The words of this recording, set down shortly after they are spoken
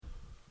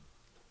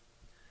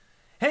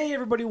Hey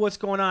everybody, what's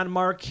going on?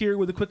 Mark here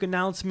with a quick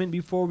announcement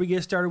before we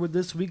get started with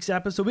this week's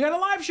episode. We got a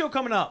live show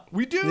coming up.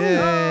 We do.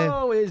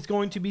 Oh, it's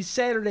going to be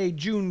Saturday,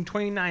 June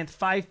 29th,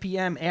 5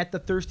 p.m. at the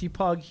Thirsty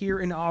Pug here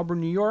in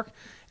Auburn, New York.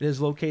 It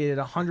is located at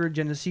 100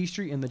 Genesee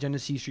Street in the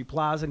Genesee Street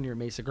Plaza near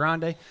Mesa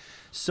Grande.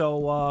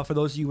 So for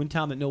those of you in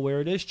town that know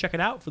where it is, check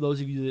it out. For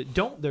those of you that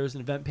don't, there's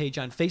an event page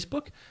on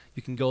Facebook.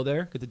 You can go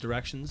there, get the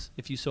directions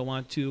if you so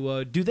want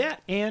to do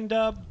that. And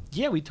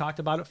we talked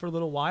about it for a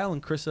little while,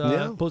 and Chris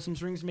pulled some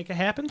strings to make it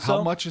happen.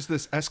 How much is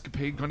this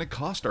escapade going to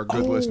cost our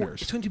good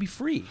listeners? It's going to be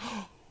free.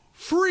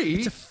 Free?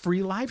 It's a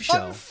free live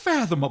show.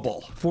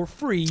 Unfathomable. For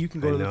free, you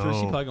can go to the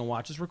Thirsty Pug and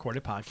watch this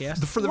recorded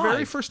podcast for the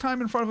very first time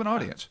in front of an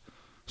audience.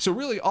 So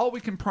really, all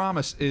we can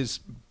promise is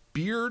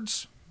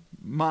beards,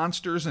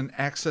 monsters, and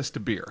access to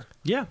beer.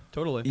 Yeah,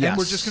 totally. And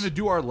we're just going to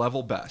do our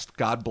level best.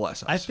 God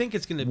bless us. I think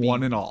it's going to be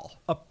one and all.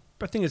 I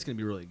think it's going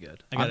to be really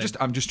good.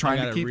 I'm just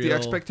trying to keep the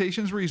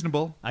expectations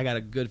reasonable. I got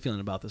a good feeling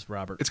about this,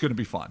 Robert. It's going to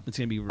be fun. It's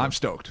going to be I'm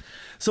stoked.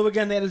 So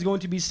again, that is going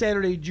to be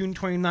Saturday, June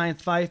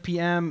 29th, 5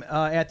 p.m.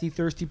 At the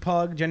Thirsty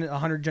Pug,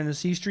 100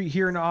 Genesee Street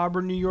here in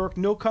Auburn, New York.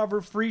 No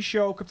cover, free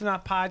show,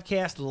 Kryptonaut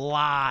Podcast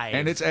live.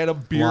 And it's at a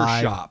beer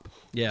shop.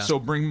 Yeah. So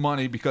bring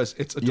money because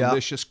it's a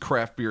delicious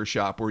craft beer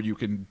shop where you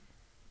can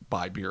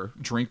buy beer,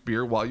 drink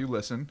beer while you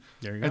listen,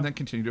 and then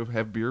continue to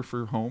have beer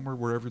for home or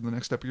wherever the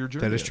next step of your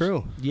journey is. That is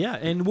true. Yeah,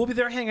 and we'll be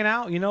there hanging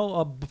out,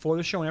 before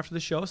the show and after the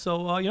show.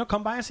 So,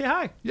 come by and say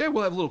hi. Yeah,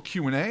 we'll have a little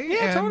Q&A.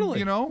 Yeah,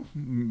 totally.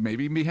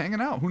 Maybe be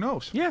hanging out. Who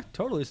knows? Yeah,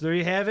 totally. So there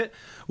you have it.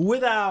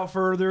 Without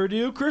further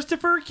ado,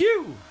 Christopher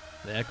Q.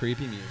 That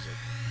creepy music.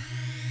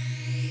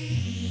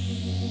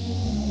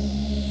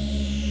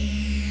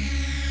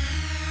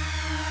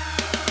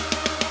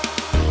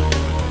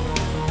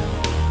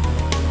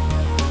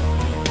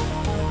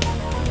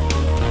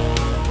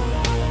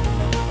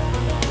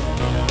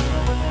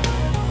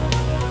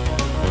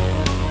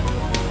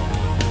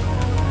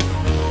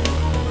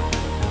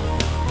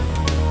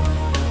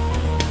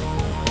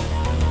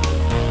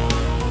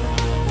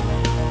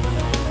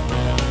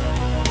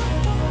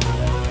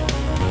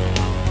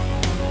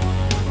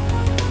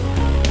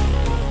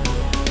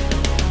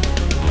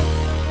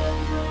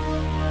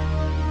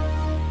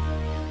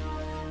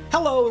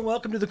 Hello and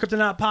welcome to the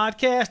Kryptonaut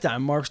Podcast.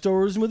 I'm Mark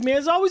Storrs, and with me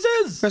as always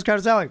is Chris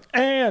Cardelli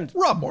and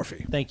Rob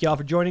Morphy. Thank you all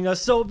for joining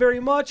us so very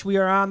much. We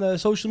are on the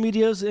social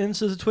medias,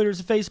 Instas, Twitters,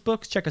 and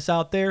Facebooks. Check us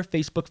out there.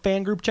 Facebook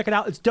fan group. Check it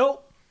out. It's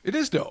dope. It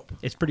is dope.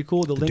 It's pretty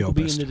cool. The link will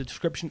be in dopest. the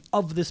description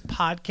of this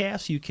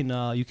podcast. You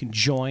can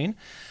join.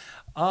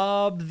 What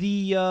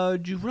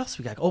else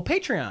we got? Oh,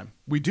 Patreon.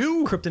 We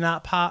do.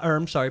 Patreon.com/Kryptonaut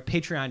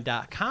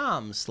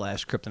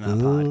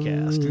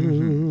Podcast.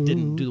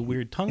 Didn't do the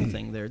weird tongue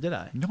thing there, did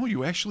I? No,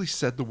 you actually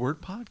said the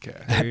word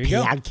podcast. There you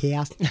go.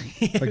 Podcast.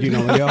 Like you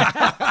know,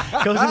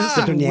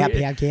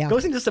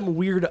 goes into some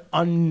weird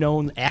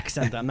unknown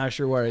accent. I'm not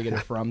sure where I get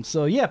it from.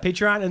 So yeah,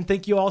 Patreon, and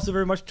thank you all so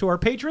very much to our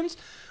patrons.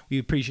 We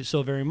appreciate it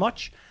so very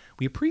much.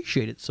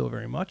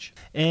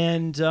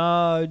 And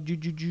I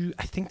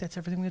think that's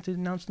everything we have to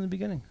announce in the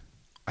beginning.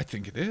 I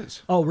think it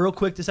is. Oh, real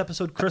quick, this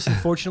episode, Chris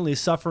unfortunately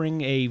is suffering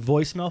a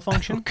voice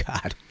malfunction. Oh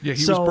God. Yeah,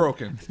 he was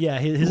broken. Yeah,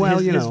 his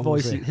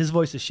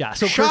voice is shot.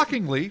 So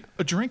shockingly,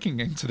 a drinking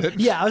incident.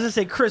 Yeah, I was gonna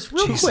say, Chris,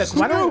 real quick,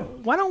 why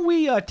don't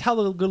we tell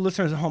the good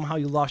listeners at home how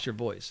you lost your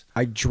voice?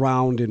 I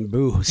drowned in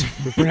booze.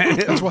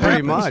 That's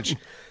pretty much.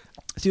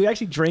 So you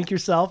actually drank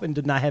yourself and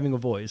did not having a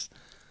voice.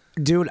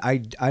 Dude, I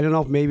don't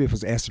know if maybe it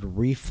was acid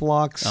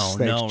reflux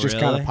that just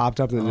kind of popped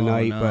up in the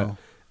night, but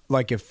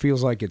like it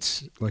feels like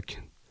it's like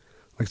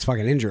it's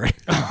fucking injury.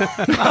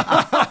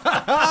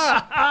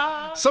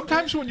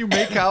 Sometimes when you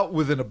make out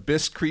with an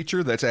abyss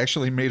creature that's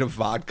actually made of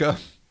vodka,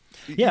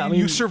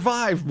 you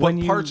survive, but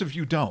parts of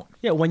you don't.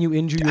 Yeah, when you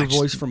injure your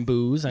voice from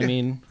booze, I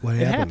mean, what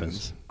it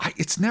happens?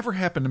 It's never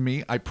happened to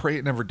me. I pray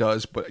it never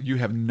does, but you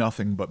have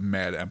nothing but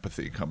mad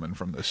empathy coming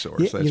from this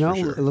source. Yeah, that's for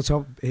sure. Let's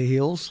hope it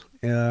heals.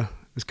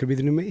 This could be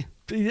the new me.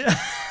 Yeah.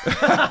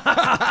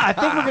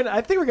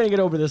 I think we're gonna get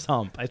over this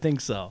hump. I think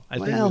so. I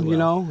think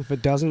if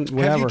it doesn't,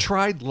 whatever. Have you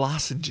tried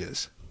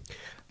lozenges?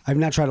 I've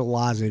not tried a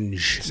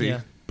lozenge. See,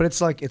 but it's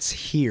like it's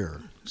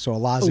here, so a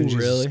lozenge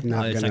is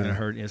not it's gonna not gonna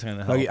hurt. It's not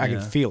gonna help. I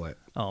can feel it.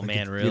 Oh like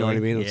man, really? You know what I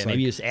mean? It's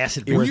maybe it's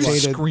acid. Were you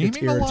irritated. screaming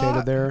It's irritated a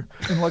lot? there.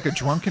 In like a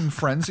drunken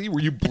frenzy?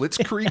 Were you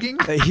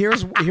blitzkrieging?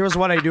 Here's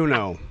what I do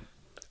know.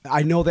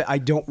 I know that I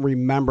don't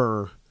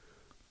remember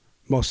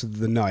most of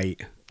the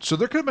night. So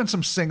there could have been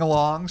some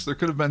sing-alongs. There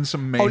could have been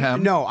some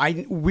mayhem. Oh, no,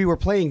 we were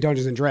playing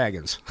Dungeons and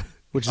Dragons,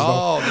 which is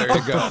there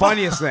you go. the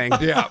funniest thing.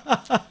 Yeah.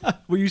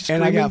 Were you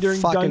screaming And I got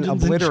during fucking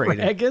Dungeons obliterated.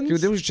 and Dragons?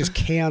 Dude, there was just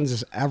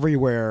cans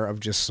everywhere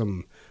of just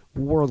some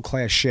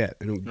world-class shit.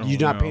 And you're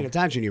not paying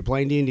attention. You're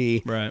playing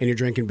D&D, and you're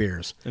drinking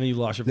beers. And then you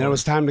lost your voice. Then it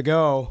was time to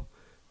go.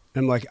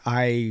 And I'm like,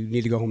 I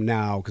need to go home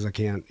now because I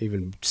can't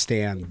even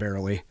stand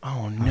barely.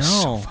 Oh, no. I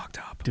was so fucked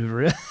up. Dude,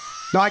 really?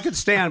 No, I could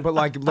stand, but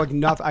like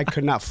nothing. I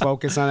could not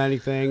focus on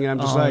anything, and I'm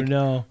just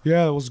no.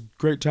 Yeah, it was a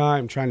great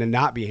time trying to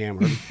not be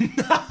hammered.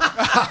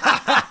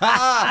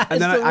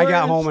 And then I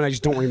got home and I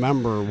just don't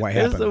remember what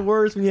happened. It's the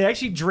worst when you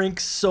actually drink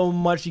so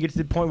much you get to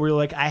the point where you're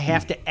like, I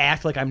have to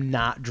act like I'm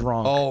not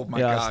drunk. Oh my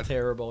God, it's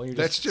terrible.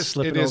 That's just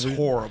it is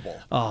horrible.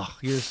 Oh,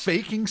 you're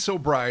faking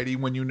sobriety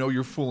when you know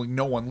you're fooling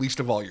no one, least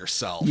of all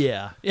yourself.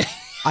 Yeah.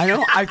 I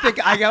know. I think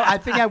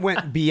I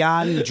went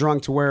beyond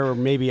drunk to where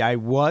maybe I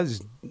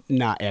was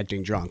not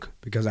acting drunk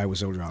because I was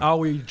so drunk.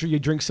 Oh, you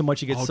drink so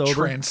much you get sober.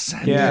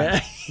 Transcendent.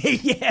 Yeah.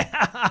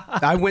 Yeah.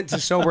 I went to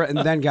sober and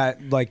then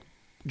got like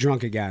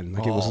drunk again.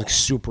 Like it was like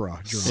super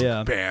drunk.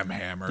 Yeah. Bam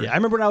hammer. Yeah, I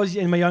remember when I was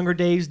in my younger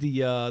days,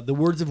 the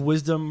words of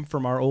wisdom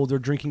from our older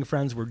drinking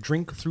friends were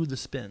drink through the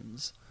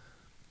spins.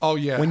 Oh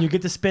yeah. When you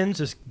get the spins,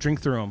 just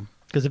drink through them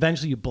because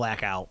eventually you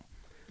black out.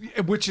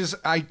 Which is,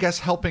 I guess,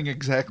 helping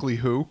exactly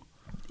who?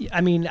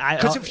 I mean,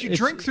 because if you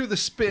drink through the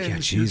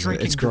spins, you're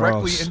drinking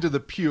directly into the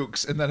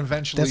pukes, and then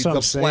eventually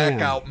the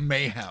blackout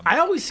mayhem. I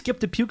always skip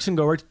the pukes and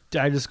go right.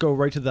 I just go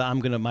right to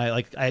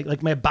the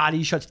my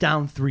body shuts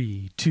down.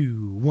 3,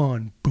 2,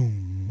 1,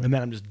 boom, and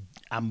then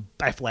I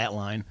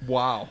flatline.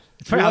 Wow,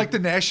 it's like the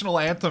national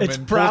anthem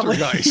in probably,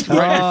 Poltergeist.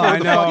 Right I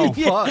know.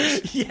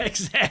 Fuzz. Yeah,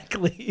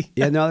 exactly.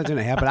 Yeah, no, that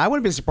didn't happen. I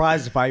wouldn't be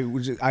surprised if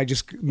I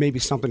just maybe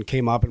something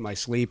came up in my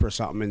sleep or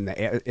something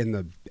in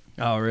the.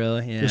 Oh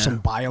really? Yeah. There's some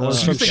bile or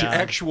some some shit.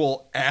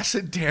 Actual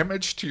acid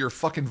damage to your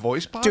fucking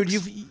voice box, dude.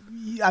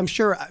 I'm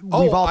sure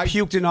we've all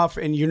puked enough,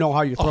 and you know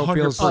how your throat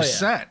feels.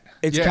 100%.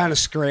 It's kind of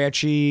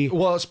scratchy.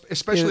 Well,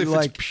 especially if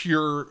it's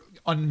pure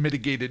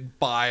unmitigated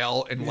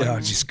bile and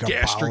just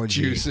gastric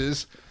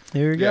juices.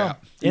 There you go.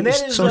 And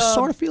that is, so it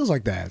sort of feels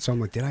like that. So I'm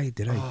like, did I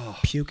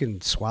puke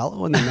and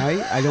swallow in the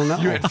night? I don't know.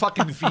 You had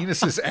fucking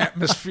Venus's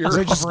atmosphere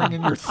hovering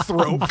in your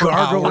throat,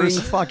 gargling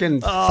fucking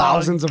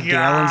thousands of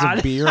gallons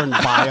of beer and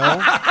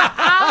bile.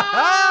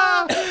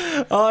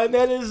 And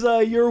that is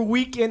your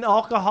week in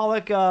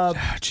alcoholic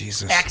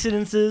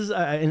accidents,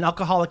 an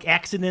alcoholic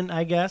accident,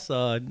 I guess.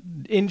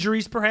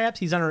 Injuries, perhaps.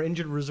 He's on our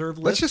injured reserve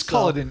list. Let's just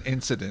call it an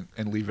incident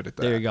and leave it at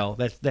that. There you go.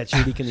 That's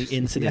your week in the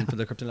incident for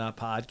the Kryptonaut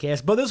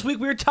podcast. But this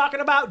week we were talking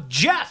about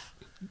Jeff.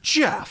 No,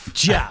 it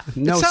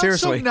sounds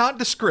seriously. so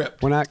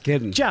nondescript. We're not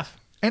kidding. Jeff.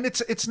 And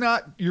it's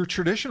not your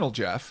traditional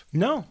Jeff.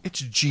 No.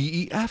 It's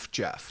GEF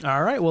Jeff.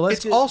 All right. Well,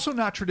 it's also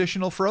not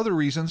traditional for other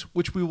reasons,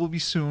 which we will be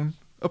soon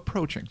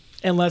approaching.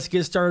 And let's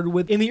get started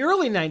with, in the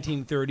early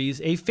 1930s,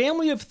 a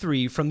family of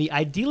 3 from the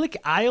idyllic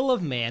Isle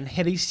of Man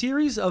had a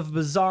series of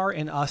bizarre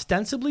and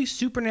ostensibly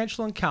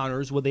supernatural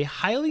encounters with a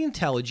highly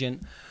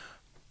intelligent,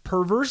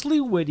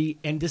 perversely witty,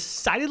 and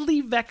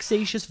decidedly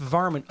vexatious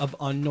varmint of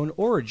unknown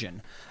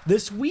origin.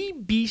 This wee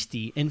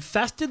beastie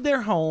infested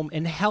their home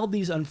and held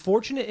these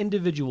unfortunate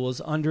individuals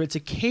under its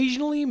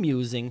occasionally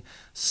amusing,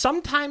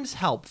 sometimes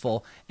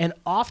helpful, and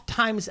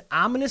oft-times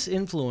ominous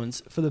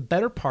influence for the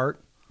better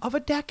part of a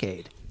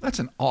decade. That's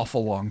an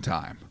awful long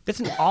time.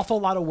 That's an awful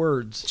lot of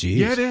words. Jeez.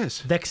 Yeah, it is.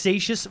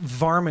 Vexatious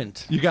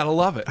varmint. You gotta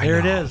love it. There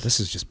it is. This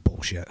is just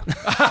bullshit.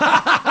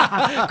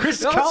 Chris,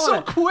 that's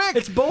so quick.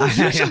 It's bullshit.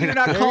 Usually you're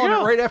not calling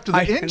it right after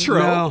the intro.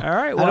 No. All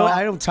right. Well,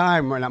 I don't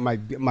time right now.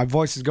 My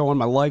voice is going.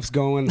 My life's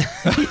going.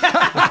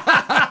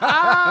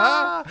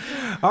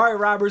 All right,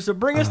 Robert. So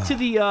bring us to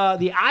the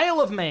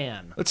Isle of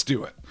Man. Let's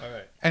do it. All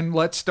right. And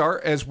let's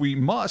start, as we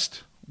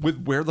must,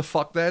 with where the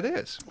fuck that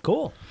is.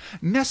 Cool.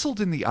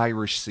 Nestled in the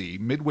Irish Sea,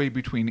 midway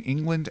between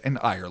England and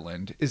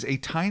Ireland, is a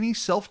tiny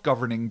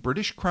self-governing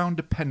British Crown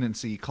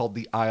dependency called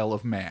the Isle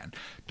of Man.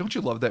 Don't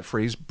you love that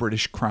phrase,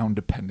 British Crown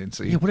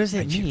dependency? Yeah, what does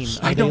that mean?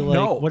 I don't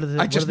know.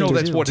 I just know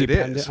that's what it is.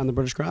 Dependent on the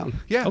British Crown.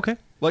 Yeah. Okay.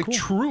 Like, cool.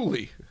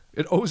 Truly,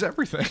 it owes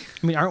everything.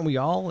 I mean, aren't we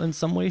all in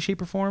some way,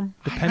 shape, or form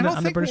dependent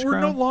on the British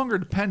Crown? We're no longer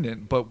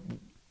dependent, but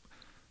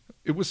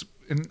it was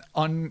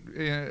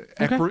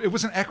it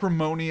was an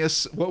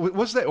acrimonious. What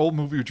was that old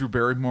movie with Drew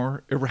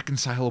Barrymore?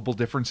 Irreconcilable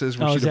Differences,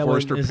 where she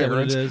divorced her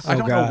parents. I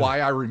don't know why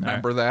I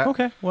remember that.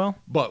 Okay, well,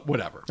 but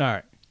whatever. All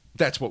right,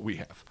 that's what we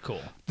have.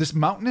 Cool. This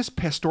mountainous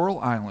pastoral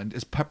island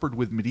is peppered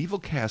with medieval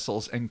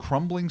castles and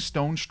crumbling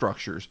stone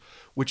structures,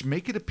 which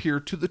make it appear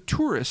to the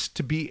tourist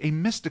to be a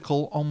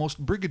mystical,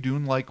 almost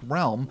Brigadoon-like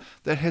realm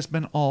that has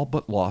been all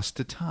but lost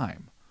to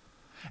time.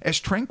 As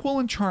tranquil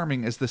and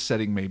charming as the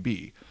setting may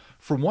be,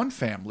 for one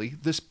family,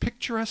 this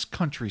picturesque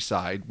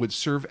countryside would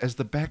serve as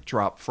the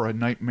backdrop for a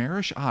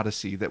nightmarish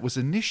odyssey that was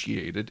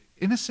initiated,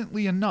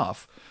 innocently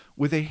enough,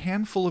 with a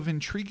handful of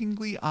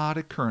intriguingly odd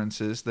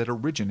occurrences that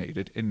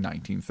originated in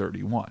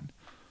 1931.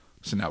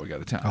 So now we got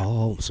a time.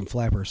 Oh, some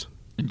flappers.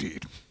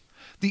 Indeed.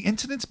 The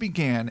incidents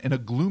began in a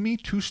gloomy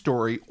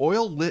 2-story,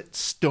 oil-lit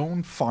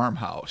stone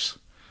farmhouse.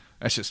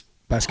 That's just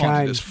best haunted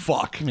kind as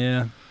fuck.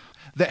 Yeah.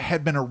 That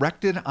had been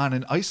erected on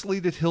an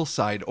isolated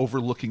hillside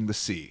overlooking the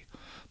sea.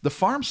 The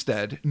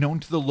farmstead, known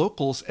to the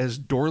locals as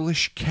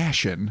Dorlish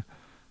Cashin,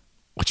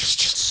 which is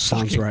just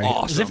sounds right.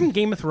 Awesome. Is it from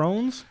Game of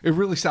Thrones? It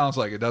really sounds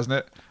like it, doesn't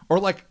it? Or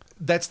like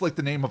that's like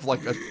the name of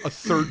like a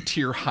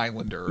third-tier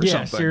Highlander or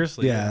something.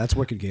 Seriously. Yeah, that's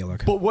wicked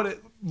Gaelic. But what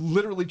it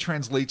literally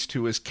translates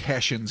to is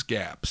Cashin's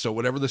Gap. So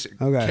whatever this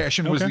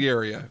Cashin was the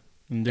area,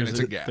 and it's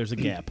a gap. There's a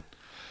gap.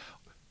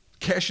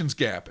 Cashin's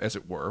Gap, as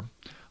it were,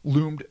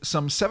 loomed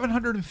some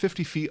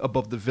 750 feet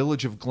above the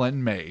village of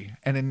Glen May,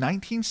 and in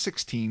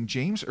 1916,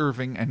 James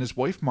Irving and his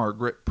wife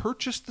Margaret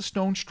purchased the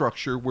stone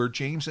structure where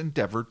James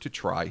endeavored to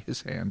try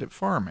his hand at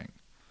farming.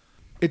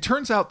 It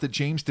turns out that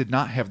James did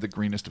not have the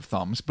greenest of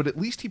thumbs, but at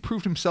least he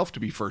proved himself to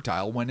be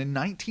fertile when in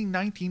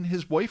 1919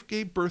 his wife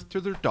gave birth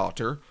to their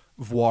daughter,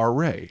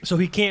 Voirrey. So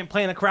he can't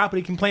plant a crop, but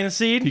he can plant a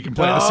seed? He can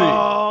plant a seed.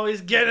 Oh,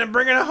 he's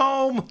bringing it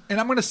home. And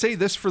I'm going to say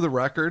this for the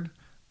record.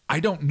 I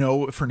don't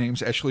know if her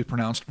name's actually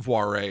pronounced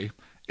Voirey.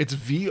 It's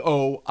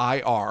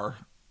Voirrey.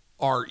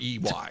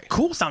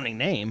 Cool sounding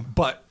name.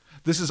 But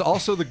this is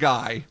also the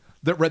guy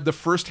that read the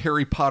first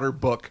Harry Potter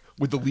book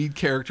with the lead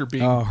character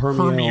being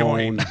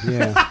Hermione.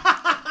 Yeah.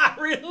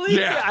 Really?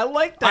 Yeah. I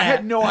like that. I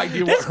had no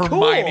idea what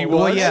Hermione was.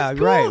 Well, yeah,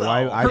 cool,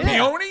 right.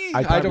 Hermione?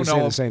 I don't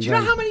know. Do you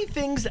know how many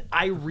things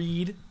I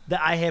read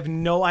that I have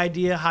no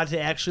idea how to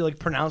actually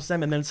pronounce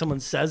them, and then someone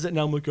says it, and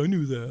I'm like, I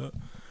knew that.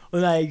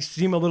 And I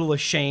seem a little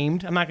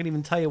ashamed. I'm not going to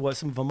even tell you what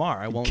some of them are.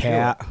 I won't.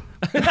 Cat.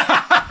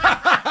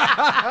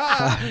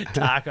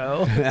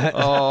 Taco.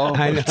 Oh,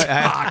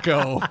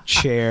 taco.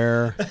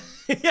 Chair.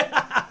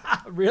 Yeah.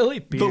 Really?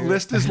 Beer. The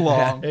list is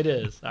long. It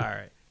is. All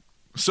right.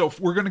 So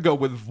we're going to go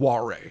with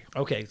Voirrey.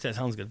 Okay, that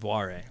sounds good.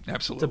 Voirrey.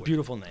 Absolutely. It's a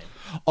beautiful name.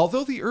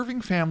 Although the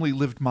Irving family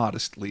lived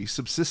modestly,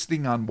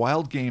 subsisting on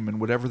wild game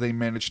and whatever they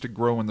managed to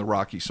grow in the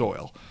rocky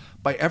soil,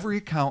 by every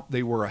account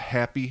they were a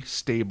happy,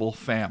 stable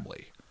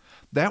family.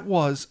 That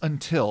was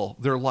until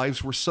their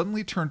lives were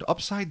suddenly turned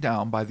upside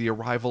down by the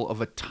arrival of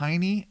a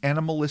tiny,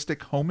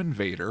 animalistic home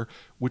invader,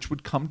 which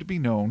would come to be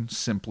known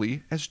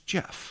simply as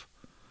Jeff.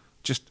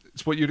 Just,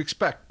 it's what you'd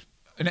expect.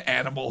 An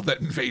animal that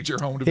invades your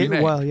home to be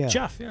named. Well, yeah.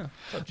 Jeff, yeah.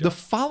 Jeff? The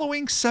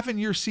following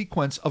 7-year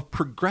sequence of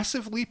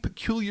progressively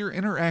peculiar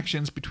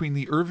interactions between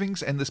the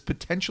Irvings and this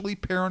potentially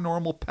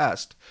paranormal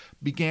pest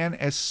began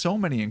as so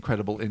many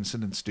incredible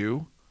incidents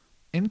do,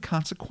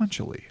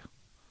 inconsequentially.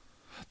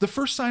 The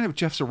first sign of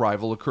Jeff's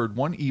arrival occurred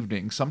one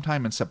evening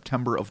sometime in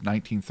September of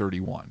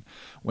 1931,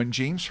 when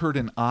James heard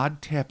an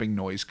odd tapping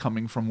noise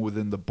coming from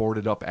within the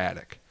boarded-up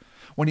attic.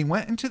 When he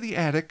went into the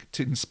attic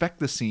to inspect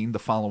the scene the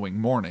following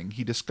morning,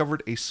 he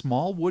discovered a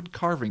small wood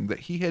carving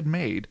that he had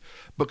made,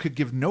 but could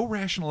give no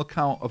rational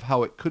account of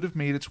how it could have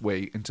made its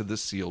way into the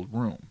sealed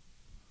room.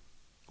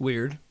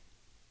 Weird.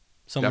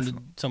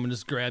 Someone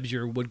just grabs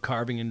your wood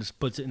carving and just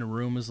puts it in a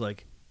room as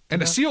like...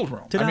 In a sealed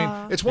room. Ta-da. I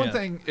mean, it's one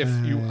thing if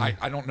you...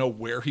 I don't know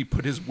where he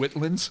put his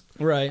whittlings.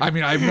 Right. I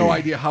mean, I have no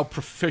idea how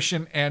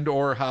proficient and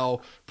or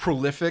how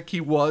prolific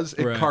he was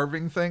at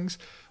carving things.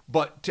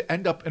 But to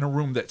end up in a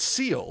room that's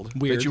sealed,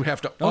 that you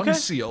have to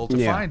unseal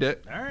to find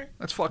it,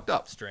 that's fucked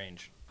up.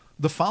 Strange.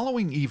 The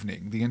following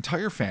evening, the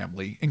entire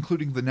family,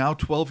 including the now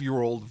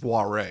 12-year-old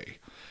Voirrey,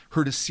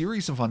 heard a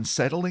series of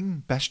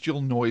unsettling,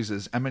 bestial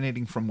noises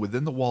emanating from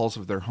within the walls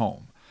of their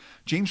home.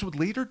 James would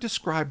later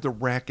describe the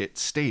racket,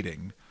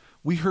 stating,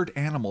 "We heard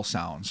animal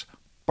sounds,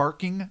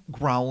 barking,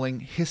 growling,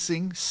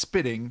 hissing,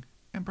 spitting,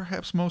 and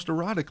perhaps most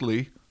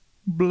erotically,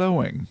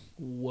 blowing."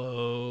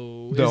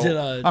 Whoa. Though, is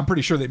it I'm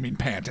pretty sure they mean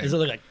panting. Is it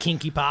like a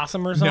kinky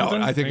possum or something?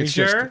 No, I think it's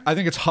just. I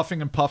think it's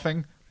huffing and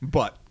puffing.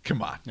 But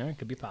come on, it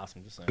could be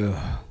possum. Just saying.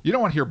 You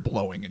don't want to hear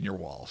blowing in your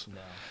walls. No.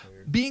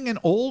 Weird. Being an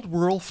old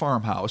rural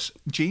farmhouse,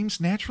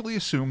 James naturally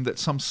assumed that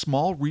some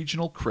small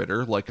regional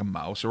critter, like a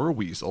mouse or a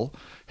weasel,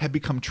 had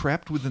become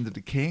trapped within the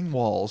decaying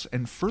walls,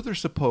 and further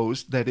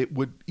supposed that it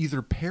would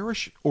either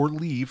perish or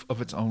leave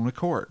of its own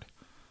accord.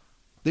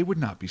 They would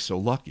not be so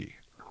lucky.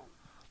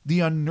 The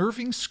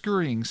unnerving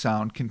scurrying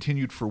sound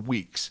continued for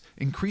weeks,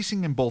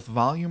 increasing in both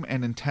volume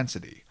and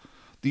intensity.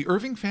 The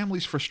Irving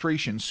family's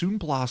frustration soon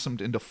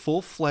blossomed into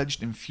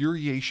full-fledged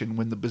infuriation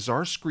when the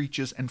bizarre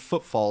screeches and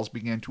footfalls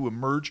began to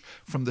emerge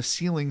from the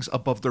ceilings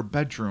above their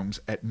bedrooms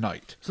at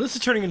night. So this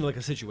is turning into like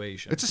a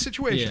situation. It's a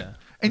situation.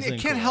 And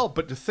it can't help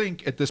but to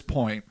think at this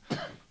point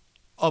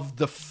of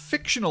the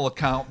fictional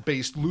account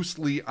based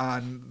loosely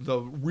on the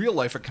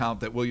real-life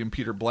account that William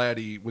Peter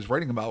Blatty was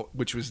writing about,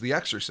 which was The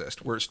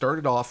Exorcist, where it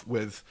started off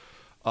with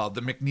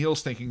the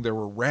McNeils thinking there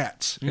were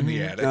rats in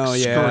the attic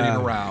scurrying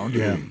around.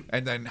 Yeah.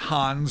 And then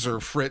Hans or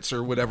Fritz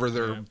or whatever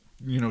their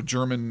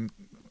German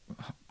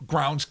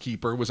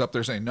groundskeeper was up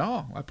there saying,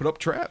 "No, I put up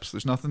traps.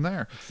 There's nothing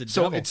there."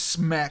 So it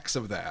smacks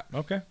of that.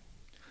 Okay.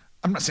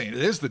 I'm not saying it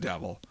is the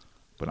devil,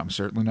 but I'm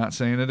certainly not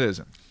saying it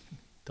isn't.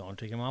 Don't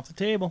take him off the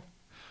table.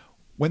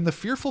 When the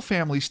fearful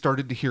family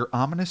started to hear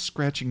ominous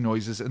scratching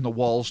noises in the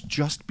walls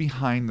just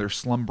behind their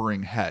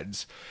slumbering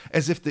heads,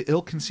 as if the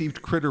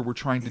ill-conceived critter were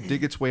trying to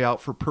dig its way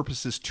out for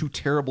purposes too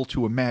terrible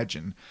to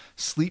imagine,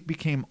 sleep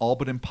became all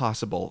but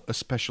impossible,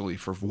 especially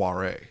for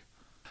Voirrey.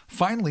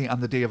 Finally,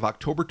 on the day of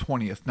October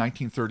 20th,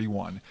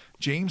 1931,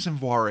 James and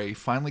Voirrey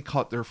finally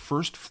caught their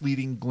first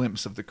fleeting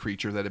glimpse of the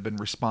creature that had been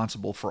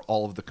responsible for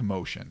all of the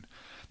commotion.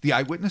 The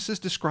eyewitnesses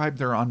described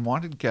their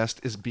unwanted guest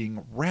as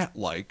being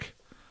rat-like,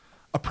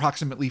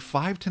 approximately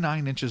 5 to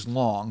 9 inches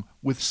long,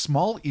 with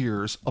small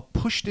ears, a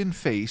pushed-in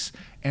face,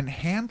 and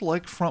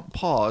hand-like front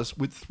paws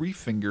with 3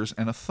 fingers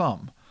and a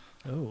thumb.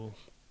 Oh,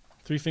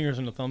 3 fingers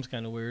and a thumb's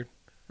kind of weird.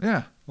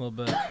 Yeah. A little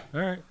bit. All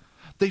right.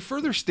 They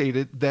further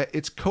stated that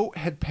its coat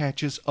had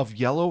patches of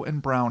yellow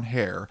and brown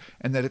hair,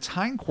 and that its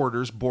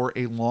hindquarters bore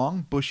a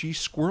long, bushy,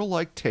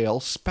 squirrel-like tail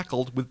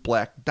speckled with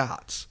black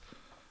dots.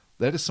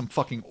 That is some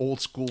fucking old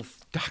school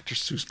Dr.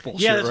 Seuss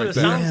bullshit. Yeah, that's right what it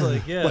there. sounds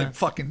like. Yeah, Like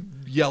fucking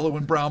yellow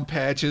and brown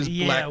patches,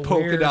 Yeah, black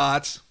polka weird.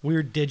 dots.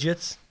 weird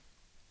digits.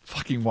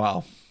 Fucking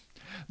wow.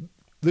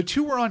 The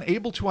two were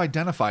unable to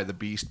identify the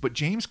beast, but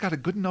James got a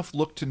good enough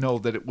look to know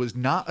that it was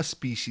not a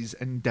species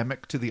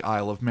endemic to the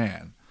Isle of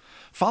Man.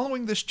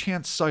 Following this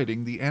chance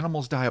sighting, the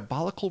animal's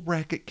diabolical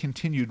racket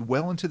continued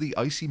well into the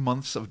icy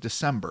months of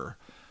December,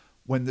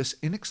 when this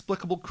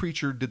inexplicable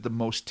creature did the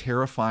most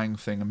terrifying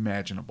thing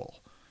imaginable.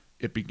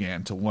 It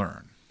began to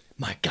learn.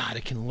 My God,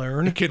 it can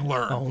learn. It can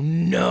learn. Oh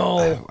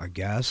no! I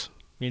guess.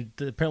 I mean,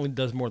 it apparently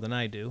does more than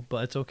I do,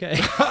 but it's okay.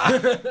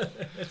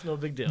 It's no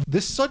big deal.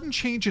 This sudden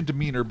change in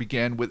demeanor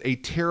began with a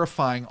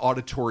terrifying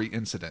auditory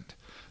incident.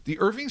 The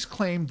Irvings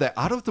claimed that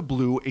out of the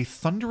blue, a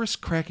thunderous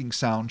cracking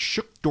sound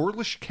shook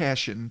Dawlish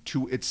Cashin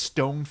to its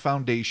stone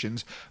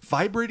foundations,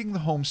 vibrating the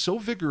home so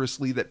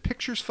vigorously that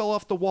pictures fell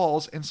off the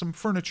walls and some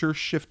furniture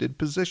shifted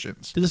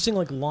positions. Did this thing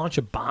like launch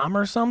a bomb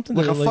or something?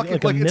 Like a Like fucking,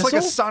 a like it's like a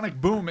missile? sonic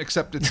boom,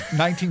 except it's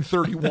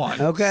 1931.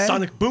 Okay.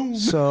 Sonic boom.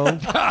 So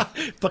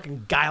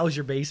Fucking guiles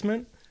your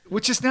basement.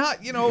 Which is not,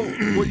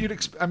 what you'd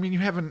expect. I mean, you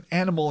have an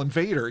animal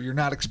invader. You're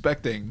not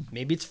expecting.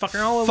 Maybe it's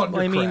fucking all over. Thunder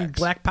I mean, cracks.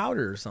 black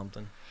powder or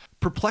something.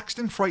 Perplexed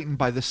and frightened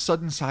by this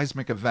sudden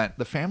seismic event,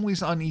 the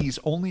family's unease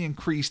only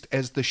increased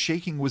as the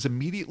shaking was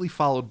immediately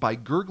followed by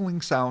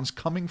gurgling sounds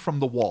coming from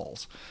the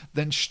walls,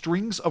 then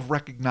strings of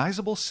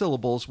recognizable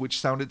syllables which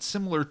sounded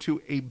similar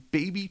to a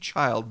baby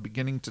child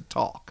beginning to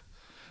talk.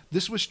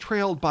 This was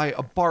trailed by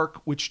a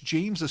bark which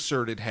James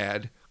asserted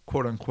had,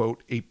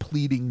 quote-unquote, a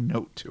pleading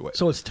note to it.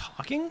 So it's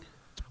talking?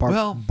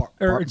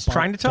 or it's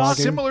trying to talk?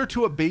 Similar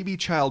to a baby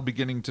child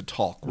beginning to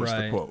talk was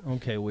the quote.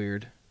 Okay,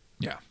 weird.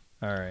 Yeah.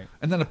 All right.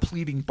 And then a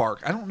pleading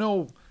bark. I don't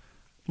know.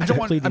 What's a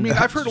pleading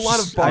I've heard a lot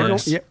of bark?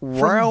 barks Yeah,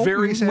 from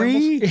various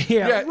animals.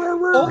 Yeah.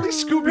 Only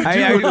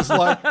Scooby-Doo is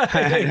like,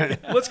 hey,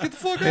 let's get the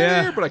fuck out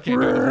of here, but I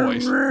can't do the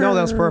voice. No,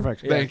 that was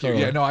perfect. Thank you.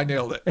 totally. Yeah, no, I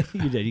nailed it.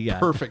 You did. You got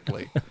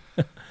Perfectly.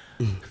 it.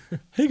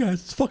 Hey, guys,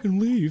 let's fucking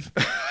leave.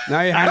 Now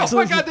you Oh have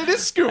my God, that is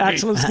Scooby.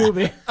 Excellent,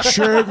 Scooby.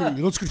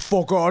 Shaggy, let's get the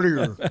fuck out of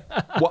here.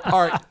 Well,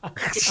 all right.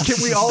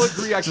 Can we all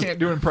agree I can't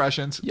do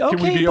impressions? Can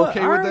we Okay, be but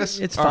okay all with right, this?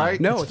 it's All fine.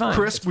 right? No, It's fine.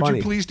 Chris, It's would funny.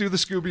 you please do the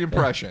Scooby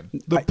impression?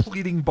 The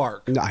pleading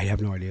bark. No, I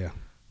have no idea.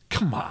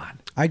 Come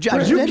on. I You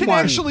did can one.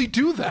 actually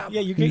do that.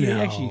 Yeah, you can.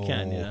 No. Actually, you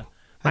can. Yeah.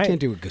 I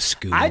can't do a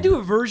Scooby. I do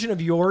a version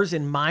of yours,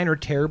 and mine are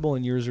terrible,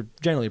 and yours are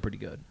generally pretty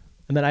good.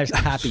 And then I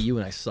just copy you,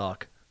 and I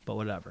suck. But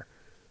whatever.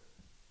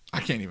 I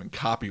can't even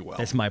copy well.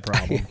 That's my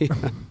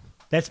problem.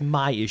 That's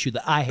my issue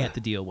that I have to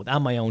deal with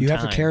on my own You time.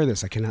 have to carry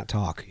this. I cannot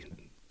talk.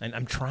 And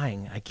I'm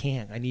trying. I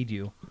can't. I need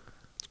you.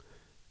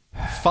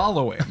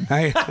 Following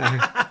I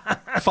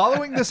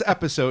this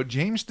episode,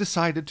 James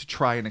decided to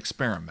try an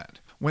experiment.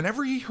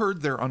 Whenever he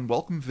heard their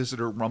unwelcome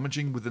visitor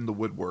rummaging within the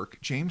woodwork,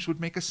 James would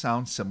make a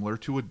sound similar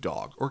to a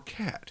dog or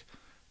cat,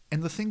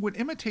 and the thing would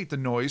imitate the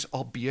noise,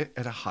 albeit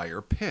at a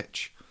higher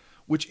pitch,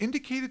 which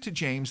indicated to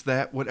James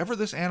that whatever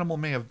this animal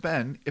may have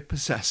been, it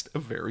possessed a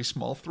very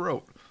small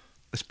throat.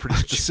 That's pretty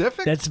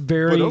specific. That's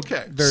very, but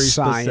okay. very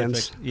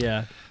Science. specific.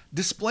 Yeah.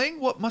 Displaying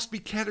what must be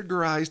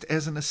categorized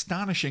as an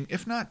astonishing,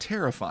 if not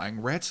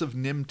terrifying, Rats of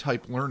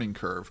Nim-type learning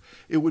curve,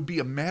 it would be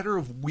a matter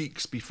of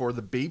weeks before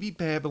the baby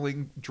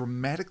babbling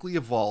dramatically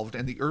evolved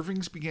and the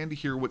Irvings began to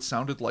hear what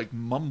sounded like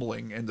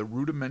mumbling and the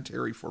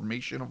rudimentary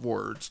formation of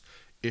words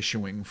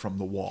issuing from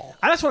the wall.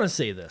 I just want to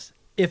say this.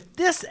 If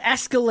this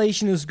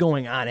escalation is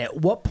going on, at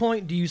what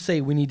point do you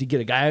say we need to get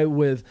a guy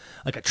with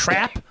like a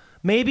trap,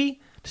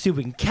 maybe, to see if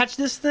we can catch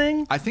this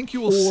thing? I think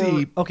you will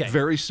see okay.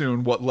 very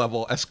soon what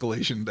level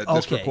escalation that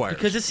this requires.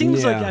 Because it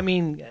seems like, Yeah. I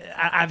mean,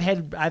 I've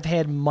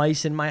had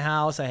mice in my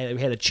house. We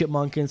had a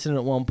chipmunk incident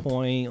at one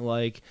point.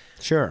 Like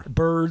Sure.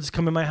 birds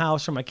come in my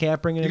house from my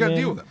cat bringing You them got to in.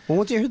 deal with them. Well,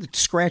 once you hear the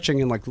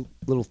scratching and like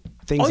little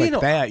things Oh, you like know,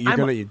 that, you're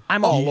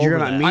I'm all you're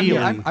over gonna that.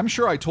 immediately. I'm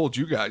sure I told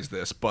you guys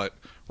this, but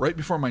right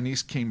before my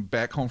niece came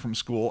back home from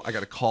school, I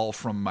got a call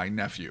from my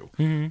nephew,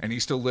 and he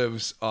still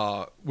lives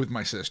with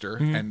my sister,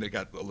 and they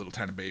got a little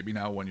tiny baby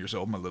now, 1 year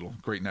old. My little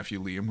great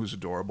nephew Liam, who's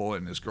adorable,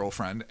 and his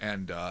girlfriend,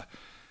 and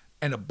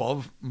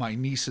above my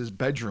niece's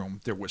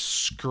bedroom there was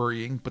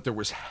scurrying, but there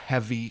was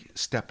heavy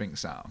stepping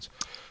sounds.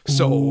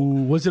 So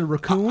Ooh, was it a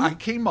raccoon? I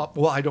came up.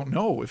 Well, I don't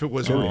know if it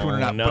was a raccoon or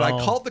not, but I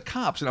no. called the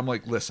cops, and I'm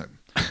like, listen,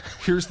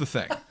 here's the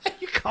thing.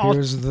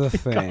 Here's the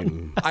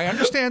thing. I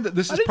understand that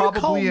this is did you call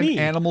probably an me?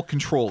 animal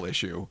control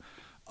issue,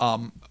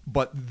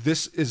 but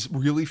this is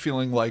really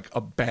feeling like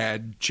a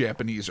bad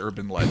Japanese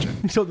urban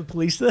legend. So the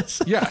police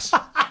this? Yes.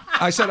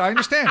 I said, I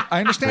understand.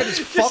 It's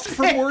fucked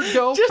from word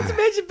go. Just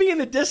imagine being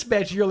the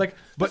dispatcher. You're like,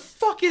 But the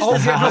fuck is oh,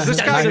 this? yeah, no, this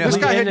guy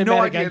ostensibly had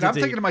no enigmatic idea. And I'm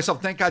entity? thinking to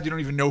myself, thank God you don't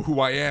even know who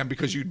I am,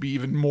 because you'd be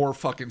even more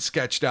fucking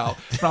sketched out.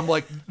 But I'm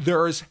like,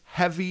 there is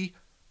heavy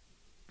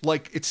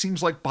like it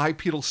seems like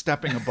bipedal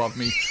stepping above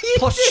me.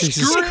 Plus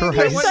Jesus screaming, Christ.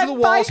 I went to the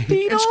walls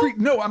Bipedal? and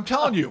screamed. No, I'm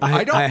telling you,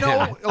 I don't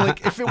know.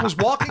 Like if it was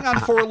walking on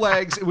 4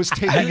 legs, it was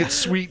taking its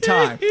sweet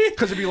time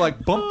because it'd be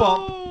like bump,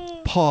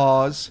 bump,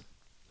 pause,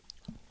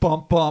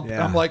 bump, bump. Yeah.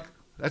 And I'm like,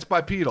 that's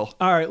bipedal.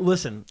 All right,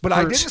 listen. But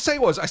I didn't say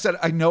it was. I said,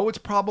 I know it's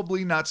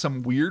probably not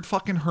some weird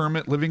fucking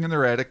hermit living in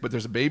their attic, but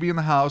there's a baby in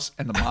the house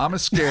and the mom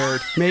is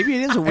scared. Maybe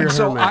it is a weird And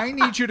so hermit. I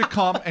need you to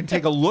come and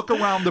take a look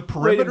around the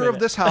perimeter of minute.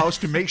 this house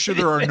to make sure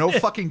there are no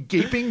fucking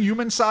gaping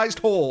human-sized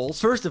holes.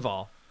 First of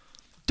all,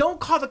 don't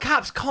call the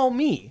cops. Call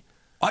me.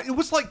 It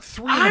was like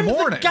 3 in I'm the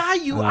morning.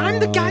 I'm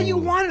the guy you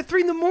want at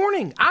 3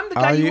 a.m. I'm the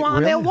guy you want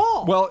on that really?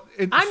 wall. Well,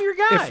 I'm your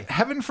guy.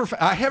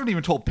 I haven't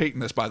even told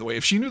Peyton this, by the way.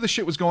 If she knew the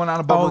shit was going on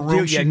above her Oh, room,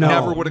 dude, she yeah, no.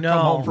 never would have come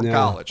home from No.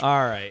 college.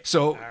 All right.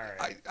 So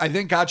I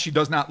thank God she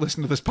does not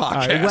listen to this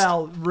podcast. All right.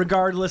 Well,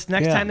 regardless,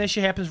 next Yeah. time that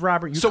shit happens,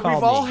 Robert, you so call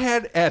we've me. all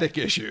had attic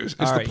issues, is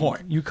All the right,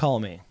 point. You call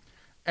me.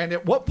 And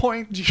at what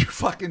point do you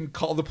fucking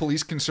call the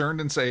police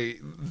concerned and say,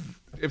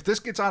 if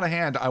this gets out of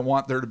hand, I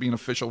want there to be an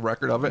official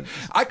record of it?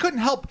 I couldn't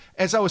help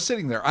as I was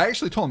sitting there. I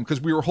actually told him, because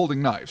we were holding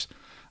knives.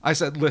 I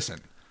said, listen,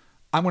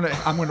 we're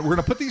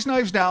gonna put these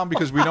knives down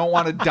because we don't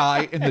want to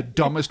die in the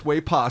dumbest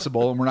way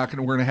possible, and we're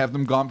gonna have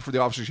them gone before the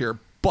officers here.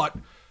 But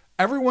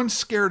everyone's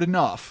scared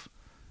enough.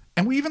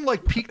 And we even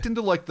like peeked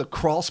into like the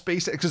crawl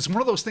space because it's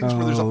one of those things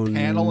where there's a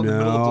panel in the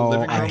middle of the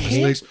living room. I The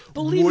hate- space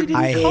believe you didn't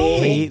I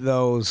call me. hate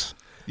those.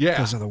 Yeah.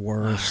 Those are the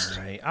worst.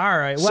 All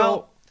right. Well,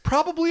 So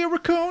probably a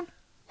raccoon,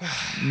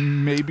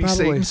 maybe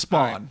Probably. Satan's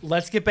spawn.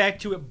 let's get back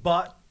to it.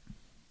 But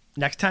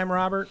next time,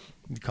 Robert,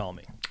 you call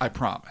me. I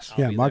promise.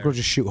 Yeah, be Mark there. will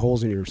just shoot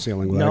holes in your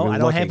ceiling without No, even I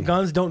don't looking. have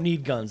guns. Don't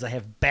need guns. I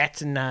have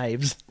bats and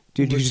knives.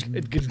 Dude, you just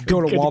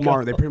go to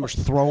Walmart. They pretty much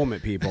throw them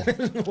at people.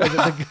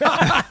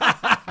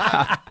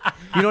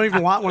 You don't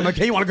even want one. Like,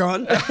 hey, you want a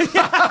gun?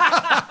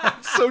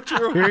 So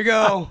true. Here you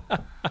go.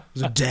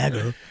 There's a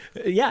dagger.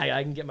 Yeah,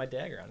 I can get my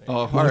dagger on there. Oh,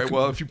 all right.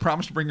 Well, if you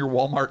promise to bring your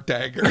Walmart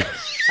dagger,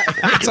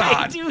 it's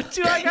I on. do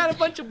too. I got a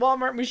bunch of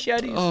Walmart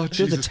machetes. Oh, There's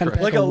a Jesus 10 Christ.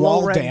 pack like a of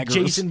wall low rank daggers.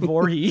 Jason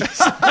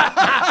Voorhees.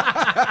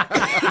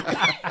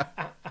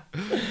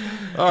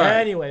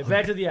 Anyway,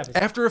 back to the episode.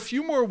 After a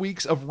few more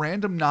weeks of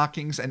random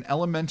knockings and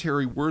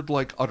elementary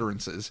word-like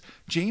utterances,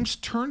 James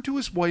turned to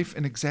his wife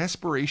in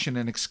exasperation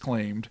and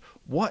exclaimed,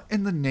 "What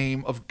in the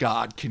name of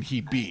God can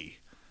he be?"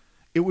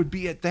 It would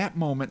be at that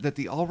moment that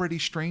the already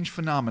strange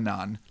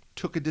phenomenon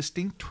took a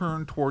distinct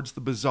turn towards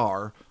the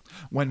bizarre,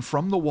 when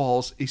from the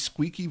walls a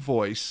squeaky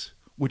voice,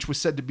 which was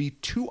said to be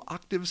 2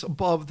 octaves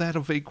above that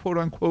of a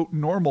quote-unquote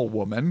normal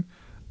woman,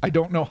 I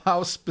don't know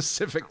how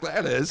specific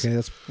that is, Okay,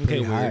 that's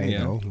pretty high, weird, yeah.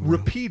 though.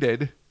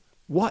 repeated,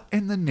 "What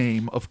in the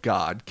name of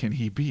God can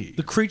he be?"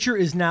 The creature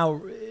is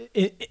now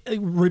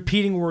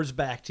repeating words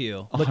back to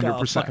you like a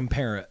 100%. fucking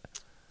parrot.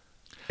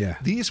 Yeah.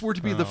 These were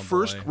to be the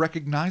first boy.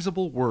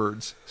 recognizable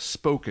words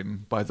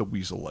spoken by the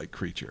weasel-like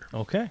creature.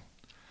 Okay.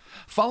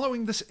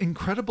 Following this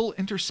incredible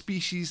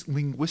interspecies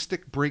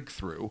linguistic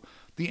breakthrough,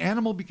 the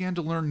animal began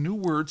to learn new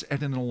words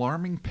at an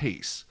alarming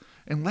pace.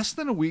 In less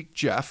than a week,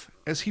 Jeff,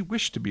 as he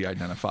wished to be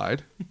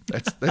identified,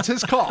 that's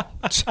his call.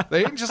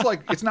 They ain't just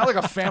like, it's not like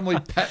a family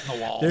pet in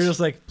the walls. They're just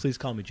like, please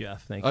call me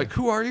Jeff. Thank you. Like,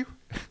 who are you?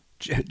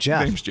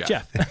 Jeff. Name's Jeff.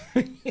 Jeff.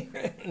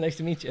 Nice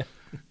to meet you.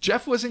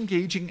 Jeff was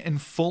engaging in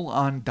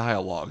full-on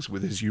dialogues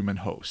with his human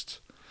hosts.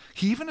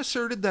 He even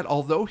asserted that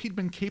although he'd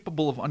been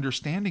capable of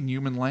understanding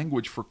human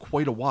language for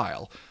quite a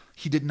while,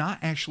 he did not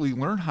actually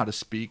learn how to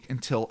speak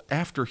until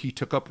after he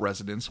took up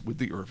residence with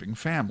the Irving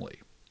family.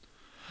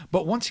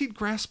 But once he'd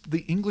grasped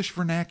the English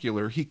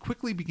vernacular, he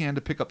quickly began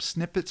to pick up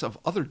snippets of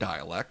other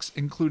dialects,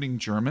 including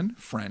German,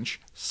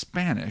 French,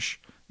 Spanish,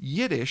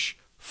 Yiddish,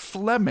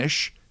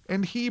 Flemish,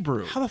 and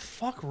Hebrew. How the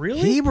fuck, really?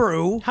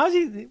 Hebrew. How's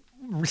he?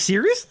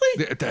 Seriously?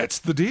 That's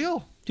the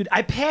deal. Dude,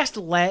 I passed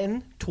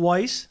Latin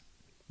twice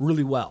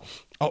really well.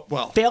 Oh,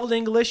 well. Failed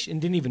English and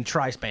didn't even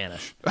try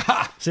Spanish.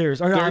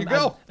 Seriously. There you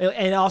go.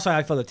 And also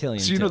I failed Italian,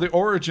 So you know too. the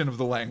origin of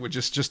the language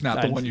is just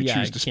not the one you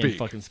choose to I can't speak.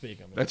 fucking speak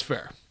them. That's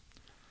fair.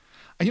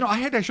 You know, I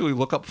had to actually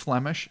look up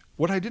Flemish.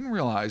 What I didn't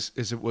realize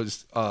is it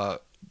was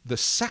the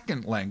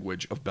second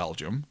language of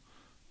Belgium,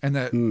 and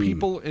that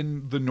people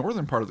in the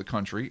northern part of the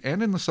country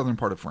and in the southern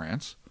part of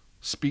France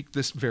speak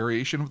this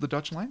variation of the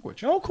Dutch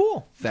language. Oh,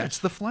 cool. That's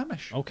the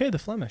Flemish. Okay, the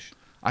Flemish.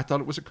 I thought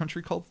it was a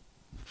country called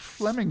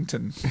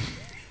Flemington,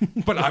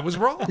 but I was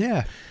wrong.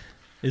 Yeah.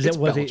 Is It's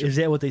that what Belgium. is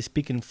that what they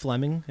speak in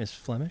Fleming? Is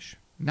Flemish?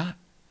 Not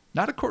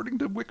according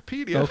to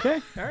Wikipedia. Okay.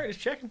 All right,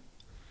 just checking.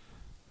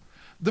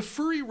 The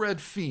furry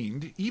red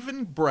fiend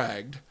even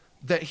bragged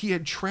that he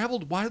had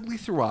traveled widely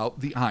throughout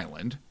the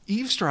island,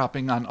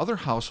 eavesdropping on other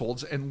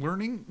households and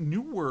learning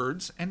new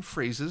words and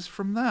phrases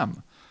from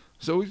them.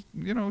 So,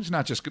 you know, he's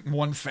not just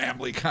one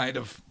family kind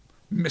of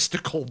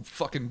mystical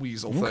fucking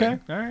weasel thing. Okay.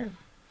 All right.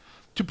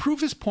 To prove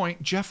his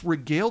point, Jeff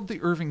regaled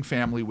the Irving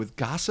family with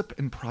gossip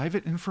and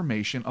private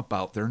information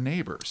about their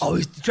neighbors. Oh,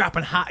 he's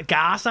dropping hot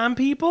goss on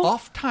people?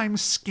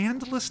 Oft-times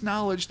scandalous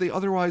knowledge they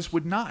otherwise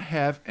would not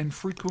have and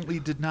frequently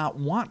did not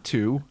want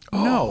to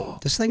know.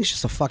 This thing's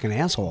just a fucking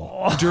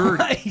asshole.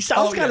 Dirty. He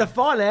sounds kind of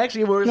fun,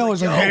 actually. Where No,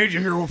 it's it's like, like, hey, did you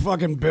hear what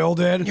fucking Bill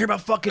did? you hear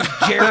about fucking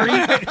Jerry?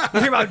 You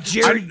hear about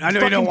Jerry? I know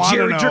you don't want to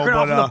Jerry know, jerking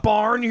off but, in the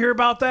barn. You hear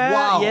about that?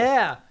 Wow.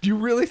 Yeah. Do you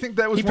really think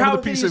that was He one of the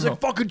probably pieces he's like,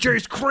 fucking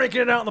Jerry's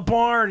cranking it out in the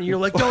barn. And you're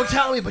like, don't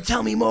tell me, but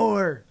tell me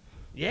more.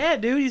 Yeah,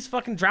 dude, he's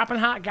fucking dropping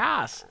hot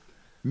goss.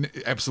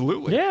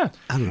 Absolutely. Yeah.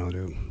 I don't know,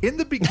 dude. In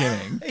the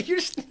beginning,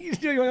 You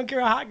don't care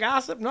about hot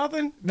gossip,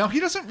 nothing? now he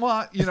doesn't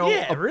want,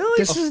 Yeah, really?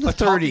 This is the a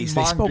talking 30s.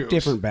 They spoke mongoose.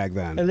 different back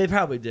then. And they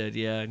probably did,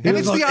 yeah. And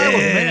it's the Isle of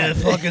Man.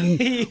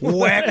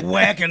 fucking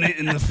whacking it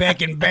in the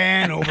fucking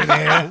band over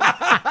there.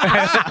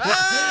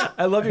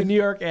 I love your New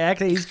York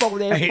accent. He's fucking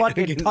Hey,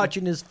 fucking again.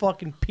 touching his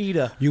fucking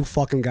pita. You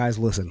fucking guys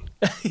listen.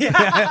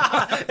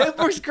 It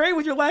works great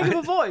with your lack of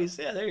a voice.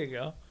 Yeah, there you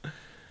go.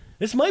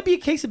 This might be a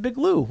case of Big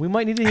Lou. We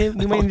might need to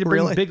bring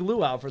really? Big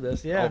Lou out for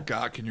this. Yeah. Oh,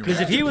 God, can you Because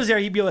if imagine? he was there,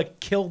 he'd be like,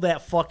 kill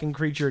that fucking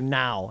creature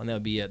now, and that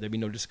would be it. There'd be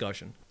no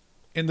discussion.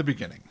 In the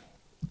beginning,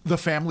 the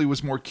family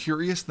was more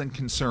curious than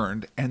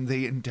concerned, and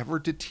they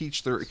endeavored to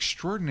teach their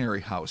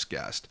extraordinary house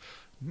guest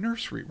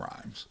nursery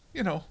rhymes.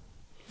 You know,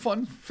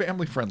 fun,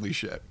 family-friendly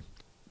shit.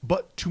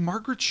 But to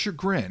Margaret's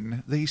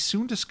chagrin, they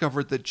soon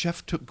discovered that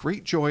Jeff took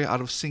great joy out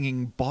of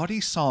singing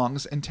bawdy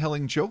songs and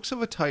telling jokes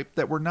of a type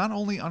that were not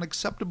only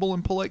unacceptable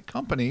in polite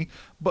company,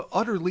 but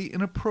utterly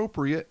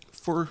inappropriate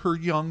for her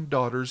young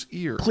daughter's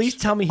ears. Please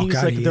tell me he's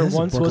God, like, he there is a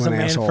once was a Brooklyn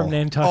man asshole. from Oh,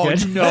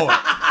 Nantucket. you know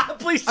it.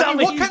 Please tell I mean,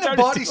 me what he kind of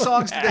started bawdy doing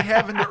songs that. did they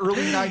have in the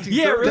early 1930s?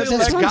 Yeah, really, There's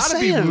that's what I'm got to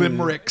be saying.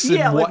 limericks and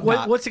Yeah, like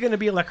whatnot. what's it going to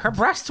be? Like, her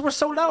breasts were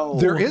so low.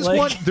 There is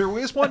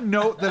Like- one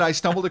note that I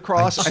stumbled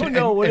across, I don't and,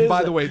 know, what and is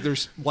by it? the way,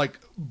 there's like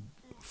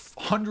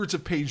hundreds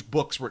of page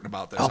books written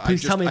about this. Oh,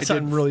 please tell me it's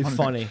something really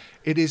funny.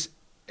 It is,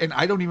 and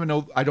I don't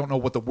know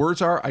what the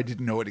words are. I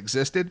didn't know it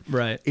existed.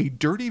 Right. A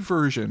dirty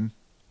version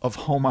of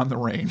Home on the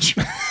Range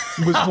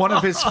was one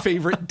of his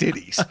favorite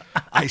ditties.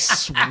 I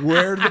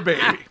swear to the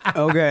baby.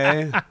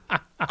 Okay.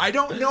 I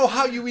don't know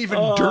how you even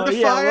Oh, dirtify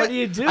yeah, it. what do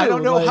you do? I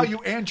don't know how Like- you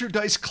Andrew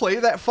Dice Clay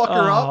that fucker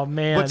Oh, up.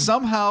 man. But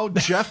somehow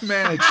Jeff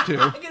managed to.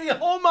 I'm getting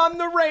home on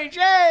the range.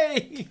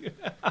 Hey!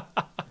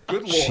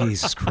 Good Lord.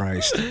 Jesus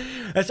Christ.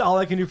 That's all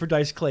I can do for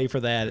Dice Clay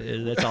for that.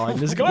 That's all I can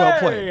just go, Well hey!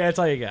 played. That's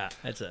all you got.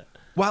 That's it.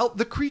 While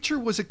the creature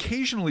was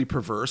occasionally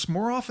perverse,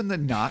 more often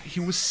than not, he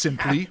was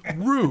simply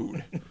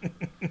rude.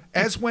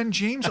 As when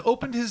James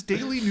opened his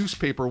daily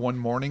newspaper one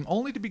morning,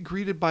 only to be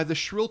greeted by the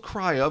shrill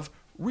cry of,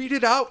 "Read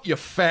it out, you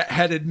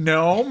fat-headed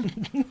gnome."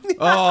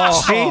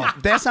 Oh, See,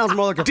 that sounds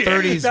more like a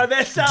 30s No,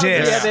 that sounds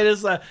diss. yeah, that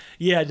is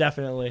yeah,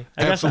 definitely.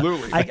 I guess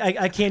Absolutely.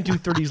 I can't do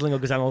 30s lingo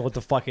because I don't know what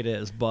the fuck it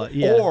is, but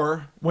yeah.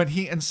 Or when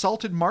he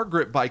insulted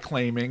Margaret by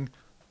claiming,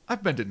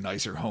 "I've been to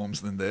nicer homes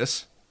than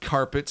this.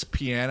 Carpets,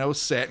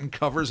 pianos, satin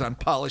covers on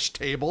polished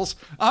tables.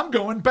 I'm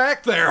going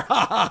back there."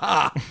 Ha ha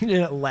ha.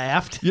 Yeah,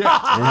 laughed.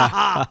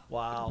 Yeah.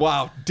 Wow.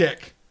 Wow,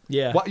 dick.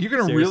 Yeah, Wow, you're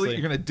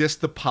seriously. gonna diss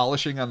the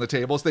polishing on the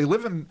tables. They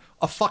live in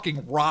a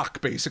fucking rock,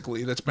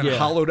 basically, that's been Yeah.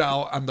 hollowed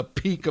out on the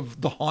peak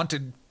of the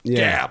haunted Yeah.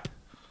 gap.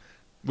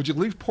 Would you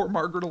leave poor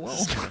Margaret alone?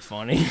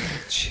 Funny.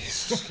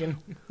 Jesus.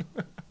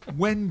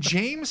 When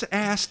James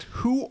asked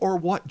who or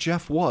what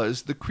Jeff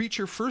was, the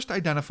creature first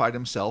identified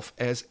himself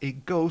as a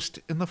ghost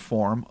in the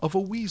form of a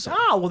weasel.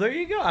 Oh, well, there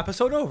you go.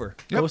 Episode over.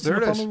 Yep, Ghost in there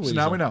the it is. form of a So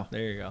now weasel. we know.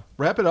 There you go.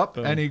 Wrap it up.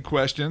 Any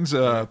questions,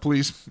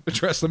 please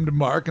address them to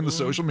Mark in the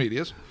social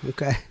medias.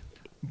 Okay.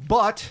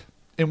 But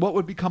in what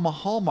would become a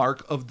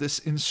hallmark of this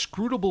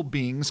inscrutable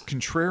being's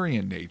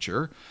contrarian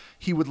nature,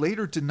 he would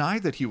later deny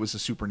that he was a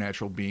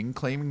supernatural being,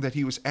 claiming that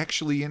he was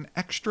actually an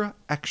extra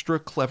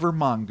clever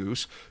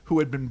mongoose who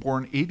had been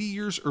born 80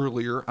 years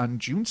earlier on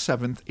June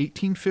 7th,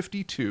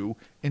 1852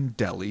 in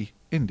Delhi,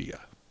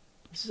 India.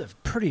 This is a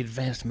pretty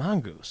advanced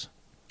mongoose.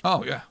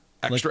 Oh, yeah.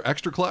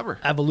 Extra clever.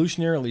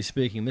 Evolutionarily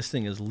speaking, this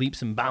thing is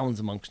leaps and bounds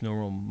amongst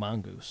normal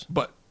mongoose.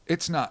 But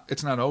it's not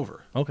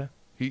over. Okay.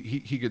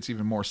 He gets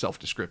even more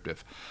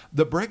self-descriptive.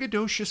 The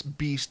braggadocious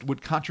beast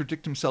would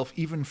contradict himself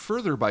even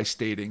further by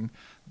stating,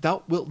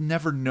 "Thou wilt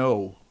never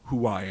know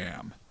who I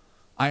am.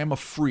 I am a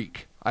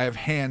freak. I have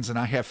hands and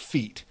I have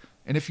feet.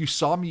 And if you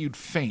saw me, you'd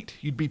faint.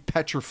 You'd be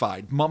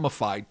petrified,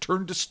 mummified,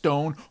 turned to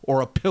stone,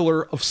 or a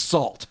pillar of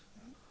salt."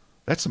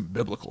 That's some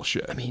biblical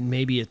shit. I mean,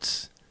 maybe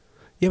it's...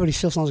 Yeah, but he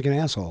still sounds like an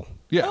asshole.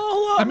 Yeah.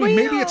 Oh, I mean,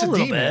 maybe yeah, it's a a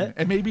little demon. bit.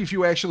 And maybe if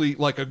you actually,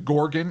 like a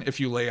Gorgon, if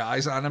you lay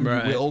eyes on him,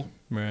 you will.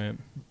 Right.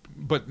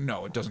 But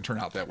no, it doesn't turn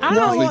out that way. I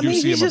don't know. They I do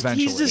mean, see he's him just,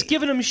 eventually. he's just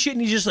giving him shit,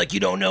 and he's just like, you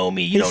don't know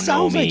me. You It don't know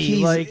sounds like me.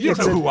 he's- Like, You it's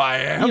don't know a- who I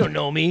am. you don't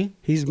know me.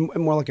 He's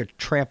more like a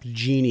trapped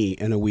genie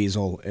in a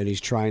weasel, and he's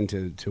trying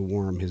to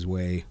worm his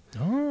way.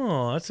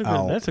 Oh, that's a good.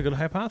 Ow. That's a good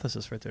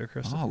hypothesis right there,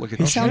 Chris. Oh, look at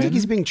He that. sounds like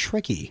he's being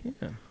tricky.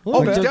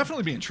 Oh, he's the-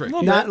 definitely being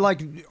tricky. Not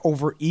like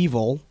over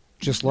evil,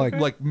 just like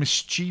Like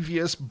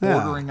mischievous,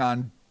 bordering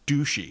on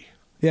douchey.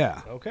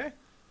 yeah. Okay.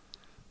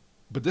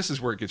 But this is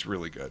where it gets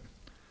really good.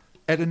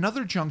 At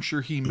another juncture,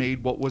 he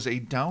made what was a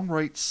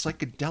downright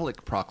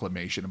psychedelic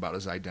proclamation about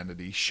his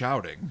identity,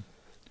 shouting,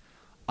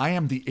 "I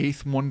am the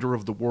eighth wonder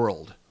of the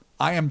world.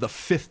 I am the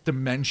fifth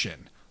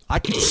dimension. I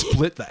can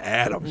split the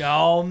atom."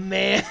 Oh,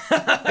 man.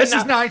 This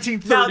is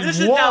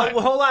 1931.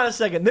 Hold on a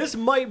second. This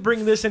might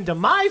bring this into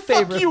my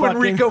favorite. Fuck you,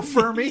 Enrico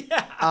Fermi.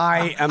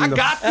 I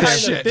got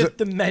this shit. Fifth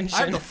dimension.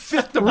 I'm the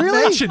fifth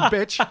dimension,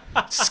 bitch.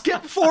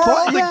 Skip 4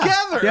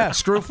 altogether. Yeah,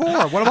 screw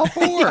 4. What about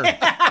 4?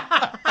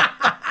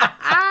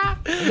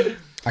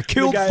 I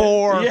killed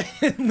 4. Yeah,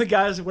 and the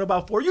guys, what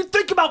about 4? You'd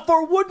think about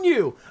 4, wouldn't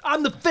you?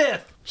 I'm the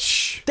 5th.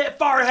 Shh. That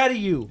far ahead of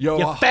you. Yo,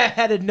 you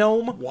fat-headed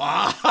gnome.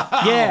 Wow.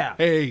 Yeah.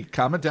 Hey,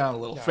 calm it down a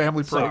little.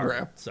 Family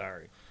program.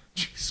 Sorry.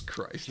 Jesus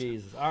Christ.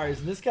 Jesus. All right,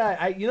 so this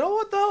guy, you know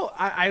what, though?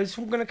 I was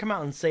going to come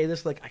out and say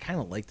this. Like, I kind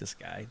of like this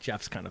guy.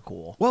 Jeff's kind of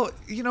cool. Well,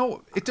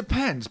 it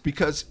depends,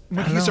 because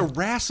when he's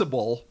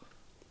irascible,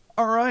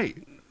 all right.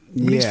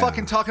 When he's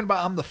fucking talking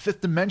about I'm the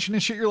fifth dimension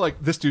and shit, you're like,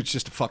 this dude's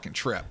just a fucking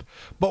trip.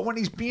 But when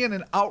he's being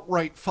an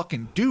outright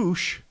fucking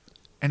douche,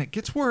 and it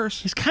gets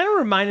worse. He's kind of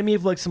reminded me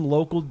of like some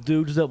local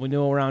dudes that we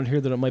know around here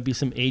that it might be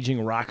some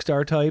aging rock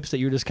star types that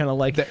you're just kind of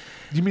like.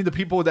 You mean the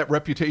people with that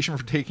reputation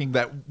for taking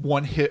that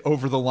one hit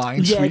over the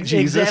line, yeah, sweet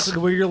Jesus?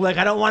 Exactly. Where you're like,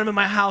 I don't want him in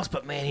my house,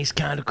 but man, he's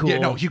kind of cool. Yeah,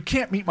 no, you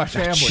can't meet my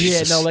family.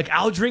 Yeah, no, like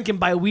I'll drink and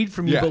buy weed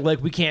from you, Yeah. but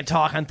like we can't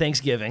talk on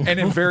Thanksgiving. And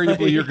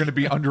invariably, you're going to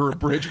be under a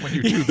bridge when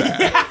you do that.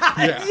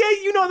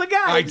 Yeah, you know the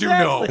guy. I do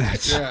know.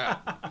 Yeah.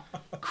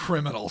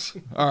 Criminals.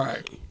 All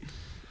right.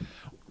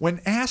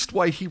 When asked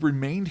why he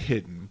remained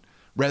hidden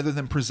rather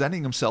than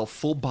presenting himself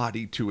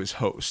full-bodied to his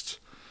hosts,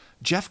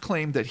 Jeff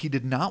claimed that he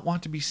did not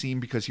want to be seen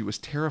because he was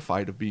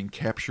terrified of being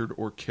captured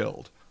or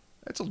killed.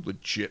 That's a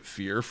legit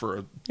fear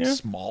for a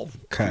small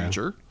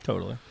creature.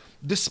 Totally.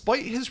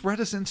 Despite his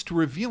reticence to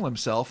reveal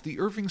himself, the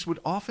Irvings would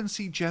often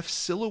see Jeff's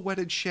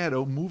silhouetted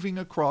shadow moving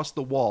across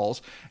the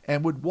walls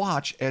and would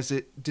watch as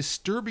it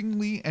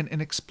disturbingly and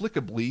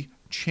inexplicably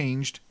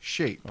changed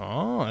shape.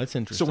 Oh, that's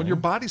interesting. So when your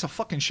body's a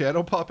fucking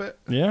shadow puppet,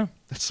 yeah,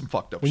 that's some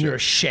fucked up when shit. you're a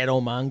shadow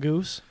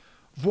mongoose.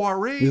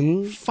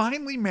 Voiré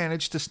finally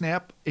managed to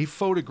snap a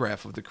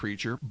photograph of the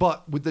creature,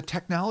 but with the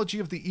technology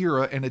of the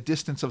era and a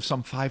distance of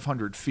some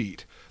 500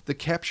 feet, the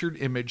captured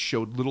image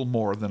showed little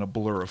more than a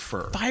blur of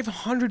fur.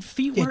 500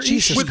 feet? Where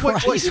Jesus is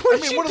Christ. What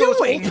is you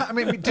doing?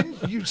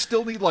 Didn't you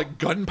still need like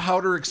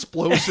gunpowder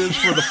explosives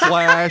for the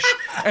flash?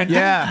 And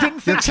didn't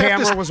the things have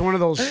camera to, was one of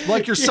those.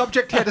 like your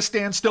subject had to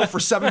stand still for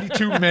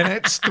 72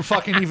 minutes to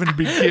fucking even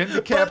begin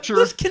to capture?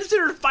 This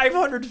considered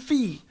 500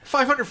 feet.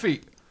 500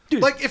 feet.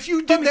 Dude, like if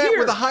you did that here,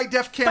 with a high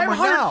def camera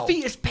 500 now,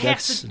 feet is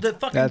past the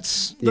fucking.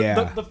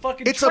 The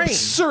fucking. It's train.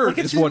 absurd, Like,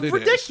 it's is what it is.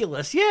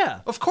 ridiculous. Yeah.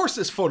 of course,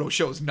 this photo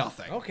shows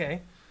nothing.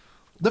 Okay.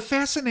 The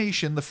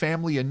fascination the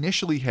family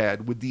initially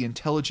had with the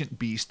intelligent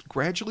beast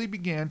gradually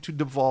began to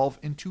devolve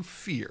into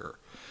fear,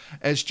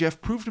 as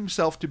Jeff proved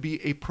himself to be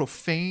a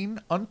profane,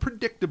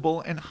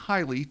 unpredictable, and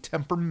highly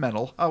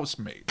temperamental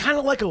housemate. Kind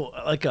of like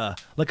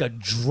a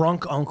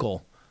drunk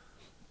uncle.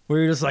 Where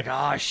you're just like,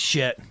 oh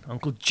shit,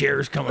 Uncle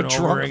Jer's coming over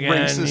drunk, again.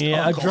 racist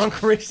uncle. A drunk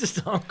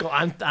racist uncle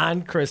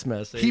on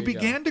Christmas. There He you go.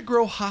 began to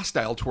grow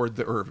hostile toward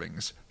the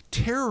Irvings,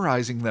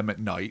 terrorizing them at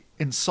night,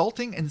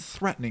 insulting and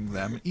threatening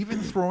them,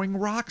 even throwing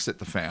rocks at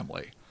the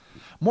family.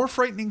 More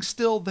frightening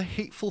still, the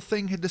hateful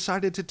thing had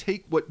decided to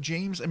take what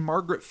James and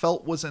Margaret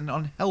felt was an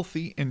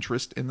unhealthy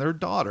interest in their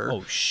daughter.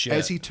 Oh, shit.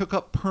 As he took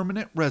up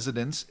permanent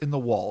residence in the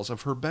walls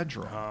of her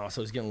bedroom. Oh,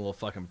 so he's getting a little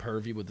fucking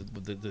pervy with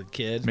the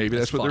kid. Maybe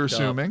that's what they're fucked up.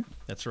 assuming.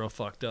 That's real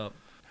fucked up.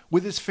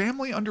 With his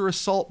family under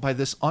assault by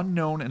this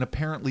unknown and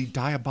apparently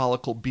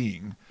diabolical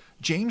being,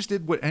 James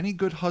did what any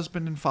good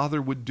husband and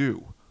father would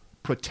do: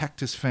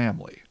 protect his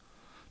family.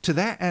 To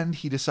that end,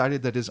 he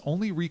decided that his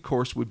only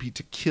recourse would be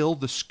to kill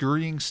the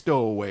scurrying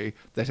stowaway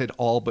that had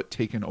all but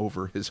taken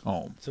over his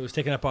home. So he's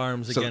taking up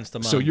arms against the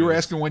mongoose. So you were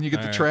asking when you get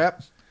All the right.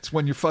 trap? It's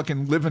when you're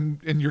fucking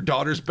living in your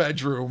daughter's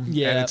bedroom,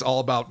 Yeah. and it's all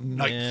about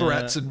night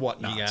threats and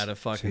whatnot. You gotta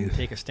fucking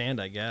take a stand,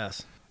 I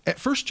guess. At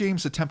first,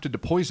 James attempted to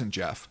poison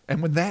Jeff,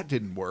 and when that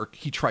didn't work,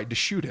 he tried to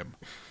shoot him.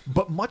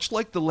 But much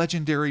like the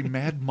legendary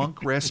Mad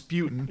Monk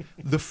Rasputin,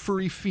 the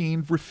furry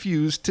fiend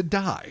refused to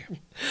die.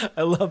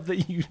 I love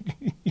that you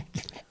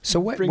So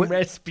what? bring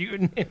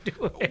Rasputin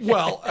into it.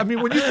 Well, I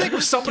mean, when you think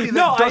of somebody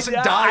that doesn't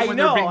die when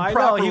they're being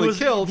properly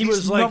killed,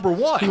 he's like, number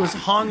one. He was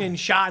hung and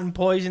shot and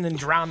poisoned and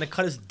drowned. They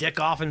cut his dick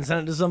off and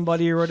sent it to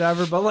somebody or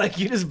whatever. But like,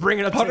 you just bring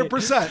it up.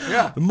 100%,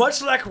 yeah.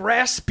 Much like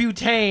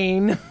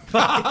Rasputin.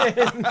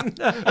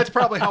 That's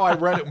probably how I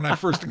read it when I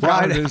first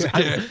encountered it as a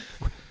kid.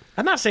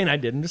 I'm not saying I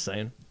did. I'm just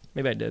saying.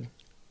 Maybe I did.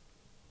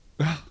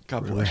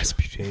 God bless.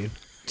 Rasputin.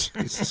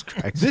 Jesus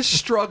Christ. This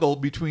struggle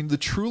between the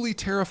truly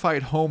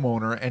terrified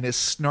homeowner and his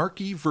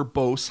snarky,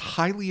 verbose,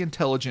 highly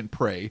intelligent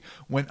prey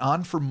went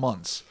on for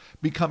months,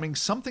 becoming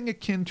something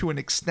akin to an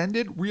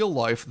extended,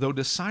 real-life, though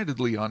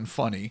decidedly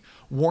unfunny,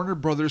 Warner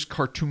Brothers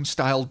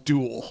cartoon-style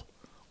duel.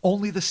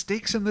 Only the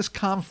stakes in this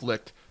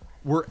conflict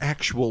were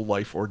actual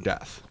life or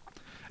death.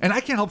 And I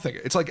can't help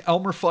thinking, it's like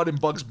Elmer Fudd and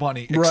Bugs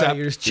Bunny, except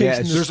you're just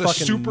chasing this there's a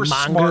fucking super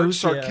smart, mongoose,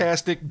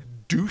 sarcastic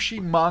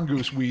douchey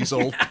mongoose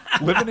weasel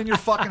living in your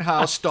fucking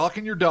house,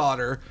 stalking your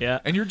daughter,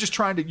 and you're just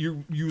trying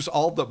to use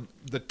all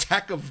the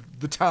tech of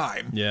the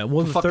time well,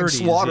 to the fucking 30s,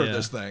 slaughter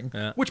this thing,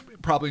 which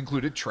probably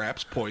included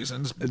traps,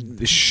 poisons,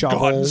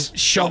 shovels,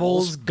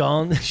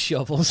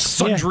 shovels,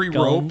 sundry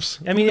ropes.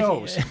 I mean, who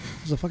knows? It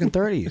was the fucking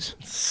 30s.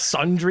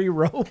 Sundry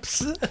ropes.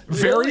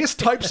 Various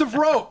types of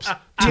ropes.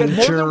 He had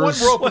more than one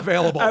rope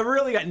available. I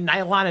really got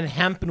nylon and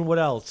hemp and what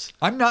else?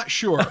 I'm not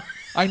sure.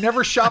 I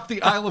never shopped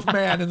the Isle of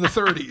Man in the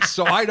 30s,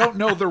 so I don't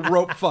know the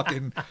rope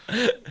fucking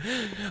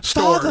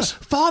stores.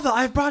 Father,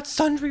 I've brought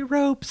sundry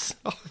ropes.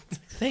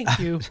 Thank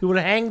you. He would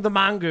have hanged the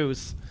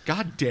mongoose.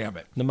 God damn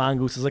it. The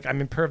mongoose is like,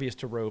 I'm impervious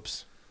to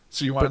ropes.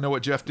 So you want to know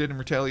what Jeff did in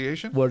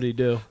retaliation? What did he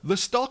do? The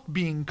stalked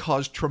being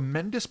caused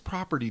tremendous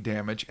property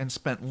damage and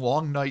spent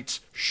long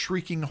nights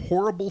shrieking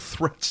horrible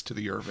threats to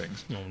the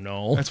Irvings. Oh,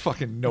 no. That's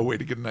fucking no way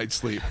to get a night's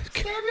sleep.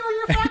 Samuel,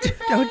 you're fucking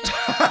face.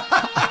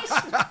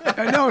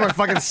 I know, like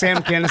fucking Sam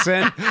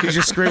Kinison. He's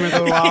just screaming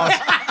through the walls.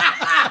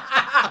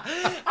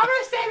 I'm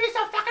gonna stab you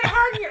so fucking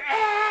hard in your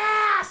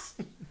ass.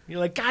 You're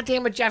like, God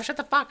damn it, Jeff, shut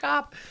the fuck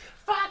up.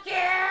 Fuck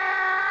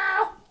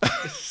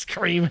you.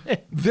 Screaming.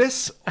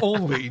 This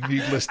only,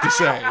 needless to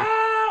say,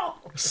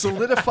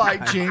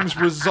 solidified James'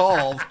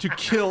 resolve to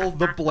kill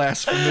the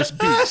blasphemous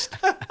beast.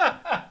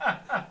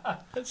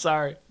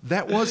 Sorry.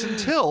 That was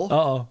until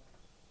Uh-oh.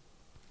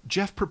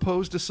 Jeff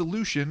proposed a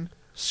solution,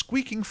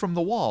 squeaking from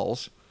the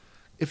walls,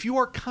 "If you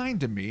are kind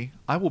to me,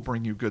 I will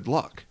bring you good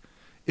luck.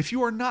 If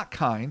you are not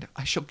kind,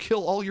 I shall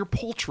kill all your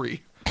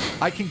poultry.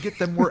 I can get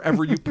them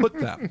wherever you put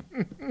them."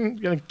 You're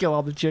gonna kill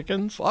all the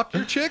chickens? Fuck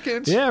your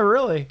chickens. Yeah,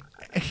 really.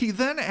 He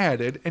then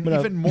added an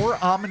even more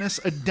ominous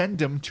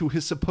addendum to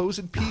his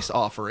supposed peace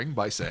offering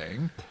by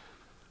saying,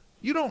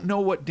 "You don't know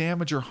what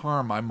damage or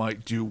harm I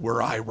might do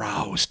were I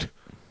roused.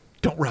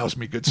 Don't rouse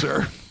me, good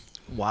sir.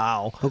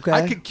 Wow. Okay.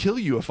 I could kill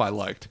you if I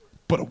liked,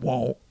 but it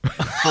won't."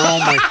 Oh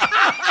my.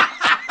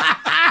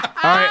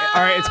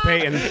 All right, it's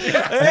Peyton.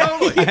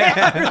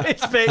 Yeah,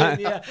 it's Peyton,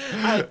 yeah.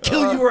 I'd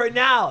kill you right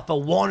now if I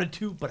wanted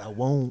to, but I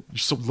won't. You're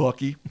so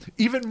lucky.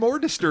 Even more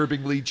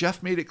disturbingly,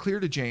 Jeff made it clear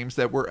to James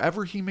that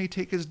wherever he may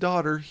take his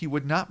daughter, he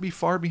would not be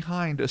far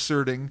behind,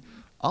 asserting,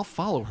 "I'll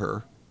follow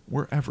her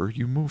wherever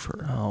you move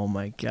her." Oh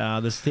my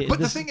God! But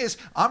the thing is,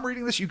 I'm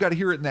reading this, you got to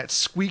hear it in that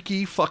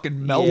squeaky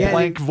fucking Mel Yeah.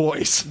 Blanc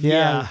voice.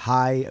 Yeah,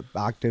 high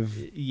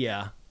octave.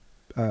 yeah.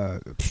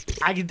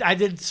 I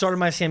did sort of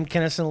my Sam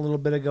Kinison a little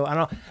bit ago. I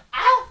don't know.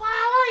 I'll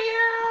follow you.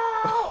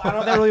 I don't know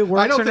if that really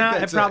works don't or think not. It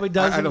that's probably it.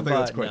 doesn't. I don't think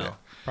that's but quite no, it.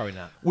 Probably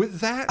not. With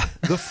that,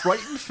 the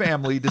frightened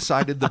family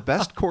decided the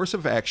best course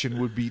of action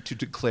would be to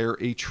declare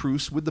a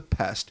truce with the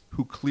pest,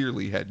 who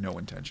clearly had no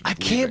intention of I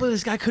can't leaving. believe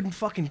this guy couldn't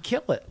fucking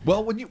kill it.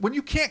 Well, when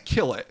you can't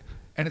kill it,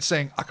 and it's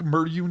saying, "I can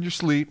murder you in your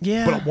sleep,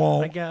 Yeah, but I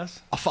won't. I guess.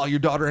 I'll follow your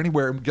daughter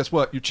anywhere." And guess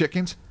what? Your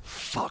chickens,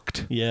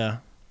 fucked. Yeah.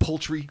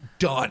 Poultry,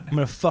 done. I'm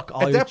gonna fuck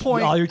all At that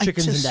point, all your I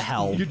chickens just- into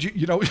hell.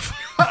 You know,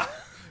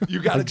 you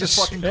got to just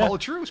fucking call a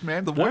truce,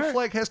 man. The white Alright.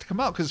 flag has to come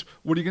out, because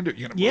what are you gonna do?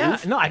 You gonna yeah.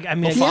 move? No. I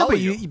mean, I'll Yeah, follow but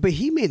you. but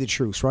he made the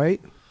truce, right?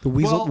 The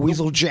weasel,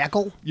 Well,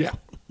 jackal. Yeah.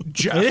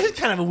 Jeff. it is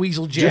kind of a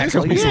weasel It's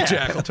jackal. a weasel yeah.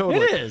 jackal,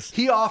 totally. It is.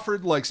 He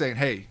offered, like, saying,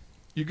 "Hey,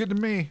 you good to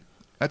me?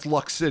 That's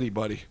Luck City,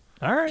 buddy.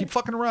 All right. Keep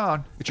fucking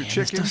around. Get your Damn,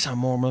 this chickens. does sound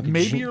more like a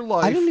maybe G- your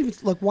life." I don't even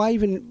look. Why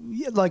even?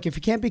 Like, if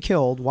he can't be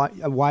killed,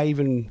 why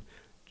even?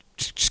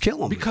 Just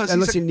kill him. Because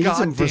unless he's a he needs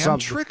him for goddamn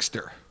something.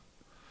 trickster.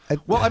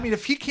 Well, I mean,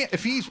 if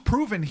he's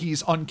proven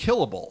he's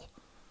unkillable,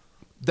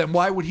 then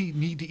why would he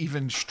need to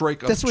even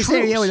strike a That's what truce?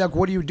 I'm saying. Yeah, like,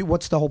 what do you do?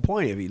 What's the whole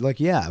point of it? Like,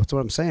 yeah, that's what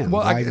I'm saying.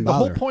 Well, Why even the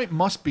whole bother? point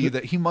must be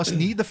that he must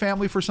need the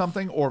family for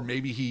something, or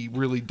maybe he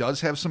really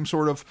does have some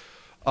sort of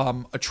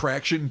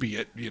attraction, be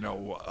it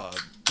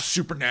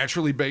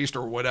supernaturally based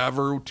or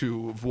whatever,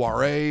 to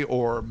Voiré,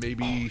 or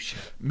maybe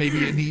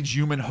it needs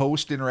human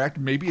host interact.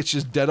 Maybe it's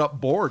just dead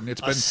up bored, and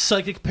it's A been.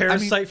 psychic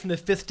parasite from the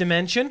fifth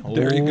dimension.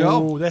 There you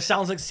go. Ooh, that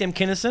sounds like Sam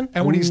Kinison.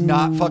 And when he's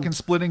not fucking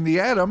splitting the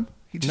atom,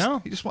 he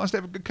No. just wants to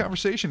have a good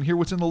conversation, hear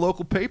what's in the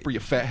local paper. You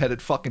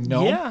fat-headed fucking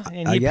gnome. Yeah,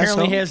 and I he guess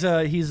apparently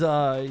so.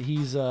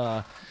 he's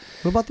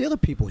What about the other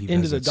people he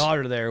into visits? the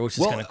daughter there, which is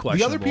Well, kind of the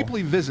questionable. other people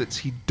he visits,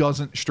 he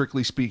doesn't,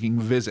 strictly speaking,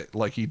 visit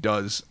like he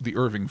does the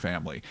Irving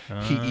family.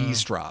 He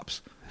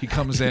eavesdrops. He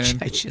comes in.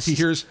 I just- He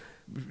hears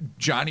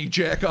Johnny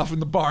jack off in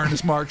the barn,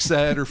 as Mark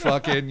said, or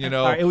fucking,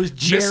 All right, it was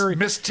Jerry-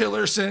 Miss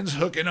Tillerson's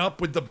hooking up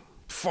with the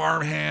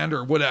farmhand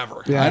or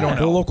whatever. Yeah, I don't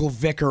the know. local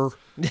vicar.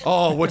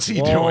 Oh, what's he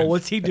Whoa, doing?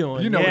 what's he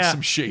doing? You know, it's Yeah.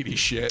 some shady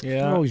shit. They're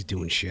Yeah. always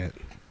doing shit.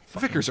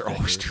 Vicars are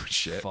always doing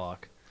shit.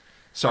 Fuck.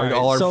 Sorry to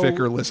All all our right, so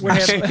vicar we're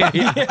listeners.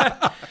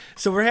 having-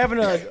 So we're having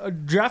a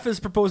Jeff is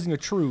proposing a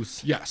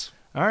truce. Yes.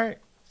 All right.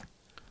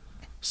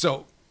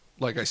 So,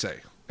 like I say,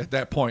 at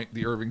that point,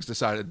 the Irvings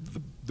decided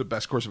the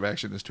best course of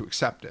action is to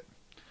accept it.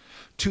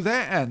 To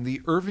that end,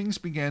 the Irvings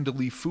began to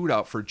leave food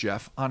out for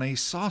Jeff on a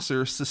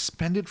saucer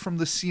suspended from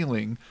the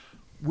ceiling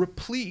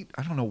replete.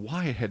 I don't know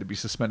why it had to be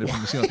suspended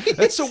from the ceiling.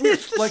 That's so weird.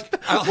 Like,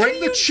 I'll hang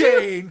the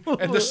chain,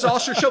 and the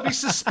saucer shall be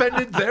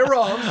suspended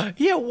thereof.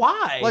 Yeah,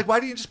 why? Like, why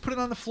do you just put it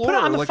on the floor? Put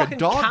it on the like fucking a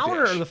dog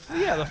counter dish? or the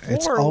floor.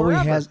 It's or always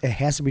wherever. it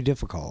has to be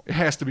difficult. It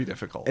has to be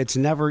difficult. It's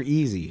never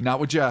easy. Not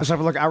with Jeff. It's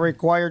like, I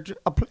require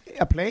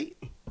a plate.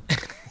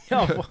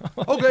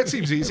 Oh, that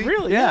seems easy.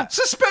 Really? Yeah.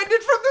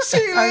 Suspended from the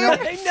ceiling.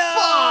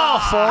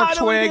 I know.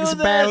 4 twigs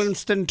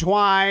balanced in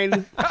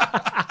twine.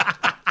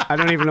 I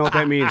don't even know what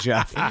that means,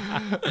 Jeff.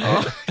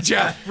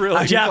 Jeff,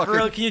 really? Jeff,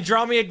 really? Can you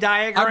draw me a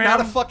diagram? I'm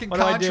not a fucking What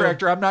do I do?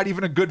 contractor. I'm not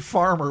even a good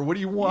farmer. What do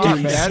you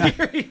want, man?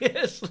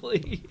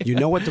 Seriously. You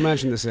know what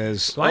dimension this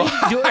is? Do I need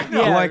to do it?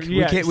 Yeah, Like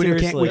yeah,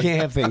 we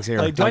can't have things here.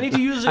 Like, do I need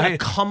to use a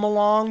come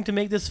along to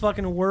make this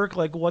fucking work?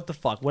 Like, what the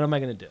fuck? What am I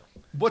gonna do?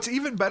 What's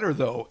even better,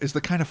 though, is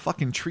the kind of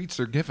fucking treats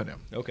they're giving him.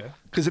 Okay.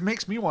 Because it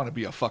makes me want to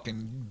be a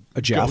fucking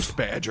Jeff. ghost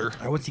badger.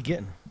 What's he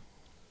getting?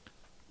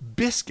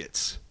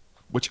 Biscuits,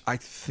 which I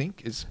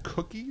think is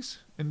cookies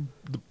in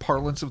the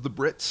parlance of the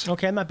Brits.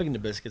 Okay, I'm not big into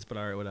biscuits, but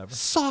all right, whatever.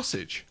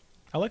 Sausage,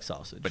 I like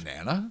sausage.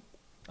 banana,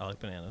 I like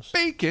bananas.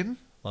 bacon,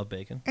 Love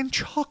bacon. and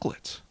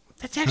chocolates.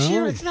 That's actually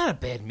Oh. it's not a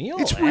bad meal.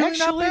 It's really not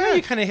actually. bad.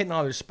 You're kind of hitting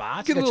all their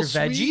spots. You You get a got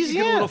little your sweet, veggies. you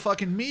get a little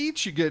fucking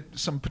meat, you get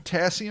some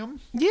potassium.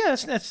 Yeah,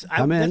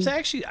 I'm in. that's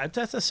actually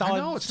that's a solid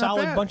know, it's not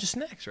bad. bunch of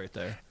snacks right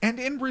there. And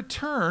in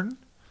return,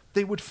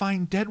 they would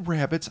find dead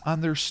rabbits on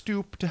their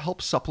stoop to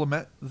help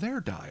supplement their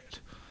diet.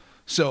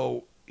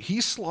 So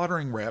he's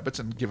slaughtering rabbits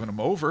and giving them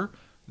over.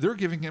 They're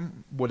giving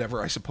him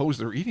whatever I suppose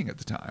they're eating at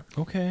the time.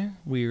 Okay,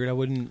 weird. I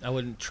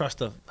wouldn't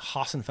trust a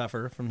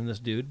Hassenpfeffer from this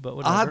dude, but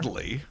whatever.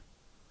 Oddly,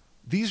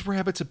 these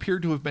rabbits appear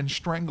to have been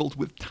strangled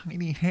with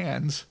tiny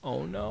hands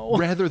Oh no.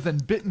 rather than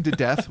bitten to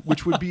death,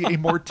 which would be a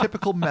more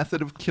typical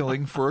method of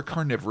killing for a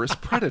carnivorous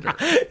predator.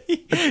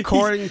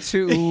 According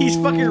to He's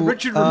fucking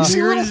Richard You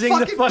see little Ramirezing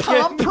the fucking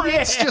palm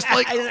prints, Yeah. just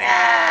like,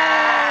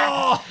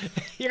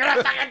 You're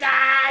gonna fucking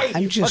die.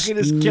 I'm just Fucking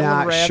is killing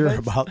not sure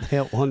rabbits. about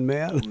that one,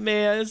 man.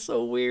 Man, it's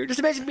so weird. Just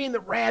imagine being the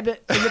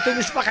rabbit and the thing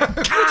is fucking.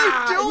 What are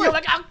you doing? You're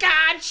like, oh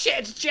god, shit,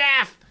 it's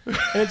Jeff. And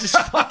it's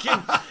just fucking.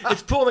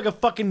 It's pulling like a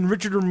fucking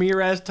Richard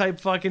Ramirez type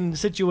fucking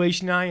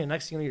situation on you. And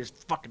next thing you know, you're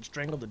just fucking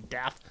strangled to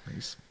death.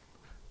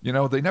 you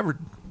know, they never.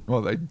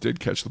 Well, they did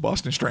catch the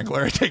Boston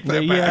Strangler. I take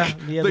that Yeah, back.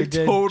 yeah, they they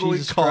did. totally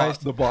Jesus caught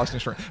Christ. the Boston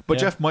Strangler. But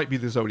Yeah. Jeff might be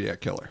the Zodiac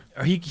Killer.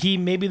 Or he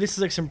maybe this is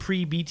like some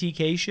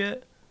pre-BTK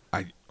shit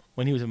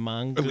when he was a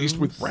mongoose. At least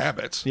with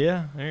rabbits.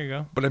 Yeah, there you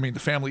go. But I mean, the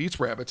family eats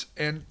rabbits.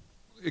 And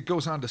it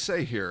goes on to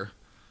say here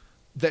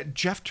that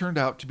Jeff turned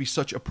out to be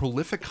such a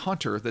prolific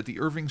hunter that the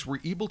Irvings were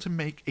able to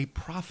make a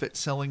profit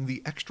selling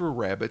the extra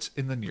rabbits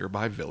in the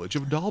nearby village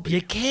of Dalby.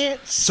 You can't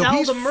So sell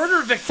he's the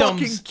murder victims.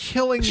 fucking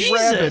killing Jesus.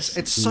 rabbits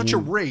at such a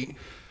rate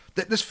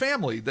that this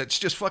family that's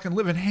just fucking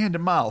living hand to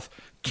mouth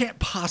can't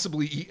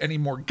possibly eat any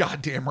more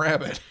goddamn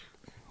rabbit.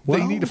 They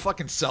Well, need to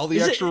fucking sell the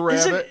Is extra it,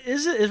 rabbit.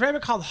 is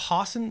rabbit called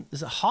Hassen?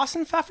 Is it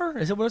Hassenpfeffer?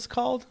 Is it what it's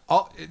called?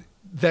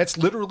 That's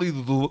literally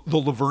the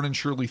Laverne and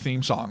Shirley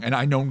theme song, and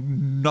I know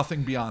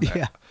nothing beyond that.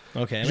 Yeah.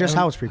 Okay, It's just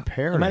how it's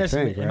prepared, Am I I just,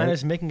 think, am I right?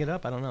 just making it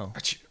up? I don't know.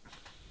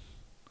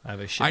 I have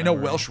a shit. I know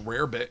memory. Welsh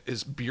rarebit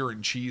is beer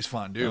and cheese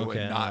fondue Okay,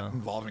 and I not know.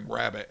 involving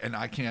rabbit, and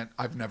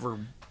I've never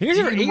You guys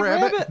ever eaten eat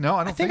rabbit? No,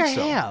 I don't think I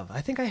so. have.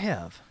 I think I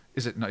have.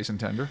 Is it nice and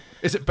tender?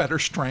 Is it better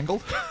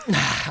strangled?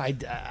 I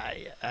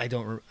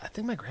don't. I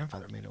think my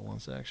grandfather made it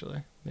once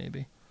actually.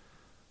 Maybe.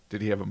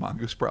 Did he have a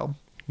mongoose problem?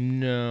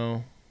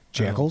 No.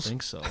 Jackals? I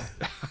don't think so.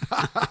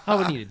 I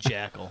would need a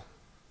jackal.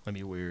 That'd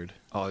be weird.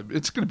 Oh,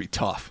 it's going to be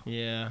tough.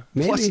 Yeah.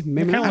 Maybe, Plus,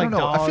 maybe. kinda I don't like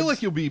know. I feel dogs.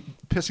 like you'll be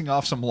pissing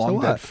off some long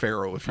what? dead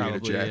pharaoh if you eat a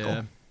Probably.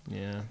 jackal.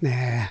 Yeah.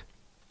 Nah.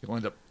 You'll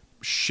end up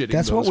shitting.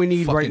 That's what those we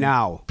need right fucking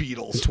now. In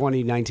Beetles.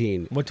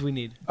 2019. What do we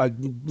need? A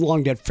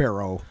long dead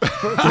pharaoh.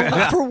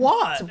 For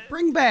what?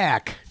 Bring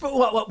back. For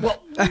what? Bring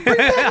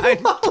back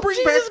the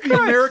Christ,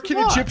 American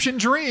what? Egyptian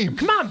dream.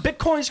 Come on,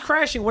 Bitcoin's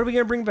crashing. What are we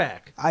gonna bring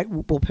back?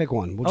 We'll pick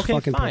one. We'll just Okay,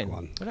 fucking fine. pick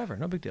one. Whatever.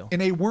 No big deal.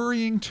 In a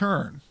worrying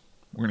turn,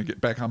 we're going to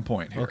get back on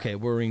point here. Okay,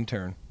 worrying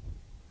turn.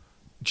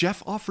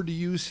 Jeff offered to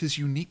use his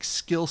unique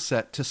skill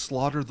set to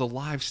slaughter the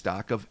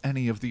livestock of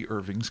any of the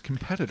Irving's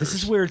competitors. This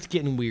is where it's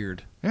getting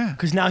weird. Yeah.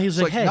 Because now he's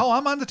It's like, hey, no,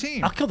 I'm on the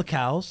team. I'll kill the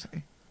cows.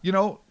 You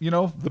know,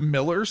 the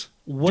Millers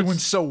What's- doing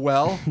so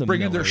well, The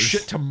bringing their Millers.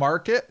 shit to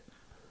market.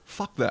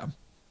 Fuck them.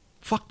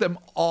 Fuck them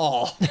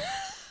all.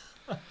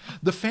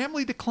 The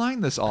family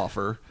declined this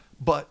offer,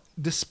 but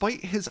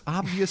despite his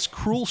obvious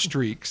cruel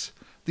streaks,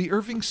 the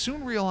Irvings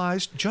soon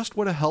realized just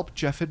what a help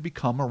Jeff had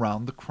become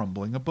around the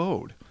crumbling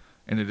abode.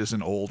 And it is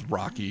an old,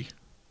 rocky,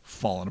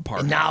 fallen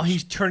apart And now house.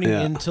 he's turning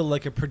Yeah. into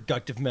like a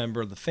productive member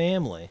of the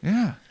family.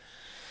 Yeah.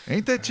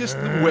 Ain't that just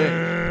the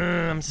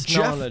way? I'm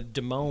smelling Jeff a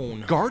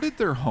demone. Guarded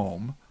their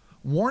home,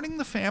 warning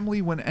the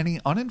family when any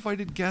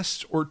uninvited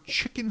guests or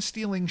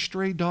chicken-stealing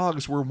stray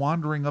dogs were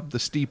wandering up the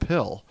steep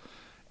hill.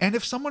 And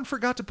if someone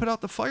forgot to put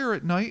out the fire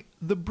at night,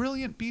 the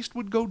brilliant beast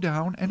would go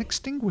down and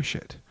extinguish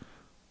it.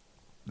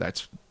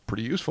 That's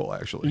pretty useful,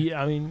 actually.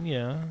 Yeah, I mean,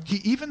 yeah. He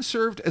even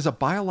served as a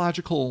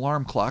biological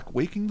alarm clock,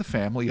 waking the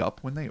family up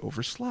when they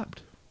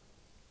overslept.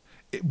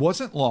 It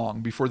wasn't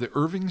long before the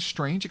Irving's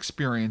strange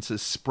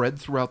experiences spread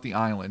throughout the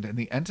island, and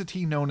the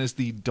entity known as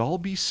the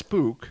Dalby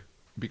Spook,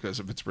 because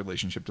of its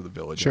relationship to the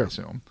village, I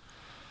assume,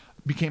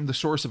 became the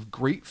source of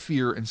great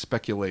fear and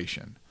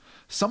speculation.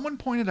 Someone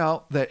pointed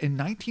out that in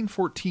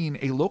 1914,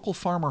 a local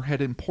farmer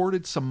had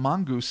imported some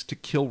mongoose to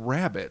kill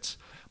rabbits,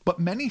 but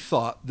many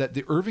thought that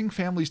the Irving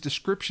family's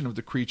description of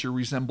the creature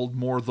resembled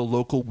more the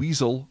local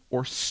weasel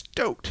or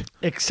stoat.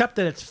 Except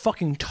that it's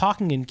fucking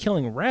talking and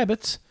killing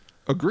rabbits.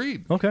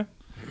 Agreed. Okay.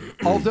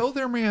 Although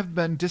there may have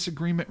been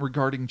disagreement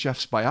regarding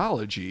Jeff's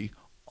biology,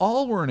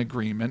 all were in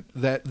agreement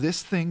that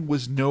this thing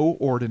was no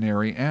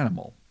ordinary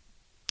animal,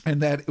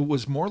 and that it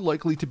was more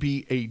likely to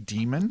be a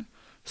demon,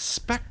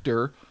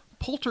 specter,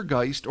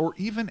 poltergeist, or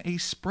even a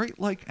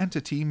sprite-like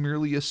entity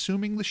merely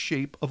assuming the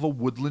shape of a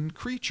woodland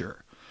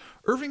creature.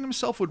 Irving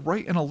himself would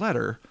write in a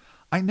letter,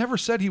 "I never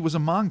said he was a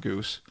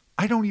mongoose.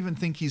 I don't even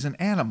think he's an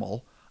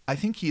animal. I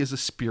think he is a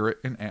spirit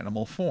in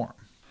animal form."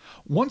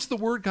 Once the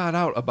word got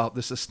out about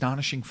this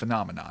astonishing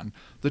phenomenon,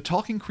 the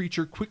talking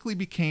creature quickly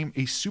became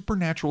a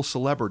supernatural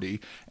celebrity,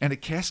 and a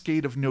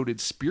cascade of noted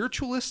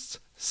spiritualists,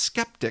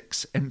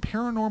 skeptics, and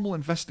paranormal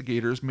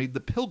investigators made the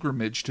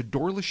pilgrimage to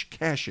Dawlish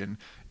Cashin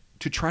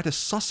to try to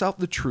suss out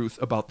the truth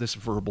about this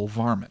verbal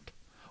varmint.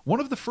 One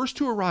of the first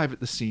to arrive at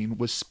the scene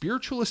was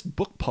spiritualist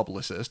book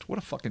publicist.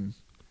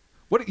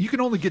 You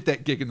can only get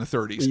that gig in the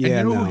 30s. Yeah,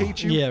 and you know no. who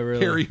hates you? Yeah,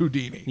 really. Harry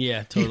Houdini.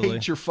 Yeah, totally. He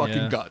hates your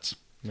fucking guts.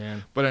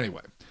 Man. But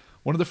anyway,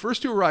 one of the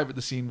first to arrive at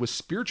the scene was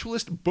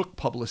spiritualist book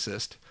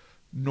publicist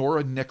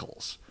Nora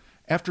Nichols.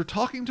 After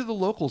talking to the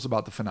locals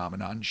about the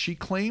phenomenon, she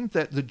claimed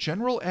that the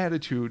general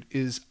attitude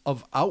is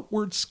of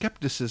outward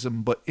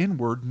skepticism but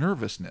inward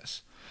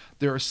nervousness.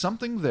 There is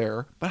something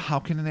there, but how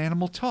can an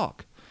animal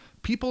talk?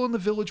 People in the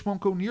village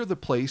won't go near the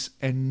place,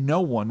 and no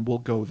one will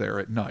go there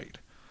at night.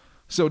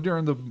 So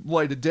during the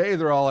light of day,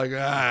 they're all like,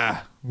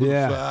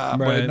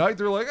 But at night,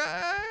 they're like,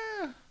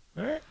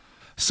 All right.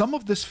 Some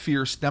of this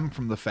fear stemmed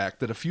from the fact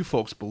that a few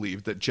folks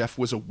believed that Jeff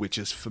was a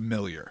witch's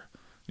familiar.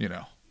 You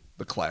know,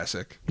 the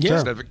classic. Yeah.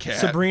 Instead of a cat,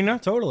 Sabrina,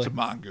 totally. it's a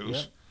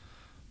mongoose.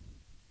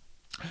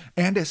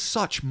 And as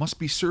such, must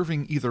be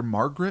serving either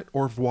Margaret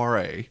or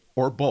Voiré,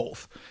 or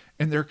both,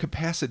 in their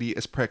capacity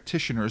as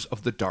practitioners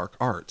of the dark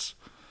arts.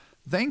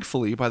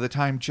 Thankfully, by the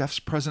time Jeff's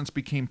presence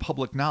became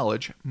public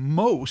knowledge,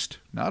 most,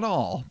 not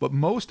all, but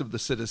most of the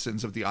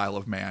citizens of the Isle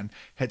of Man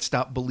had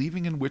stopped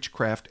believing in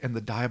witchcraft and the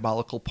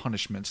diabolical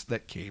punishments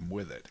that came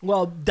with it.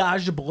 Well,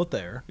 dodged a bullet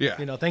there. Yeah.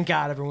 You know, thank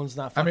God everyone's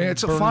not I fucking mean,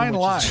 it's a burning fine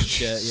witches line. and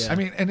shit, yeah. I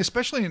mean, and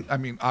especially,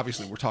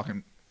 obviously we're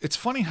talking, it's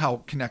funny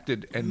how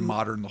connected and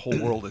modern the whole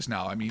world is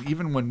now. I mean,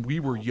 even when we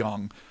were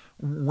young,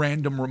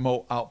 random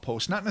remote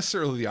outposts, not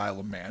necessarily the Isle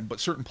of Man, but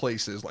certain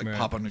places like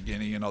Papua New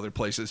Guinea and other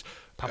places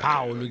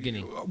Papua New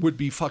Guinea would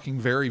be fucking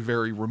very,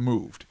 very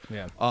removed.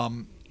 Yeah.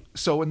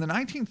 So in the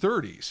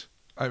 1930s,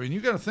 I mean,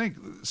 you got to think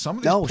some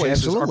of these No,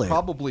 places absolutely. are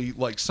probably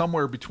like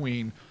somewhere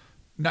between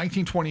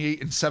 1928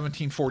 and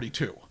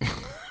 1742.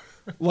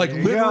 Like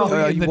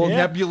literally in the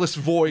nebulous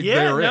void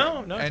they're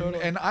in.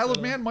 Totally. And Isle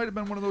of Man might have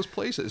been one of those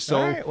places. So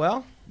all right,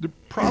 well, they're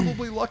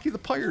probably lucky the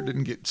pyre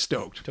didn't get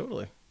stoked.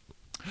 totally.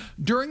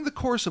 During the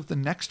course of the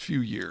next few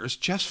years,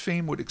 Jeff's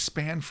fame would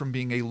expand from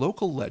being a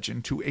local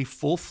legend to a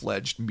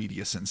full-fledged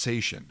media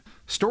sensation.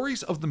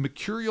 Stories of the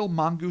mercurial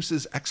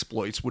mongoose's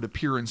exploits would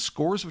appear in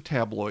scores of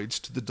tabloids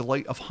to the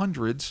delight of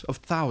hundreds of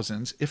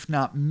thousands, if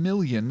not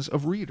millions,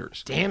 of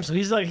readers. Damn, so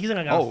he's on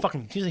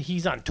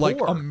tour.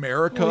 Like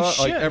America, Holy like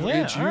shit,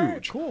 it's yeah, all right,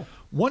 huge. cool.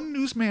 One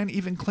newsman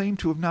even claimed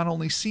to have not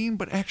only seen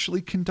but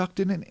actually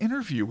conducted an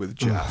interview with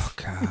Jeff.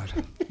 Oh,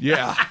 God.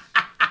 Yeah.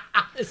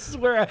 This is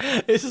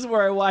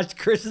where I watched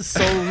Chris's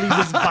soul leave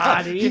his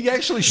body. He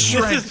actually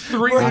shrank is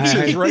 3 where-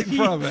 inches right in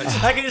front of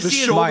it. I can just see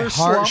his My heart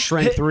slump.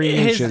 shrank 3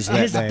 inches that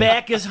his day.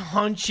 back is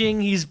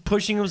hunching. He's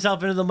pushing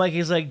himself into the mic.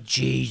 He's like,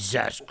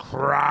 Jesus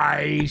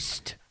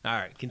Christ. All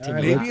right,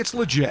 continue. Maybe it's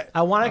legit.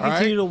 I want to All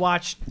continue right? to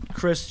watch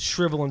Chris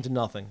shrivel into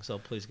nothing, so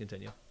please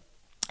continue.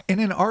 In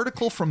an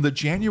article from the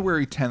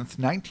January 10th,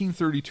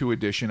 1932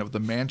 edition of the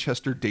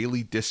Manchester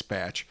Daily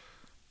Dispatch,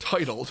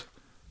 titled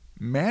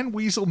Man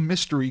Weasel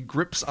Mystery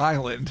Grips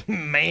Island,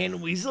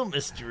 Man Weasel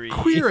Mystery.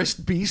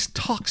 Queerest Beast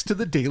Talks to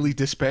the Daily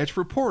Dispatch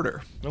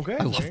reporter. Okay, I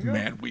there love you go.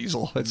 Man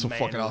Weasel. That's so Man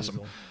fucking awesome.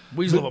 Weasel.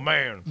 Weasel of a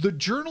man. The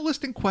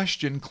journalist in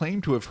question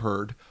claimed to have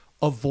heard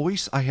a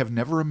voice I have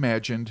never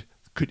imagined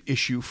could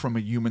issue from a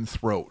human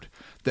throat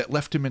that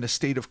left him in a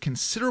state of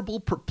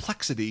considerable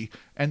perplexity,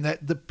 and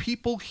that the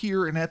people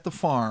here and at the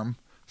farm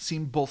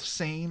seemed both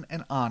sane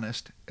and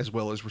honest as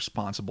well as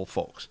responsible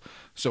folks.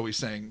 So he's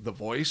saying the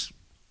voice,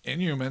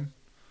 inhuman.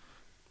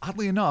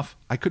 Oddly enough,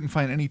 I couldn't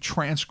find any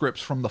transcripts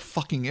from the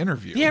fucking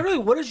interview. Yeah, really.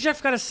 What does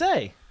Jeff got to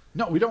say?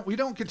 No, we don't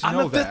get to I'm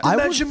know a fifth that. I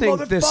would Dimension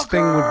think this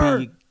thing would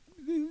motherfucker!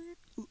 be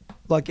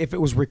like if it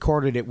was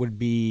recorded, it would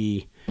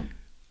be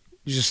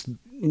just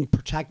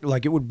protect.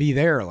 Like it would be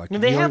there. Like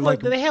They you know, have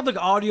like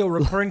audio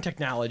recording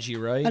technology,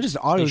 right? not just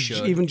audio, They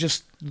should. even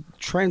just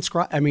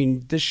transcribe. I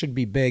mean, this should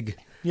be big.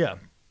 Yeah,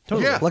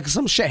 totally. Yeah. Like if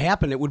some shit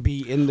happened, it would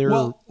be in there.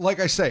 Well, like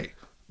I say,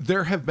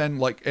 There have been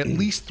like at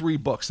least 3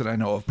 books that I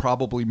know of,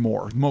 probably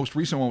more. The most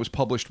recent one was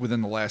published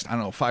within the last,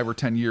 5 or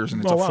 10 years,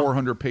 and it's a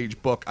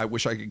 400-page book. I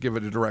wish I could give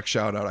it a direct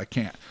shout out. I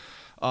can't.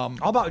 All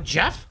about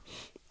Jeff?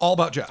 All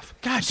about Jeff.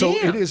 God so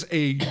damn. it is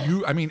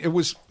it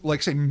was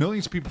like, say,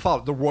 millions of people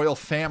followed it. The royal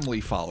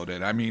family followed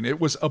it. I mean, it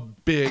was a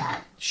big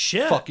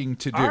fucking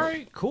to-do. All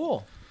right,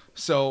 cool.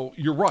 So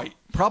you're right.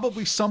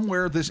 Probably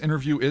somewhere this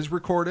interview is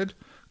recorded.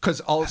 Because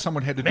all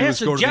someone had to do is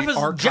go to the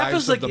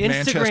archives of the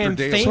Manchester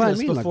Daily.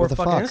 Famous before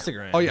fucking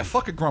Instagram. Oh yeah,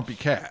 fuck a grumpy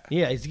cat.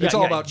 Yeah, it's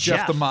all about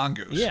Jeff the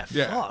Mongoose. Yeah,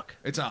 fuck.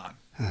 It's on.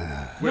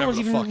 No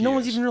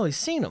one's even really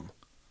seen him.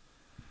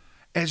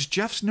 As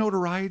Jeff's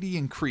notoriety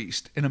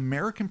increased, an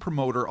American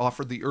promoter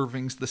offered the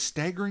Irvings the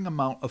staggering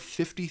amount of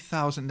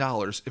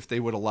 $50,000 if they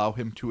would allow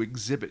him to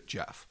exhibit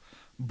Jeff.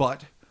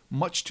 But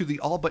much to the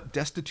all but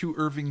destitute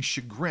Irving's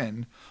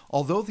chagrin,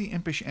 although the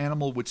impish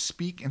animal would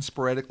speak and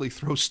sporadically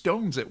throw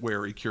stones at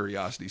wary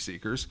curiosity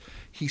seekers,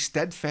 he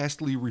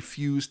steadfastly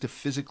refused to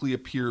physically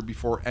appear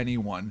before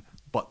anyone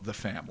but the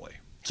family.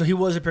 So he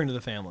was appearing to the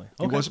family.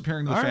 Okay. He was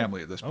appearing to the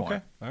family at this point.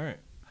 Okay, all right.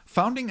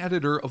 Founding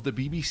editor of the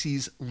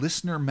BBC's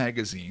Listener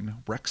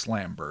magazine, Rex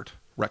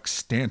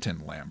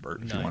Stanton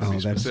Lambert, if you want to be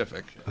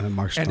specific,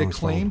 and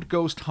acclaimed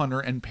ghost hunter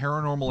and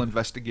paranormal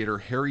investigator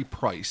Harry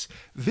Price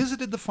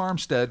visited the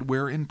farmstead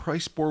wherein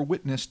Price bore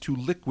witness to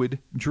liquid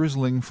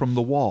drizzling from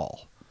the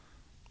wall.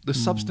 The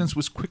substance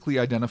was quickly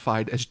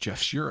identified as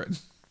Jeff's urine.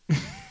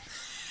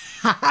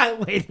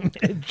 Wait a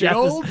minute,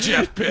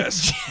 Jeff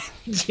piss.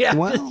 Jeff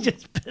is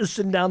just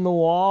pissing down the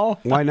wall.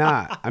 Why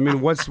not? I mean,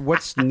 what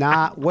would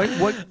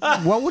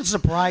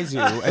surprise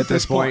you at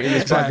this point in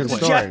this fucking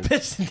story? Jeff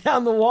pissing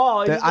down the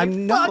wall.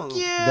 Fuck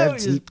you.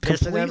 That's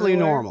completely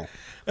normal.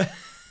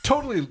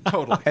 Totally.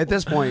 At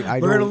this point, we're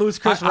gonna lose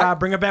Chris. Rob,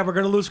 bring it back. We're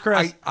gonna lose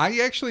Chris. I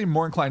actually am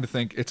more inclined to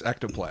think it's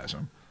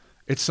ectoplasm.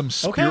 It's some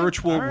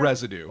spiritual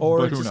residue, or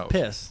but it's who just knows?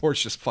 piss, or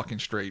it's just fucking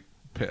straight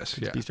piss.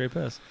 Be straight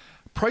piss.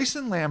 Price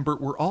and Lambert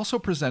were also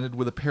presented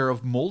with a pair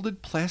of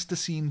molded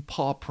plasticine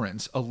paw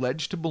prints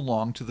alleged to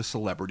belong to the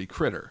celebrity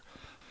critter.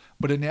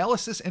 But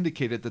analysis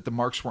indicated that the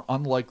marks were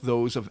unlike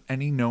those of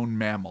any known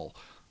mammal,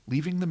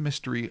 leaving the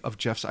mystery of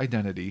Jeff's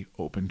identity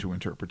open to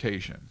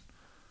interpretation.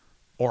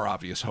 Or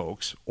obvious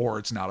hoax, or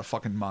it's not a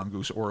fucking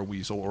mongoose or a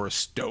weasel or a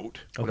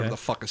stoat, whatever the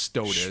fuck a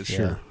stoat is.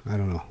 Sure, I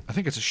don't know. I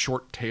think it's a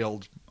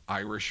short-tailed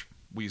Irish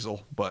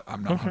weasel, but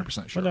I'm not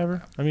 100% sure.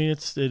 Whatever. I mean,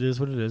 it is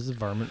what it is. The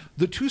varmint.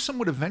 The twosome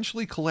would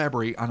eventually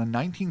collaborate on a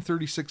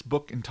 1936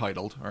 book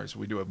entitled, all right, so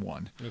we do have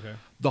one,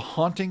 The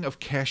Haunting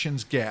of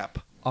Cashin's Gap,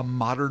 A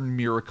Modern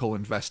Miracle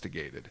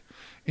Investigated.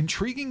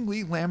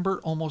 Intriguingly, Lambert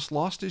almost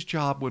lost his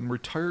job when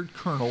retired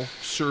Colonel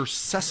Sir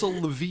Cecil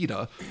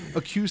Levita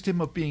accused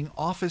him of being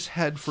off his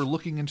head for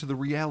looking into the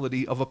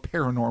reality of a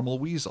paranormal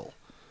weasel.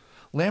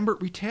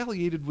 Lambert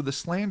retaliated with a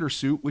slander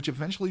suit, which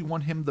eventually won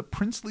him the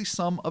princely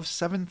sum of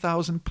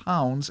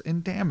 £7,000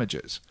 in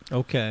damages.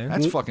 Okay.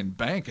 That's fucking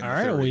banking. All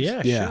right, well,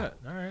 yeah, shit.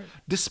 All right.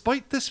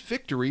 Despite this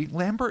victory,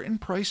 Lambert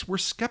and Price were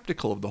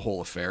skeptical of the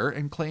whole affair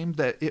and claimed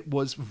that it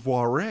was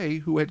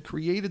Voiré who had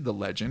created the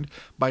legend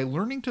by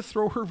learning to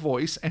throw her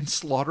voice and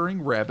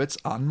slaughtering rabbits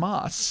en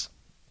masse.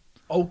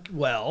 Oh,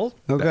 well.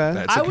 Okay.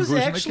 That's the conclusion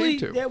they came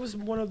to. That was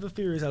one of the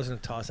theories I was going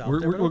to toss out we're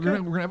there. We're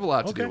going to have a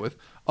lot to deal with.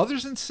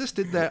 Others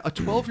insisted that a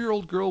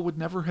 12-year-old girl would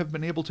never have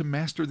been able to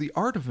master the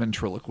art of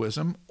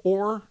ventriloquism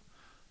or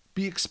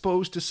be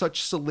exposed to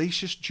such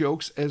salacious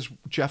jokes as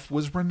Jeff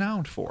was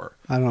renowned for.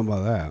 I don't know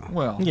about that.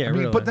 Well, yeah, I mean,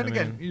 really. But then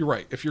again, you're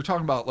right. If you're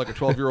talking about like a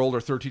 12-year-old or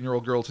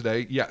 13-year-old girl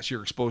today, yes,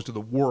 you're exposed to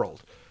the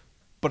world.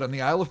 But on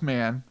the Isle of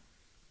Man,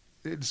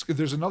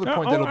 there's another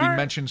point that'll be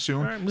mentioned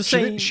soon.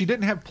 Right. She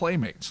didn't have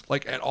playmates,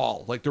 like, at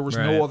all. Like, there was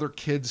no other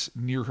kids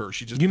near her.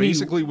 She just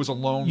basically was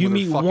alone with her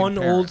fucking You meet one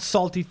parent. old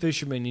salty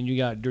fisherman and you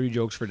got dirty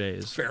jokes for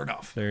days. Fair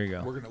enough. There you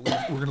go. We're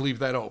gonna leave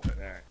that open.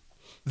 All right.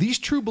 These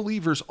true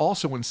believers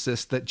also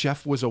insist that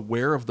Jeff was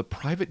aware of the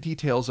private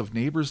details of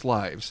neighbors'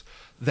 lives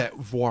that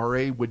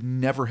Voiré would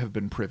never have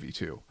been privy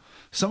to.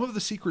 Some of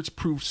the secrets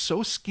proved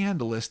so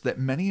scandalous that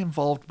many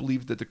involved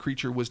believed that the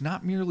creature was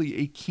not merely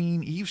a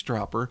keen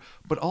eavesdropper,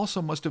 but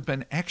also must have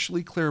been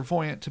actually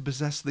clairvoyant to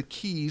possess the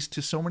keys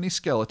to so many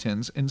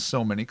skeletons in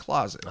so many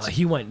closets.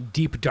 He went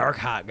deep, dark,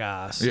 hot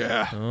goss.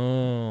 Yeah.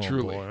 Oh,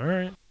 truly. Boy. All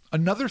right.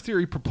 Another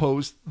theory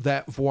proposed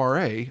that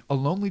Voiré, a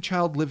lonely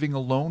child living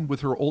alone with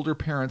her older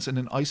parents in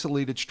an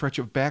isolated stretch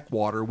of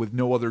backwater with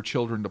no other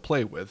children to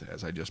play with,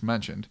 as I just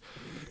mentioned,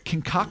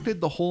 concocted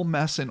the whole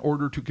mess in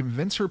order to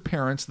convince her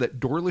parents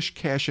that Dorlish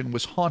Cashin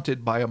was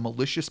haunted by a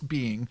malicious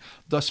being,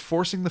 thus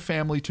forcing the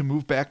family to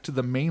move back to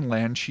the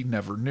mainland she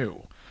never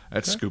knew.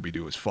 That's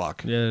Scooby-Doo as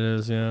fuck. Yeah, it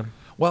is, yeah.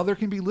 While there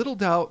can be little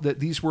doubt that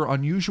these were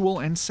unusual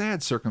and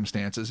sad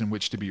circumstances in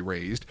which to be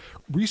raised,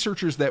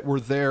 researchers that were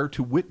there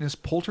to witness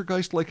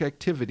poltergeist-like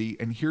activity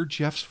and hear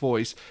Jeff's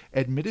voice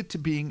admitted to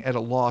being at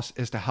a loss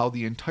as to how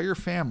the entire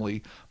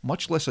family,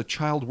 much less a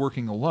child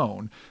working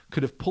alone,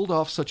 could have pulled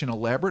off such an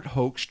elaborate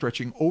hoax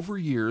stretching over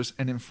years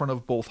and in front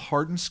of both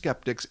hardened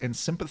skeptics and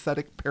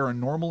sympathetic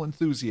paranormal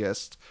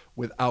enthusiasts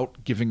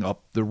without giving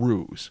up the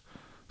ruse.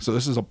 So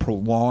this is a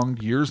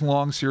prolonged,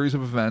 years-long series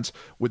of events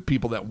with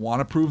people that want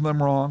to prove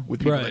them wrong,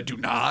 with people that do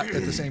not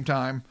at the same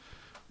time.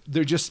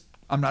 They're just,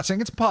 I'm not saying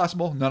it's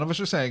impossible. None of us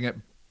are saying it,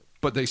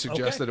 but they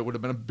suggest that it would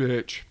have been a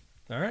bitch.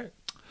 All right.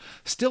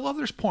 Still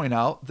others point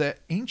out that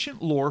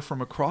ancient lore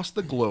from across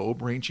the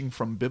globe, ranging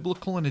from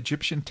biblical and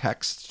Egyptian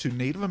texts to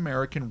Native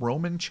American,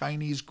 Roman,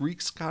 Chinese,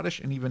 Greek, Scottish,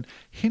 and even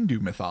Hindu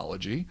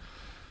mythology,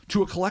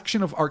 to a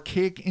collection of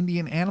archaic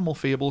Indian animal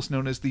fables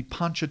known as the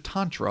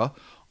Panchatantra,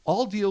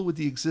 all deal with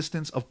the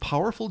existence of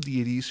powerful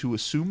deities who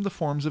assume the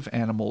forms of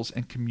animals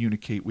and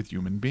communicate with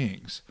human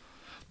beings.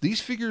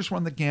 These figures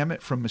run the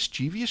gamut from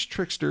mischievous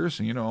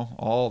tricksters,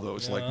 all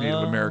those like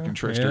Native American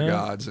trickster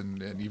gods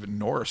and even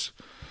Norse,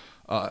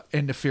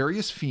 and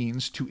nefarious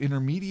fiends to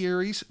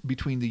intermediaries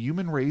between the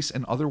human race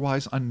and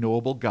otherwise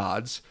unknowable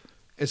gods,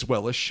 as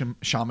well as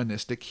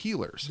shamanistic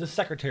healers. The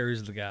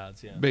secretaries of the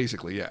gods,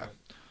 Basically, yeah.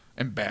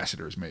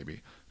 Ambassadors,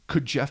 maybe.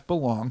 Could Jeff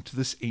belong to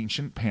this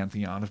ancient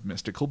pantheon of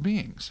mystical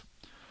beings?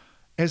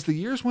 As the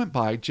years went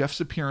by, Jeff's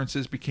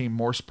appearances became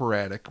more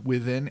sporadic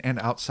within and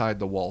outside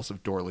the walls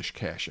of Dawlish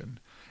Cashion,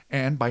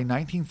 and by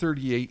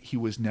 1938 he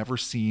was never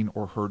seen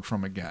or heard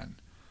from again.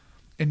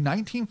 In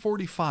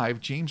 1945,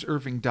 James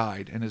Irving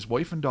died, and his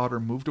wife and daughter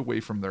moved away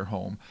from their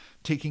home,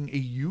 taking a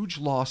huge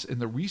loss in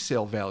the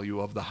resale value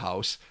of the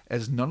house,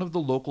 as none of the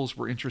locals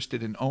were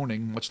interested in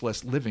owning, much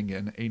less living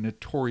in, a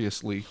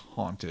notoriously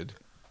haunted,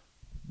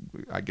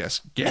 I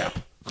guess, gap.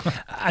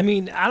 I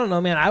mean, I don't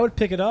know, man. I would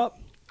pick it up.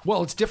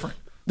 Well, it's different.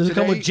 Does it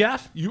come with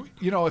Jeff?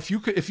 If you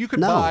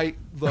could buy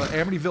the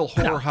Amityville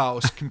Horror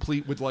House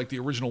complete with like the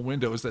original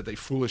windows that they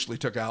foolishly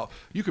took out,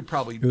 you could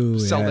probably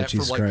sell that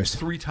for like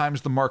 3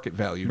 times the market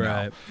value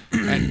now,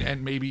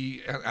 and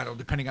maybe, I don't know,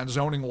 depending on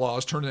zoning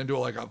laws, turn it into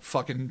like a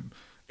fucking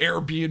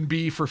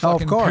Airbnb for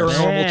fucking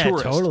paranormal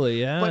tourists.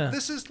 Totally, yeah. But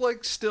this is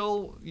like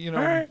still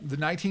the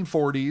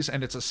 1940s,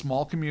 and it's a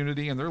small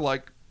community, and they're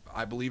like,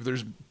 I believe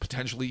there's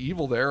potentially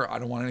evil there. I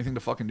don't want anything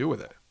to fucking do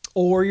with it.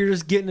 Or you're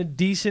just getting a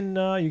decent,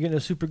 you're getting a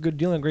super good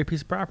deal on a great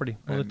piece of property.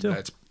 And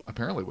that's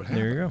apparently what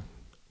happened. There you go.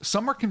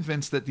 Some are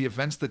convinced that the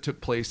events that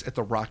took place at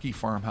the Rocky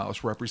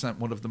farmhouse represent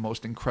one of the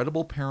most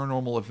incredible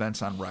paranormal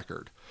events on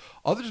record.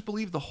 Others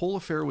believe the whole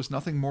affair was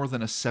nothing more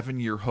than a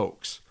 7-year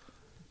hoax.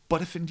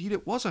 But if indeed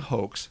it was a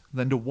hoax,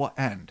 then to what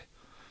end?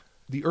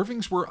 The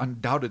Irvings were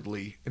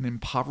undoubtedly an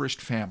impoverished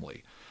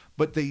family,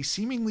 but they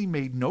seemingly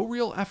made no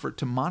real effort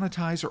to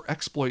monetize or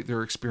exploit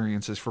their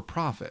experiences for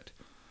profit.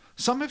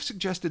 Some have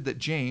suggested that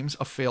James,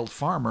 a failed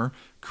farmer,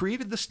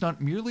 created the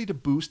stunt merely to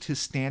boost his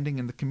standing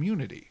in the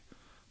community.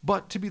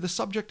 But to be the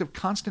subject of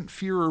constant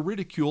fear or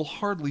ridicule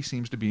hardly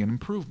seems to be an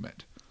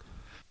improvement.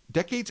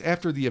 Decades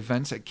after the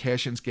events at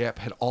Cashion's Gap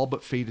had all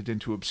but faded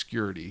into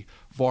obscurity,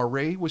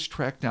 Vaughray was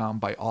tracked down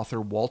by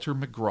author Walter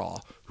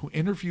McGraw, who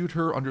interviewed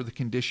her under the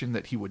condition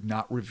that he would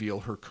not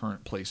reveal her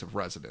current place of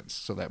residence,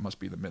 so that must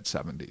be the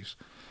mid-70s.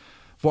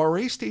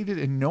 Vaughray stated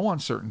in no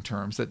uncertain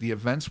terms that the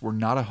events were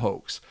not a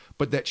hoax,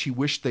 but that she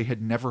wished they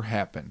had never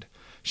happened.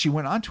 She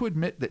went on to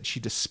admit that she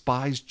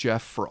despised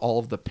Jeff for all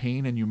of the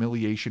pain and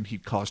humiliation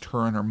he'd caused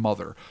her and her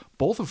mother,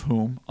 both of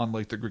whom,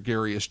 unlike the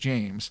gregarious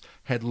James,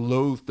 had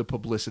loathed the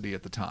publicity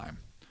at the time.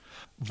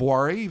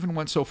 Vaughray even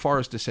went so far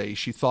as to say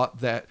she thought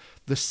that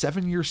the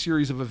 7-year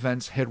series of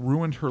events had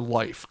ruined her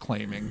life,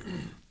 claiming,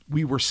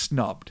 "We were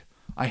snubbed.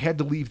 I had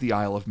to leave the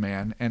Isle of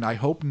Man, and I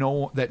hope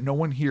that no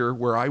one here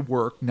where I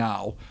work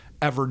now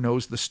ever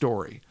knows the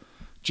story.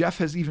 Jeff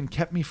has even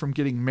kept me from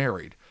getting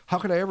married. How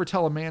could I ever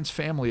tell a man's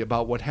family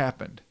about what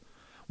happened?"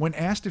 When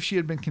asked if she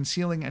had been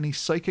concealing any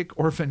psychic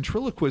or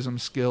ventriloquism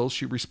skills,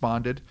 she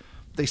responded,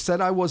 "They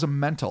said I was a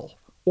mental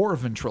or a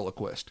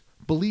ventriloquist.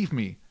 Believe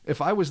me,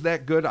 if I was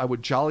that good, I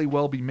would jolly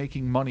well be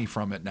making money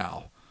from it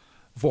now."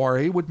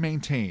 Vaughray would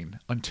maintain,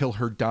 until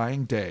her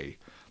dying day,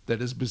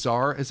 that as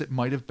bizarre as it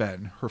might have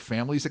been, her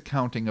family's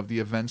accounting of the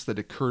events that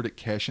occurred at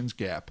Cashion's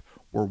Gap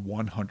were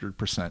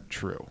 100%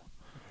 true.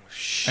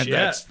 Shit.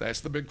 And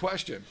that's the big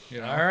question.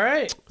 All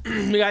right.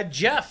 We got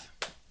Jeff.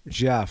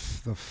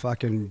 Jeff, the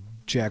fucking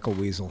jackal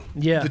weasel.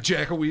 Yeah. The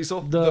jackal weasel.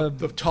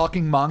 The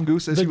talking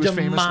mongoose, as he was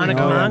famously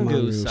known.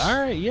 Mongoose. All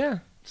right, yeah.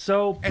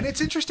 So, and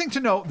it's interesting to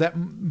note that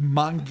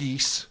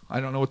mongoose, I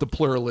don't know what the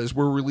plural is,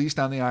 were released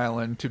on the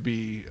island to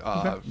be,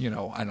 I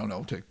don't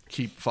know, to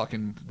keep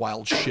fucking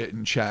wild shit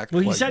in check.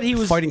 Well, he said he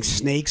was fighting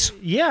snakes.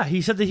 Yeah,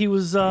 he said that he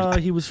was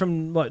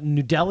from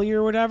New Delhi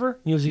or whatever.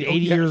 He was 80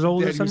 years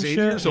old or some shit. He was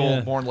 80 years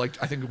old, born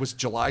I think it was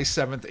July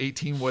 7th,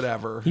 18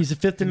 whatever. He's the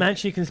 5th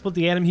dimension. He can split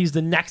the atom. He's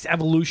the next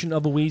evolution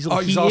of a weasel.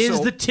 He is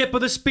the tip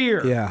of the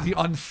spear. Yeah. The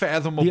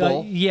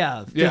unfathomable.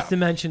 Fifth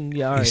dimension.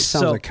 Yeah, all right. He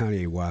sounds like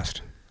Kanye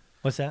West.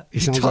 What's that? He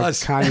sounds like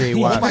Kanye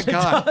West. Oh my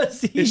God!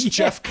 Is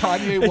Jeff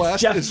Kanye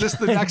West? Is this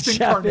the next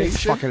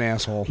incarnation? Fucking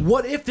asshole.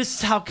 What if this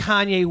is how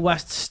Kanye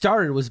West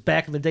started? Was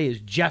back in the day as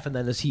Jeff, and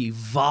then as he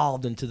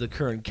evolved into the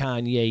current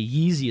Kanye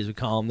Yeezy, as we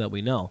call him, that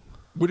we know.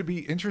 Would it be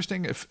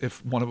interesting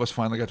if one of us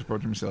finally got to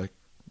approach him and say, like,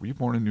 "Were you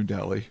born in New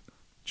Delhi,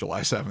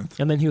 July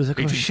 7th?" And then he was like,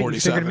 "Oh shit, you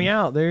figured me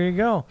out." There you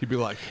go. He'd be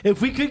like,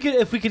 "If we could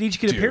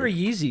each get a pair of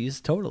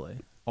Yeezys, totally."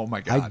 Oh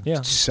my God!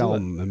 I'd sell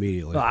them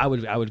immediately. Well,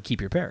 I would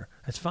keep your pair.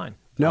 That's fine.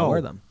 No, I'll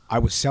wear them. I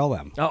would sell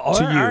them to you. All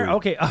right,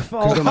 okay.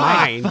 Because they're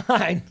mine.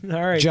 Fine.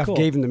 All right, Jeff cool.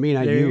 gave them to me,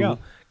 not there you. Go.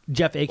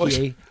 Jeff,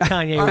 a.k.a.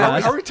 Kanye Are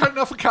West. we tight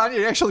enough with Kanye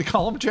to actually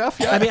call him Jeff?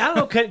 Yeah. I mean, I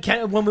don't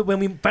know. When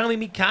we finally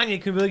meet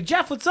Kanye, can we be like,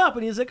 Jeff, what's up?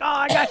 And he's like, oh,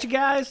 I got you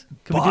guys.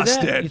 Can we do that?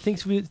 Busted. You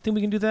think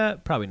we can do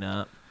that? Probably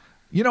not.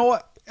 You know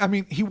what? I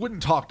mean, he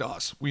wouldn't talk to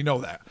us. We know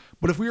that.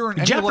 But if we were in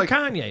any Jeff or like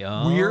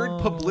Kanye?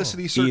 weird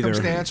publicity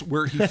circumstance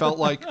where he felt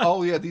like,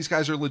 oh yeah, these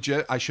guys are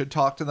legit, I should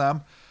talk to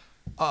them,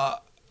 I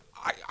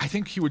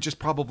think he would just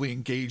probably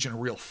engage in a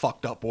real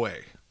fucked up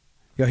way.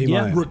 Yeah, he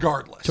might.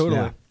 Regardless.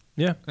 Totally.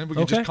 Yeah. And we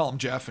could just call him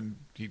Jeff, and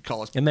he'd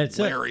call us And that's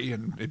it. Larry,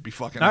 and it'd be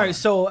fucking. All on. right,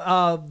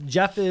 so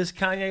Jeff is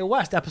Kanye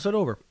West. Episode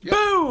over. Yep.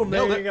 Boom! There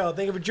Nailed you it. go.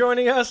 Thank you for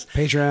joining us.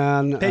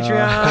 Patreon.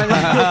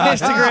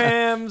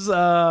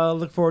 Instagrams.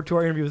 Look forward to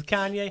our interview with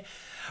Kanye.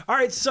 All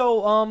right,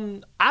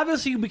 so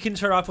obviously we can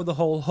start off with the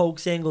whole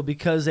hoax angle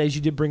because, as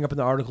you did bring up in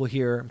the article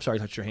here, I'm sorry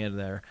I touched your hand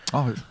there.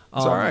 Oh, it's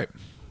all right.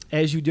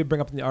 As you did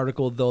bring up in the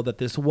article, though, that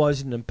this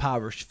was an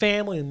impoverished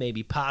family and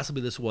maybe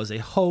possibly this was a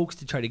hoax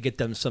to try to get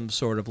them some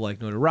sort of like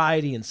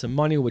notoriety and some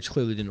money, which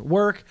clearly didn't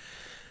work.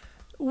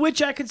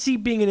 Which I could see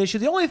being an issue.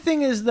 The only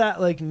thing is that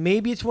like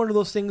maybe it's one of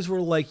those things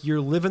where like you're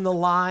living the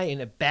lie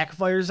and it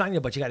backfires on you,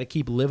 but you got to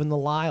keep living the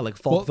lie, like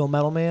Folkville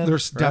Metal Man.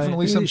 There's right?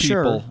 definitely some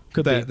people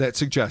Could be. that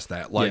suggest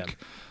that. Like,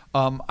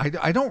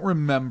 I don't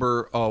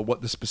remember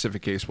what the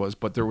specific case was,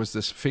 but there was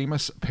this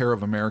famous pair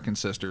of American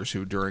sisters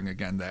who, during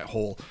again that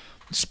whole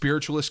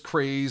spiritualist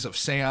craze of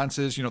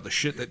seances, you know, the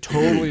shit that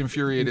totally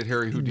infuriated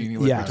Harry Houdini,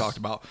 like we talked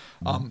about,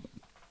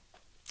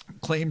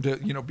 claimed to,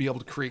 you know, be able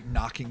to create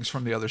knockings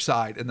from the other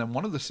side. And then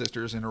one of the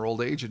sisters in her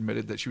old age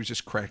admitted that she was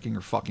just cracking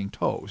her fucking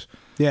toes.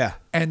 Yeah.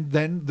 And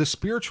then the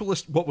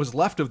spiritualist, what was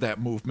left of that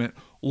movement,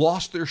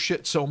 lost their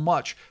shit so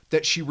much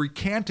that she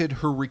recanted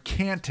her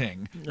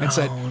recanting and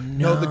said,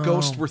 no, the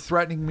ghosts were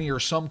threatening me or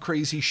some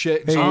crazy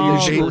shit. And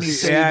so they made me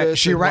say this.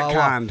 She and blah,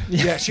 blah. retconned.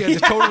 Yeah, she had to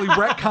totally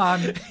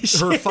retcon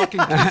her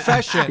fucking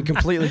confession.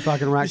 Completely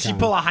fucking retconned. Did she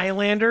pull a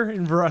Highlander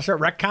and start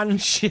retconning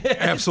shit?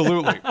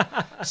 Absolutely.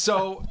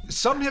 So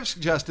some have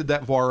suggested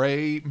that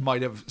Voiré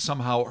might have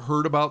somehow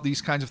heard about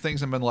these kinds of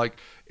things and been like,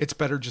 it's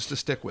better just to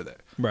stick with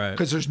it. Right.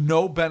 Because there's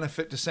no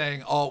benefit to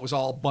saying, oh, it was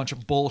all a bunch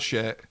of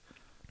bullshit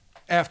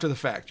after the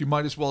fact. You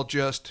might as well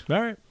just... All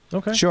right.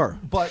 Okay. Sure.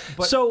 But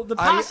so the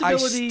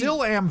possibility... I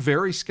still am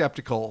very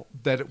skeptical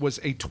that it was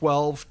a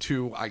 12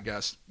 to, I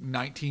guess,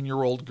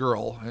 19-year-old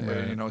girl,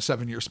 you know, a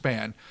 7-year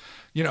span,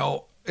 you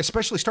know,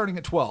 especially starting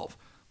at 12.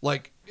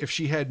 Like, if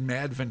she had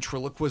mad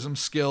ventriloquism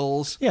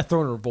skills. Yeah,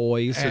 throwing her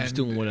voice or and, just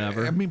doing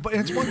whatever. I mean, but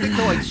it's one thing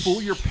to, like,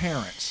 fool your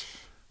parents.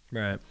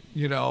 Right.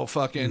 You know,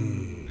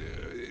 fucking...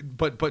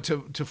 But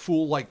to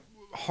fool, like,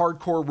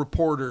 hardcore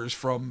reporters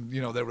from,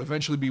 you know, that would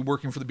eventually be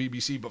working for the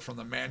BBC, but from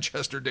the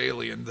Manchester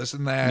Daily and this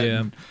and that.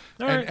 Yeah.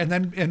 And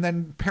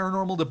then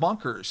paranormal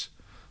debunkers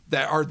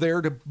that are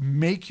there to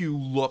make you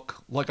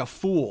look like a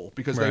fool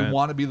because they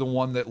want to be the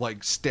one that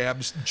like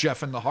stabs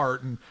Jeff in the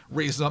heart and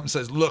raises up and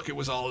says, look, it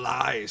was all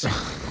lies.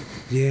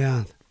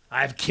 Yeah.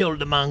 I've killed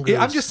the mongoose.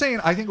 I'm just saying,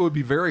 I think it would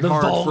be very The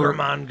hard vulgar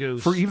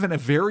mongoose. for even a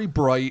very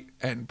bright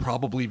and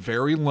probably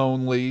very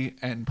lonely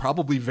and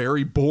probably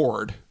very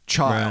bored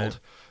child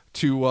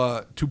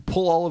to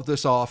pull all of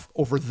this off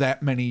over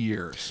that many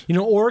years. You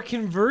know, or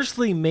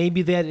conversely,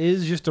 maybe that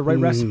is just the right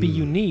recipe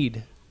you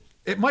need.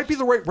 It might be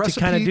the right recipe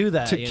kinda do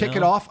that, to you kick know?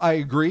 it off. I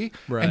agree.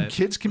 Right. And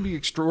kids can be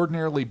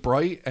extraordinarily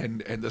bright,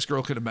 and this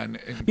girl could have been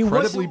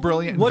incredibly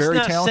brilliant and what's very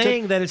not talented.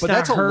 saying that it's but not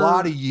that's her- a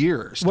lot of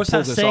years. What's to pull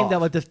not this saying off.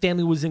 that like the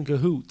family was in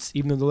cahoots,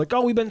 even though they're like,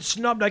 oh, we've been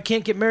snubbed. I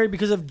can't get married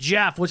because of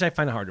Jeff, which I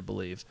find it hard to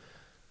believe.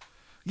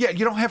 Yeah,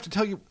 you don't have to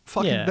tell you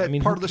fucking Yeah, that I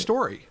mean, part of the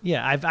story.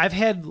 Yeah, I've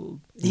had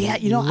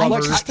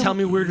lovers tell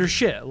me weirder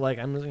shit. Like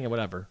I'm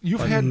whatever. You've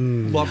had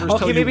lovers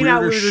tell you maybe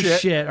weirder not weirder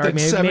shit or than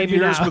maybe, 7 maybe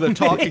years not. with a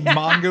talking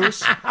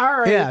mongoose. All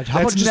right. Yeah. How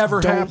about That's just never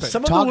don't happened.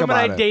 Some of talk the women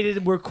I about it?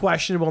 dated were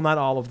questionable, not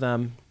all of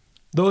them.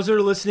 Those that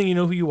are listening, you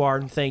know who you are,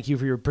 and thank you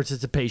for your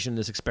participation in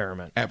this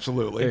experiment.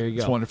 Absolutely. There you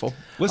It's go. wonderful.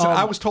 Listen,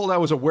 I was told I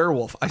was a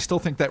werewolf. I still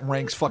think that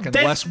ranks fucking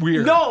less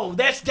weird. No,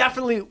 that's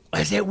definitely.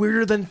 Is that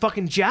weirder than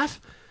fucking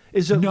Jeff?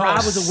 Is it No,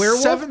 Rob was a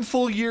werewolf? 7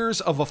 full years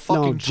of a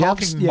fucking No,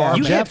 Jeff's, talking yeah,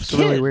 mongoose. You have Jeff's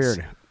really kids.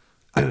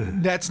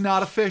 weird. That's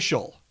not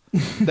official.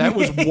 That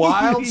was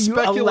wild you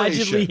speculation.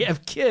 allegedly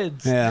have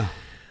kids. Yeah.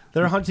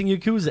 They're hunting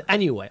Yakuza.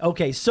 Anyway,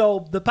 okay,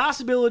 so the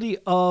possibility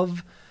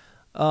of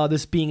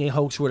this being a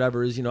hoax or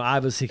whatever is, you know,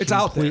 obviously It's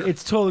out there.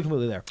 It's totally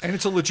completely there. And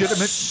it's a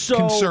legitimate So,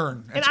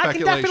 concern and I can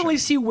speculation. definitely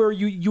see where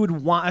you would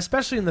want,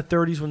 especially in the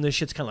 30s when this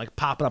shit's kind of like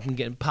popping up and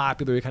getting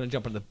popular, you're kind of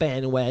jumping on the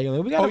bandwagon.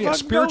 Like, we gotta Oh, yeah,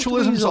 fucking go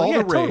spiritualism's to all these. the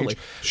Yeah, rage. totally.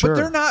 Sure.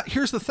 But they're not,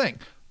 here's the thing.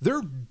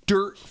 They're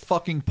dirt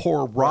fucking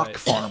poor rock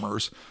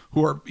farmers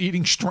who are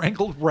eating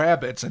strangled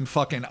rabbits and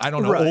fucking, I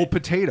don't know, Right. old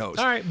potatoes.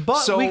 All right, but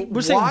so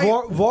we're saying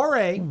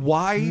Voiré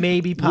why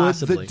maybe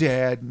possibly. would the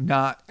dad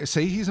not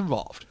say he's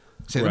involved?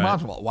 Say the Right.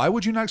 mom's involved. Why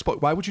would you not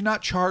exploit? Why would you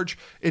not charge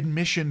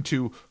admission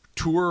to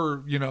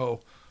tour, you know,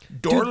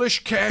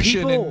 Dorlish cash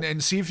in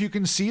and see if you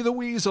can see the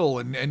weasel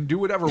and do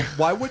whatever.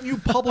 Why wouldn't you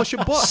publish a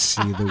book?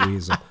 See the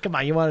weasel. Come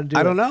on, you want to do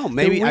I don't know.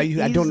 Maybe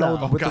I don't know.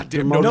 Oh,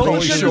 goddamn. No, no, Pauly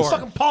you shouldn't Shore. do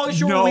fucking Pauly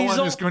Shore No weasel.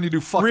 one is going to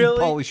do fucking Really?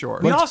 Pauly Shore.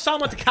 We all saw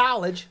him at the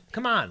college.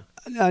 Come on.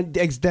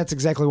 That's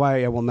exactly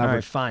why I will never. All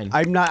right, fine.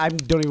 I'm not. I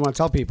don't even want to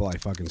tell people I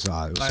fucking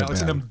saw it. It was I so know,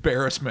 it's an bad.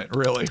 embarrassment,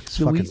 really. It's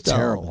fucking Weasel.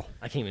 terrible.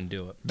 I can't even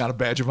do it. Not a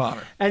badge of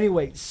honor.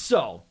 Anyway,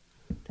 so,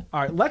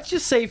 all right, let's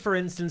just say, for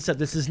instance, that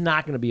this is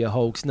not going to be a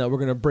hoax. No, we're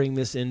going to bring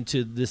this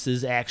into, this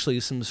is actually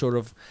some sort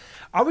of,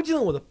 are we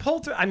dealing with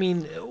a I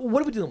mean,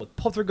 what are we dealing with?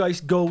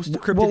 Poltergeist, ghost,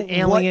 cryptid,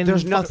 alien?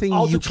 There's nothing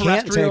you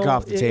can't take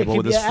off the table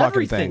with this fucking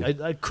everything.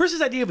 thing.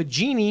 Chris's idea of a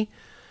genie,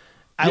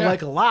 I Yeah.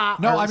 like a lot.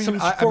 No, or I mean,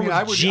 some I form mean,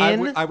 of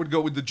gin. I would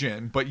go with the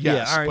gin, but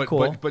yes, yeah, all right, but,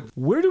 cool. but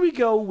where do we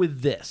go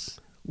with this?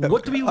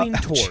 What do we lean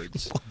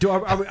towards?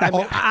 I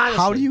mean,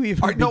 How do you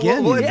even All right, no,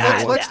 begin? well, with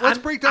that? let's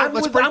break down.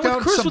 Let's break I'm down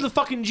with Chris some. with the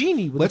fucking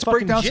genie. With Let's the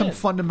break fucking down some gin.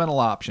 fundamental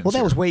options. Well, that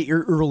here. was way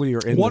earlier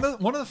in one the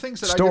of the things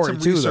that story I did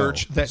some too,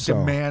 research though. that So-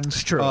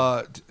 demands true.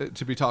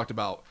 to be talked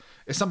about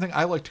is something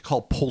I like to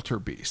call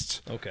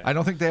polterbeasts. Okay. I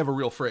don't think they have a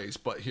real phrase,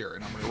 but here,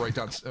 and I'm going to write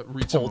down,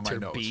 read some of my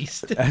notes.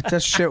 Polterbeast.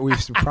 That's shit we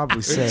should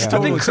probably say. It's I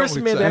totally think Chris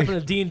something made to that say. happen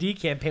in a D&D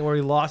campaign where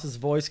he lost his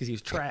voice because he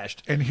was trashed.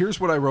 And here's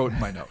what I wrote in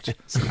my notes.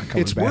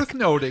 It's back. worth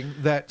noting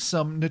that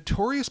some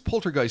notorious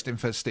poltergeist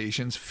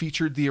infestations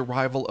featured the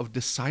arrival of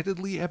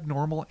decidedly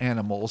abnormal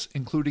animals,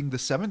 including the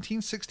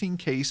 1716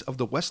 case of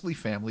the Wesley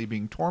family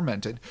being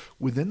tormented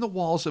within the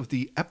walls of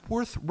the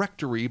Epworth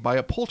Rectory by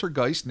a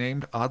poltergeist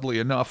named, oddly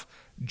enough,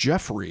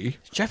 Jeffrey.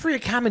 Is Jeffrey a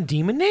common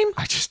demon name?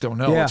 I just don't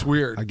know. Yeah, It's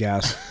weird. I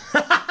guess.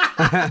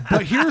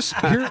 But here's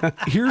the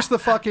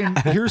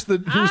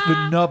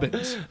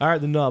nubbins. All right,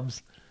 the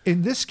nubs.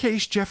 In this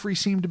case, Jeffrey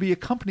seemed to be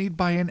accompanied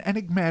by an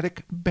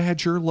enigmatic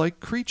badger-like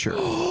creature.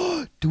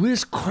 Do we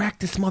just crack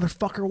this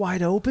motherfucker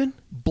wide open?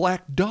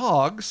 Black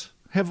dogs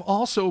have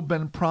also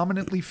been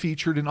prominently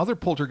featured in other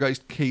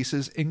poltergeist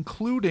cases,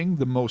 including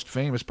the most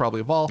famous,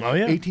 probably of all,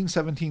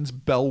 1817's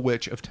Bell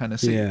Witch of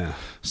Tennessee. Yeah.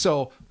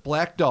 So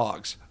black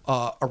dogs,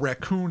 a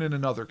raccoon in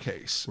another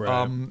case.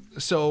 Right.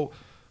 So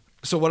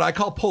what I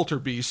call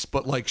polterbeasts,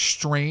 but like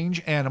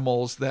strange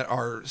animals that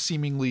are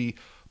seemingly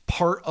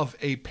part of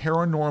a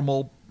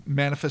paranormal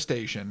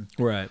manifestation.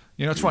 Right.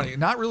 You know, it's funny.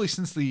 Not really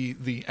since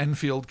the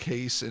Enfield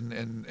case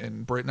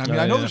in Britain. I mean,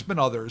 I know there's been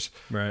others.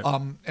 Right.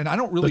 And I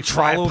don't really The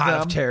follow tripod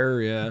them. of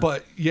terror, yeah.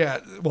 But yeah,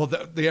 well,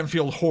 the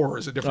Enfield horror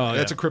is a different. Oh,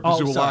 That's yeah. a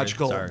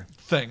cryptozoological sorry.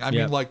 thing. I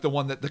Yeah. mean, like the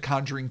one that the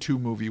Conjuring 2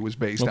 movie was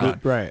based Okay.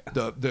 on. Right.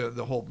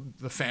 The whole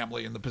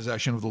family and the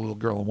possession of the little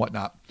girl and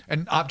whatnot,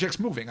 and objects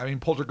moving. I mean,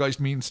 poltergeist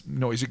means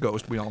noisy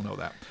ghost. We all know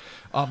that.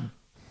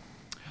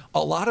 A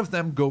lot of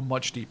them go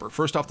much deeper.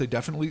 First off, they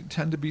definitely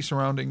tend to be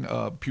surrounding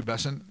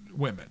pubescent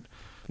women.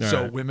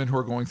 So right. women who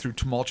are going through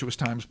tumultuous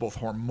times, both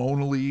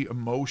hormonally,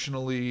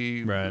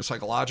 emotionally, Right.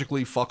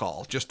 psychologically, fuck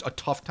all. Just a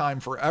tough time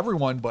for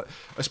everyone, but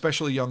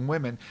especially young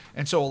women.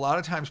 And so a lot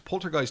of times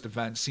poltergeist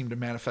events seem to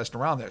manifest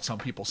around that. Some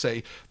people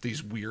say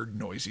these weird,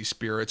 noisy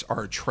spirits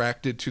are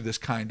attracted to this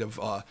kind of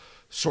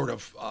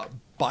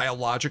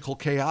biological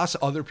chaos.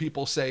 Other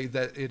people say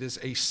that it is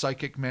a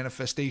psychic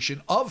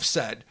manifestation of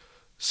said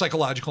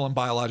psychological and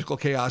biological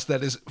chaos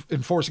that is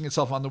enforcing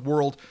itself on the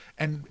world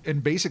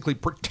and basically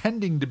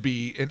pretending to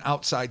be an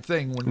outside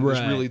thing when it is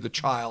Right. really the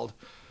child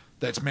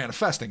that's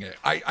manifesting it.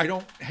 I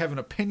don't have an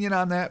opinion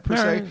on that per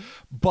se, Right.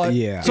 but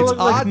Yeah. it's So like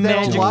odd that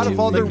magic- a lot of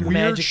other like weird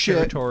magic shit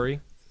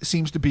territory.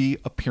 seems to be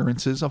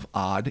appearances of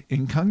odd,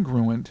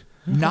 incongruent,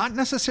 not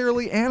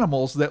necessarily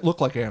animals that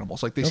look like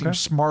animals. Like they seem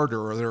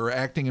smarter or they're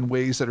acting in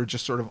ways that are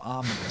just sort of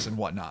ominous and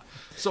whatnot.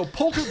 So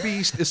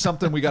polterbeast is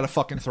something we got to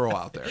fucking throw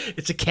out there.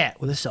 It's a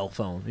cat with a cell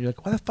phone. You're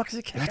like, why the fuck is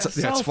a cat? got a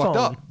That's cell fucked phone?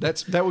 up.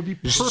 That would be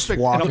Just perfect in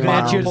a walking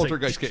modern around.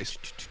 poltergeist case.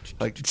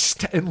 Like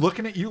and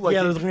looking at you like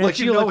Yeah, looking at like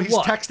you you know like he's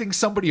what? texting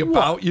somebody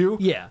about you.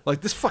 Yeah. Like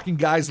this fucking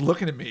guy's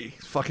looking at me.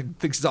 Fucking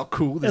thinks he's all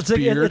cool with his It's like,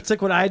 beard. it's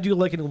like what I do,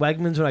 like in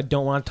Wegmans, when I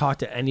don't want to talk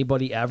to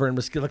anybody ever. I'm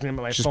just looking at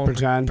my Just phone,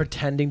 pretend.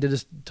 pretending to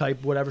just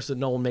type whatever, so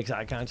no one makes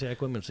eye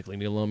contact with me. I'm just like, leave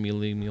me alone,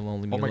 leave me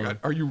alone, leave me Oh my alone. god,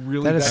 are you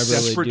really That that, is- I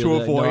really desperate do to that.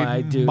 No, avoid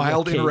I do.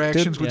 mild Okay,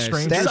 interactions with yes.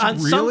 strangers?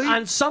 On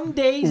Really? some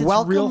days, it's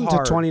Welcome real to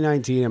hard.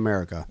 2019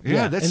 America.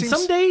 Yeah, that and seems.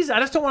 some days, I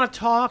just don't want to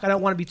talk. I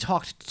don't want to be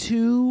talked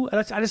to.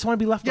 I just want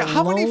to be left Yeah, alone.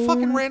 how many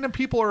fucking random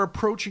people are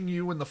approaching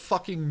you in the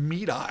fucking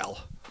meat aisle?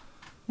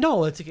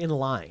 No, it's like in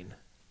line.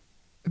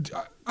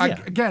 Yeah.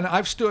 Again,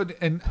 I've stood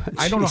and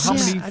I don't know how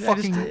Jesus. many Yeah, I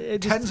fucking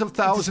it tens of it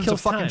thousands of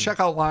kills fucking time.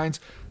 checkout lines.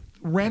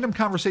 Random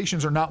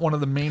conversations are not one of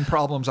the main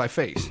problems I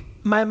face.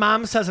 My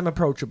mom says I'm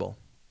approachable.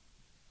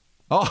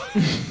 Oh,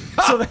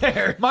 So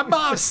there. my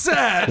mom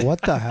said.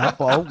 What the hell?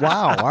 Oh,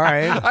 wow. All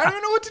right. I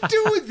don't know what to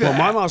do with that. Well,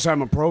 my mom said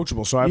I'm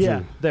approachable, so I have Yeah,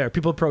 to. there.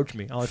 People approach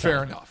me all the time.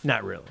 Fair enough.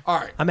 Not really. All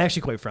right. I'm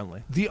actually quite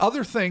friendly. The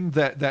other thing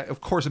that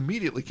of course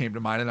immediately came to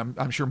mind, and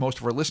I'm sure most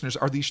of our listeners,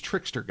 are these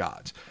trickster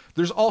gods.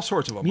 There's all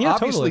sorts of them. Yeah,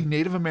 Obviously, totally.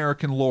 Native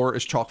American lore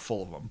is chock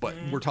full of them, but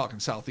we're talking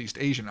Southeast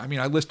Asian. I mean,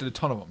 I listed a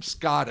ton of them.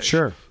 Scottish,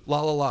 Sure.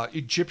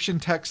 Egyptian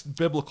text,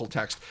 biblical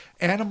text,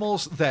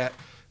 animals that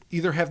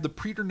either have the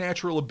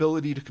preternatural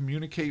ability to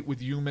communicate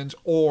with humans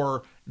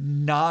or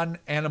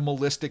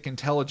non-animalistic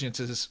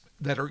intelligences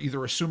that are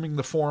either assuming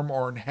the form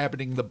or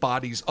inhabiting the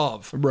bodies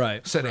of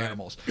said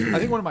animals. I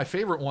think one of my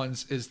favorite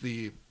ones is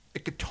the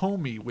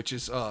Ikitomi, which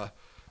is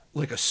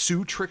like a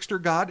Sioux trickster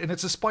god, and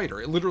it's a spider.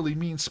 It literally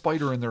means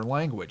spider in their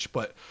language.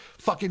 But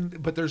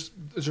there's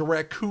a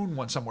raccoon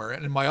one somewhere,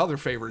 and my other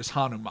favorite is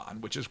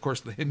Hanuman, which is of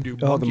course the Hindu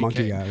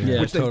monkey king, guy,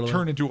 which they've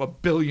turned into a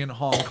billion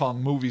Hong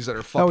Kong movies that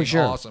are fucking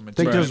awesome. I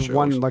think there's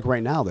one like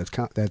right now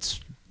that's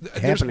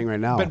happening right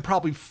now. Been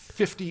probably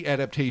 50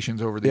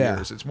 adaptations over the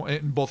years. It's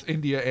in both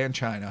India and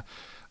China,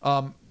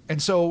 and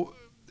so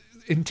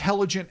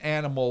intelligent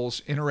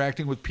animals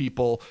interacting with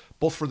people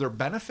both for their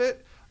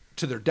benefit,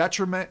 to their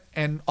detriment,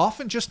 and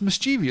often just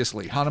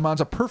mischievously.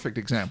 Hanuman's a perfect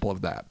example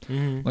of that.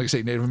 Mm-hmm. Like I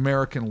say, Native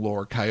American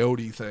lore,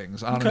 coyote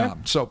things, on and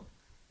on.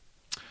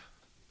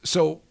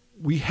 So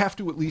we have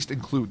to at least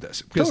include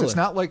this because it's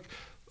not like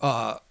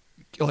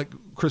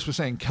Chris was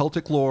saying,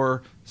 Celtic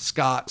lore,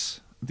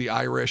 Scots, the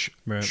Irish,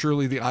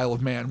 surely the Isle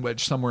of Man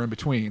wedged somewhere in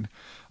between,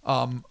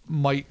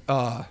 might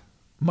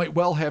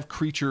well have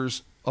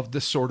creatures of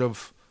this sort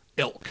of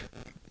ilk.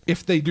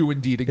 If they do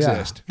indeed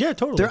exist. Yeah,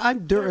 totally.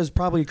 There is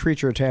probably a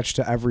creature attached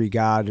to every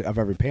god of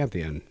every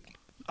pantheon.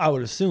 I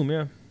would assume,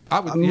 yeah.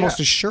 Most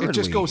assuredly. It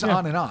just goes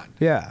on and on.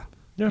 Yeah.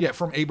 Yeah,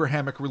 from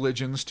Abrahamic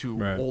religions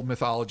to old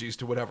mythologies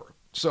to whatever.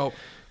 So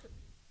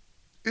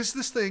is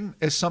this thing,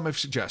 as some have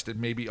suggested,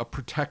 maybe a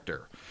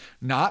protector?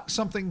 Not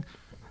something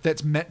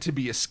that's meant to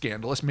be a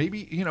scandalous.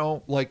 Maybe,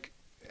 like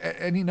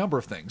any number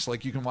of things.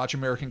 Like you can watch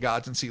American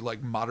Gods and see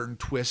like modern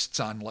twists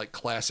on like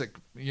classic,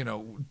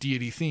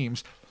 deity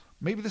themes.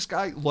 Maybe this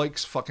guy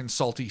likes fucking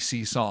salty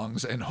sea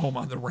songs and Home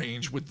on the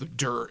Range with the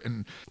dirt.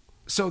 And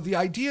so the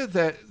idea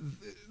that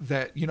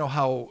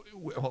how,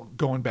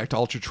 going back to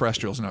ultra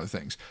terrestrials and other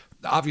things,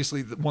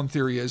 obviously the one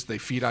theory is they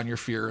feed on your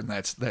fear, and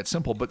that's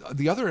simple. But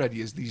the other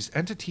idea is these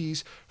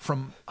entities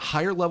from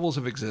higher levels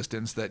of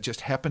existence that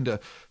just happen to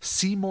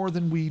see more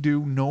than we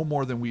do, know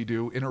more than we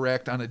do,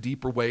 interact on a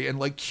deeper way, and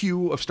like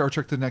Q of Star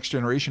Trek The Next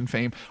Generation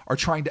fame, are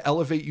trying to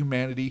elevate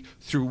humanity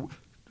through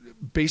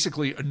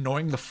basically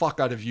annoying the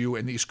fuck out of you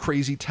in these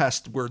crazy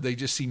tests where they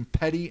just seem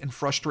petty and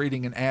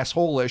frustrating and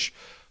asshole-ish,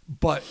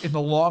 but in the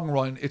long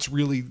run, it's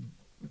really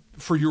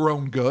for your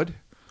own good.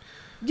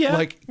 Yeah.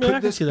 Like,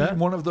 could this be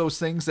one of those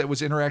things that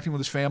was interacting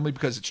with his family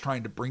because it's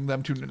trying to bring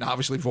them to, and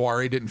obviously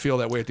Voire didn't feel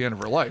that way at the end of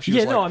her life. She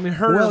was like, I mean,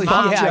 her mom,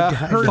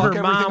 fuck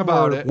everything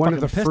about it. One of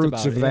the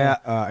fruits of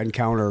that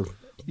encounter.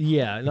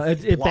 Yeah, no,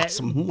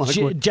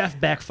 Jeff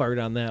backfired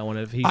on that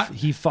one.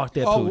 He fucked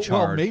that pooch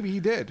hard. Well, maybe he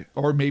did,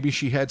 or maybe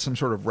she had some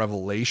sort of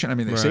revelation. I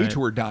mean, they say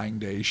to her dying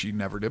day she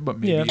never did, but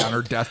maybe on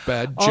her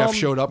deathbed, Jeff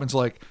showed up and's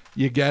like,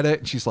 "You get it?"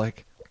 And she's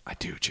like, "I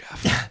do,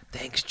 Jeff.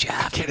 Thanks,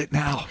 Jeff. I get it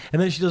now."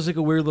 And then she does like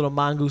a weird little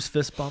mongoose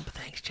fist bump.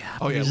 Thanks, Jeff.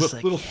 Oh yeah,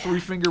 little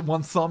 3-finger,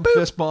 1-thumb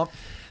fist bump.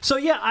 So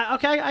yeah,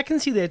 I can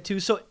see that too.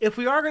 So if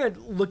we are going to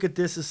look at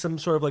this as some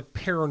sort of like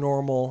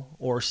paranormal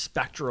or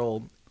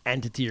spectral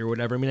entity or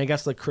whatever, I mean, I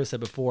guess like Chris said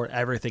before,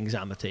 everything's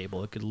on the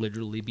table. It could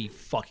literally be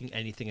fucking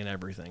anything and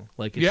everything.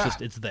 Like it's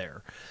just, it's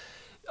there.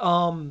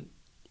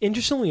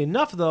 Interestingly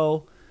enough,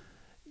 though,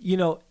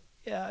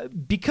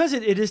 because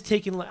it is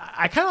taking,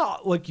 I kind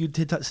of like you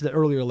said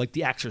earlier, like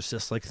The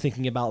Exorcist, like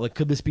thinking about like,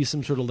 could this be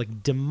some sort of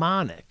like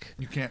demonic?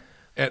 You can't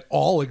at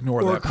all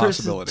ignore that Chris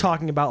possibility. Is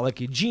talking about like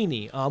a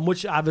genie,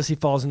 which obviously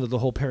falls into the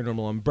whole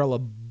paranormal umbrella,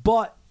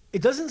 but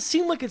it doesn't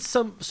seem like it's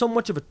so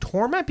much of a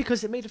torment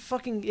because it made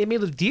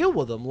a deal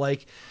with them.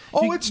 Like,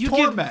 it's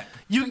torment.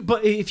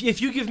 But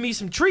if you give me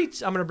some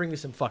treats, I'm gonna bring you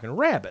some fucking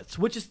rabbits,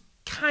 which is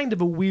kind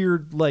of a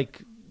weird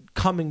like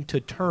coming to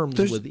terms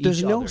with each other.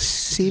 There's no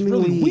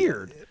seemingly really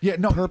weird.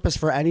 Purpose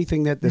for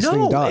anything that this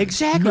thing does.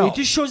 Exactly. No. It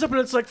just shows up and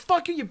it's like,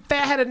 fuck you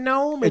fat-headed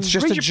gnome, it's and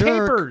just read a your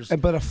jerk, papers.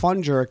 But a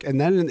fun jerk,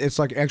 and then it's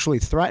like actually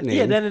threatening.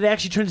 Yeah, then it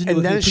actually turns into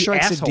and then it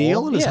strikes asshole. a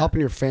deal and is helping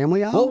your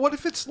family out. Well, what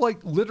if it's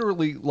like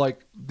literally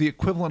like the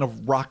equivalent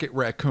of Rocket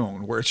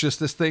Raccoon, where it's just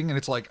this thing and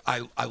it's like,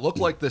 I look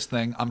like this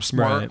thing, I'm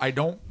smart, I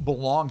don't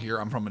belong here,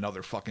 I'm from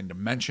another fucking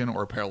dimension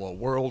or a parallel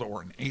world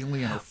or an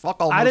alien or fuck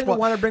all I didn't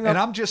want to bring up, and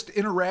I'm just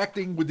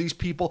interacting with these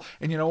people,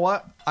 and you know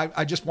what?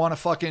 I just want to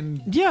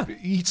fucking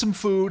eat some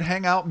food,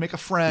 hang out, make a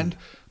friend,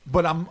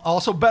 but I'm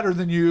also better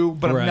than you,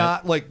 but I'm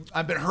not like,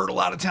 I've been hurt a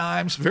lot of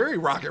times. Very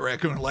Rocket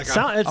Raccoon. Like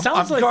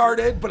I'm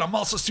guarded, but I'm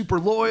also super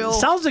loyal.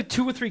 Sounds like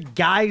 2 or 3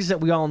 guys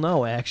that we all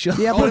know,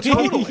 actually. Yeah, but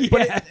totally.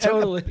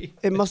 Totally.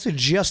 It must have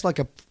just like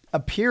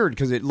appeared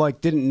because it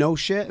like didn't know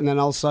shit, and then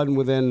all of a sudden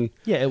within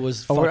it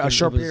was a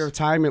short period of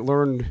time it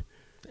learned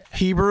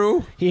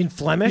Hebrew in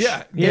Flemish,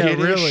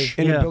 really,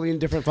 in a billion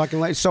different fucking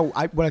languages. So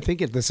what I think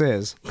this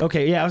is.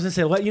 Okay, I was gonna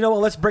say, you know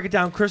what? Let's break it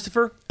down,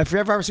 Christopher. Have you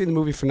ever seen the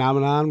movie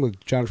Phenomenon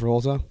with John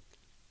Travolta?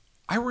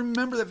 I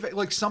remember that,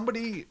 like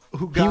somebody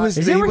who got.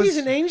 Is that where he's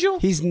an angel?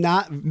 He's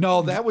not.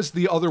 No, that was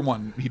the other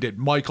one he did.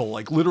 Michael,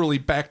 like literally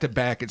back to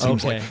back. It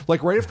seems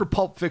like right after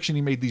Pulp Fiction,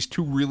 he made these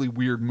 2 really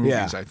weird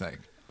movies. I think.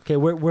 Okay,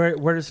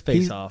 where does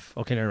Face Off?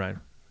 Okay, never mind.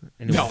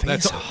 Anyway, No,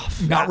 that's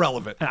not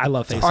relevant. I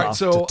love Face All right, Off.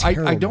 so It's a I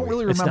terrible don't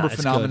really movie. remember It's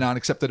good. Phenomenon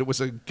except that it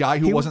was a guy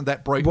who wasn't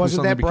that bright.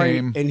 Wasn't who that bright,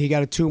 became, and he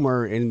got a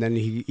tumor, and then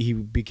he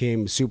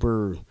became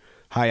super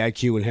high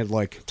IQ and had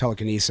like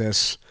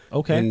telekinesis.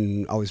 Okay.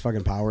 And all these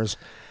fucking powers.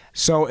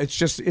 So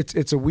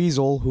it's a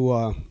weasel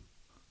who.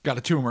 got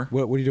a tumor.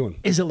 What are you doing?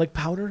 Is it like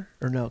powder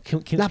or no?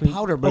 Can Not we-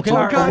 powder, but okay, it's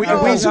all like right, a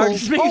all right, weasel. all right,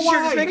 just making Oh, sure,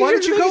 why? just making Why sure,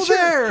 did you just go making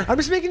sure. there? I'm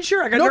just making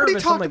sure. I got Nobody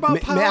nervous. talked I'm like,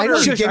 about powder. Man, I know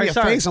you Shush, gave me a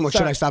sorry, face. I'm like, should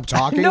sorry. I stop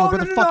talking? No, What no,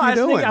 the no, fuck no. are you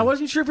doing? I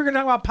wasn't sure if we were going to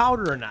talk about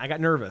powder or not. I got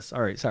nervous.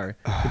 All right, sorry.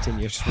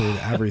 Continue. Just ruined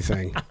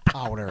everything.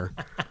 Powder.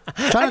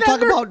 Trying to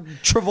talk about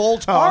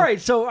Travolta. All right,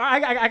 so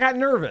I got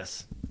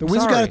nervous. The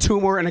weasel got a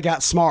tumor and it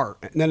got smart,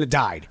 and then it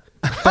died.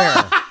 There.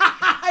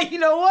 You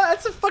know what?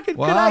 That's a fucking good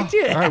Wow.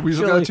 idea. All right,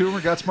 weasel got a actually.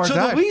 tumor, got smart, So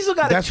died. the weasel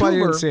got That's a why I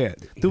tumor. didn't see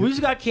it. The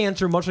weasel got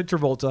cancer, much like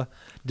Travolta,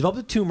 developed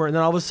a tumor, and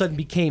then all of a sudden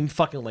became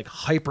fucking like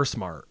hyper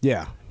smart.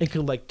 Yeah. And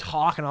could like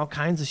talk and all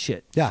kinds of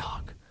shit. Yeah.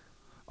 Fuck.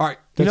 All right,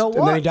 You know And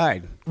then he what?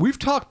 died. we've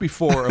talked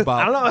before I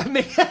about. don't know. I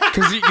mean,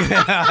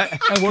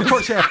 And of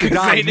course, you have to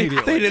die they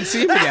immediately. didn't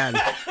see him again.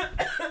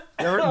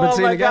 Never been oh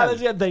seen my again. god,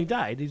 yeah, they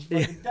died. He's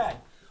fucking died.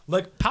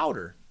 Like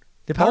powder.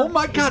 The powder. Oh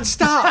my God!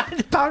 Stop!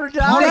 The powder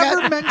Don't died.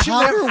 ever mention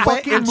Powder that went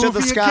fucking into movie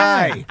the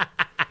sky. again.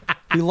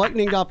 He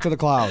lightninged up to the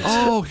clouds.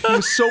 Oh, he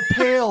was so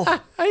pale.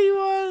 He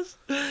was.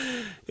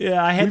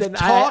 Yeah, I had We've that.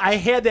 talked I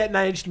had that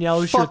Nine Inch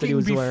Nails shirt that he Fucking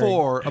was wearing.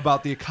 before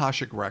about the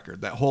Akashic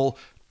record, that whole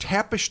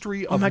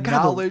tapestry of my God,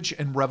 knowledge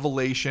and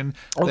revelation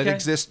that Okay.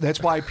 exists. That's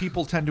why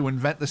people tend to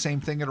invent the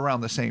same thing at around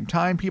the same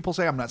time. People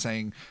say, I'm not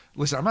saying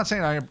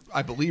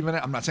I believe in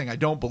it. I'm not saying I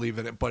don't believe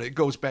in it, but it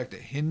goes back to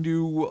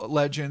Hindu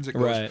legends. It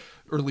goes Right.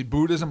 early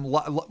Buddhism,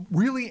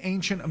 really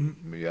ancient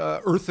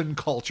earthen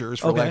cultures,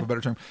 for lack of a better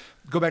term.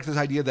 Go back to this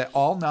idea that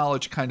all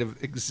knowledge kind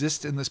of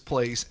exists in this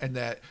place and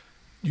that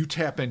you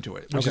tap into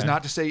it, which is Okay.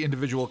 not to say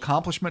individual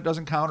accomplishment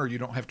doesn't count or you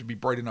don't have to be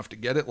bright enough to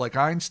get it like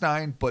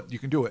Einstein, but you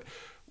can do it.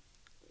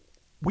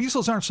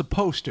 Weasels aren't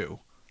supposed to,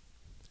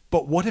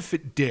 but what if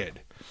it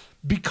did?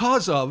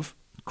 Because of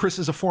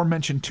Chris's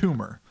aforementioned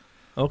tumor.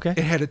 Okay. It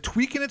had a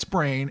tweak in its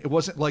brain. It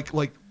wasn't like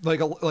some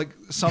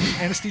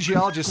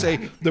anesthesiologists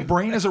say the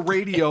brain is a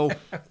radio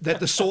that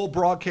the soul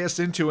broadcasts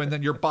into, and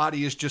then your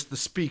body is just the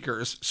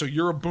speakers. So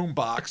you're a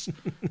boombox,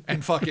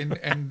 and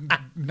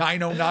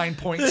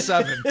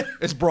 909.7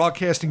 is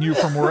broadcasting you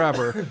from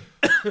wherever.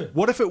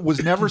 What if it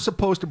was never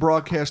supposed to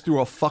broadcast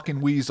through a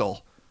fucking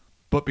weasel,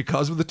 but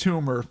because of the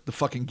tumor, the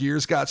fucking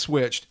gears got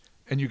switched,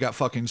 and you got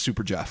fucking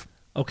Super Jeff?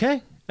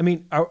 Okay. I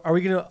mean, are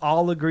we going to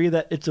all agree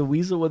that it's a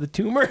weasel with a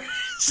tumor?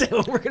 So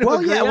we're going to Well,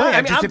 agree yeah, on wait, it? it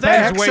I mean, just I'm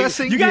there. depends.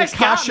 Accessing You the guys got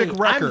Akashic me.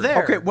 record. I'm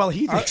there. Okay, well,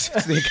 he thinks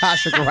it's the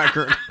Akashic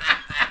record.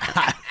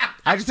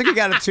 I just think he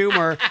got a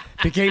tumor,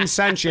 became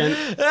sentient.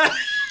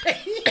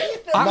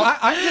 I'm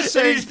just And he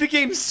saying. just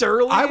became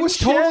surly. I and was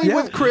shit? totally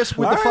with Chris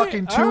with All the right,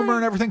 fucking all tumor right.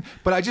 and everything,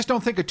 but I just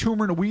don't think a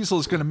tumor and a weasel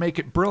is going to make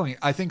it brilliant.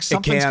 I think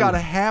something's can. got to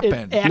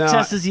happen. It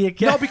accesses the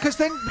No, because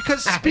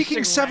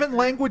speaking 7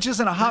 languages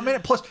in a hot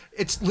minute, plus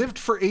it's lived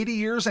for 80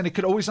 years and it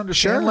could always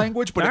understand Sure.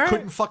 language, but All it right.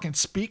 couldn't fucking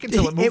speak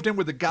until it moved It- in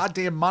with the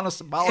goddamn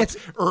monosyllabic It's-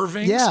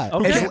 Irvings. Yeah,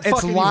 who can't it's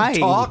fucking even lying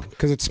talk.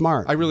 because it's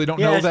smart. I really don't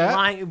Yeah, know it's that.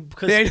 lying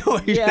because- Yeah, I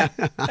know, yeah.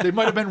 They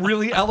might have been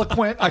really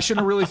eloquent. I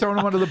shouldn't have really thrown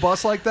them under the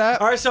bus like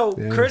that. All right, so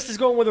Chris is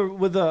going with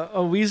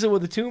a weasel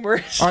with a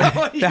tumor. So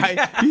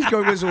He's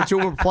going with a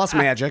tumor plus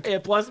magic. yeah,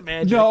 plus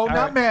magic. No, All not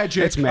right.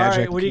 magic. It's All magic.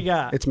 right, what do you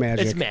got? It's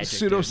magic. It's magic.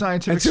 dude.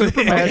 Pseudoscientific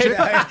super magic. Is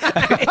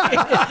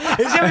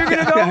that what you're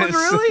gonna go with?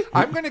 Really?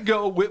 I'm going to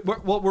go with,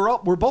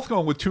 we're both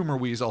going with tumor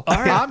weasel.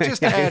 I'm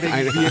just adding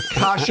the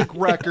Akashic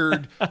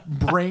record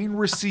brain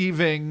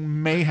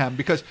receiving mayhem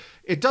because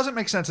it doesn't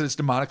make sense that it's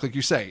demonic, like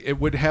you say. It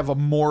would have a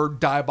more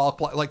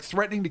diabolical, like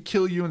threatening to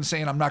kill you and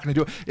saying, I'm not going to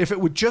do it. If it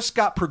would just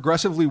got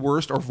progressively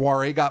worse, or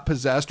Voiré got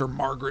possessed, or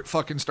Margaret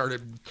fucking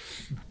started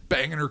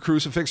banging her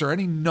crucifix, or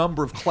any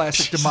number of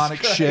classic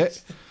demonic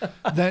shit,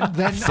 then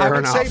I Fair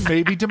would say enough.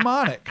 maybe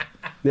demonic.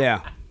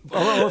 Yeah.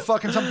 Or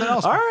fucking something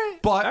else. All right,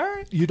 But all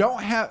right. you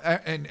don't have,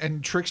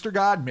 and Trickster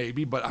God,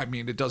 maybe, but I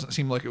mean, it doesn't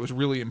seem like it was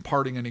really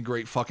imparting any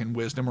great fucking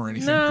wisdom or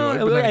anything No,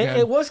 good. it But then was- again,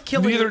 it was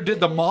killing- Neither did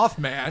the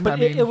Mothman. But I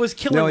mean, it was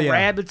killing No, yeah.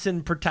 rabbits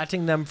and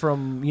protecting them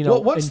from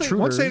well, once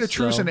intruders. they had a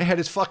truce so. and it had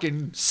his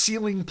fucking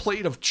ceiling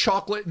plate of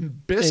chocolate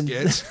and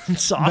biscuits, And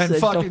sausage, then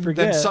don't fucking,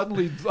 forget. then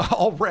suddenly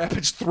all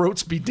rabbits'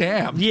 throats be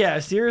damned. Yeah,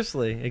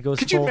 seriously, it goes.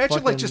 Could you full imagine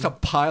like fucking- just a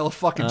pile of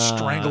fucking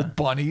strangled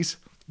bunnies,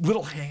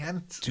 little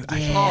hands?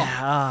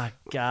 Yeah. Oh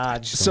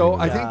God. So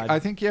God. I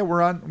think yeah,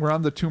 we're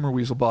on the tumor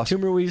weasel bus.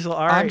 tumor weasel.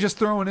 All right. I'm just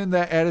throwing in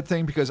that added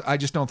thing because I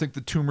just don't think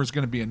the tumor's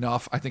going to be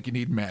enough. I think you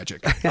need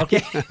magic.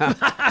 Okay.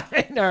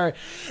 All right.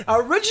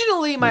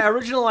 Originally, my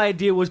original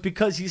idea was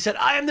because he said,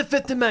 I am the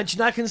fifth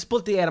dimension. I can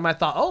split the atom. I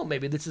thought, oh,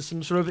 maybe this is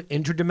some sort of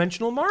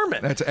interdimensional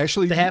marmot. That's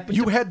actually that happened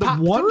you to had the pop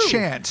one through.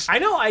 chance. I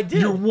know, I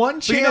did. Your one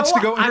But you know chance to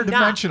what? go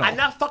interdimensional. I'm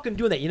not fucking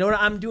doing that. You know what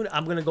I'm doing?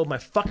 I'm going to go with my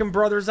fucking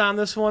brothers on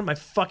this one. My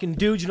fucking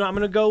dudes. You know what I'm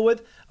going to go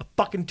with? A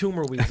fucking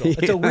tumor weasel.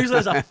 It's a weasel.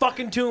 It's a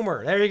fucking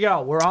tumor. There you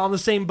go. We're all in the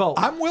same boat.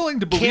 I'm willing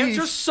to believe.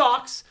 Cancer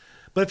sucks,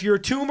 But if you're a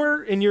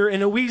tumor and you're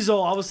in a weasel,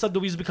 all of a sudden the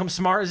weasel becomes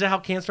smart. Is that how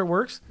cancer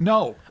works?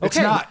 No, it's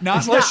Okay. not. Not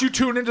It's unless not. you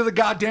tune into the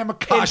goddamn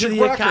Akashic Into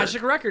the record.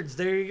 Akashic Records.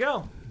 There you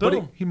go. But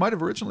Boom. he might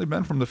have originally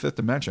been from the fifth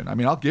dimension. I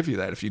mean, I'll give you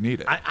that if you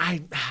need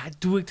it.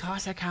 Do we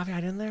toss that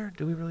caveat in there?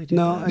 Do we really do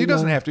No, that? He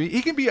doesn't have to.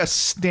 He can be a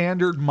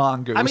standard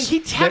mongoose. I mean, he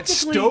that's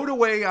technically- stowed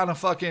away on a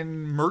fucking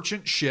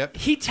merchant ship.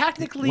 He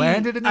technically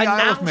Landed in the Isle of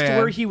announced Man.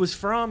 where he was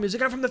from. He's a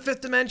guy from the fifth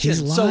dimension. He's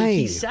So he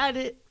lying. said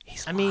it.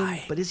 I mean,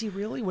 but is he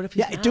really? What if he's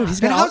Yeah, not? dude, he's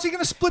And got. how's he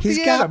going to split he's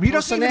the got atom? He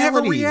doesn't even have a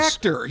personalities.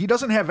 reactor. He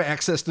doesn't have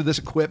access to this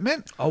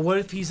equipment. Oh, what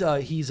if he's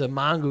a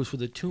mongoose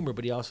with a tumor,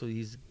 but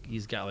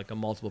he's got like a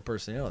multiple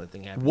personality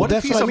thing happening? What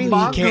That's if he's what I a mean, he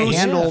can't mongoose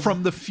handle-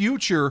 from the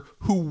future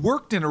who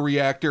worked in a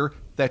reactor?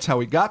 That's how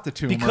he got the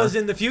tumor. Because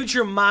in the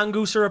future,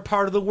 mongoose are a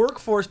part of the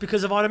workforce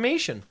because of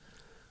automation.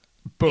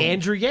 Boom.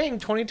 Andrew Yang,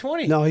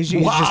 2020. No, he's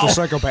just Wow. a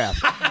psychopath.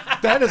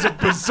 That is a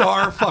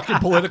bizarre fucking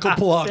political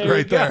plug There you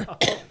right there.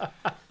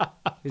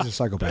 He's a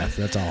psychopath.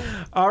 That's all.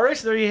 All right,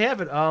 so there you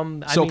have it. I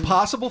mean,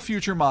 Possible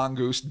future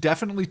mongoose,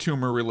 definitely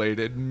tumor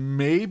related,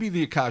 maybe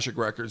the Akashic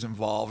records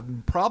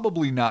involved,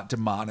 probably not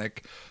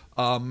demonic,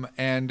 and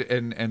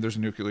there's a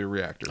nuclear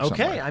reactor.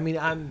 okay. somewhere. I mean,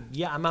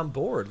 I'm on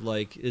board.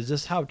 Like, is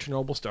this how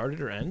Chernobyl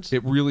started or ends?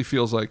 It really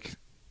feels like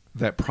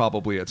that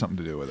probably had something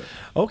to do with it.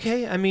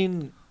 Okay, I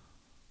mean,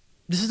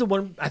 this is the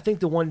one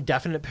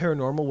definite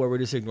paranormal where we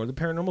just ignore the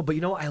paranormal.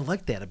 But I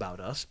like that about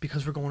us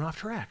because we're going off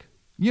track.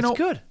 You know, It's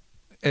good.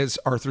 As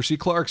Arthur C.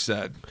 Clarke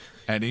said,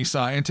 any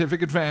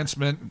scientific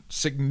advancement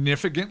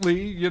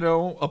significantly,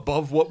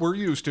 above what we're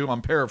used to,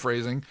 I'm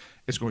paraphrasing,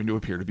 is going to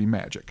appear to be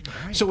magic.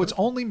 So it's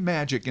only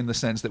magic in the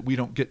sense that we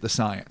don't get the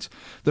science.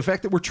 The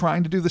fact that we're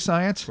trying to do the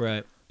science,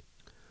 Right.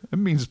 it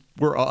means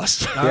we're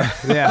us.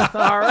 Yeah.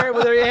 All right.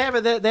 Well, there you have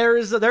it.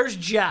 There's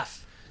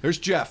Jeff. There's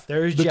Jeff.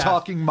 There's the Jeff.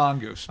 talking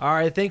mongoose. All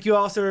right. Thank you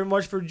all so very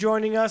much for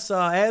joining us.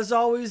 As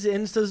always,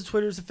 Instas,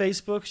 Twitters, and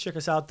Facebooks. Check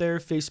us out there.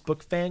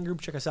 Facebook fan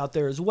group. Check us out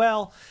there as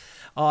well.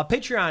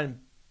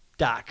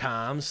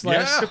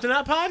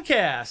 Patreon.com/Kryptonaut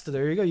Podcast.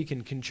 There you go. You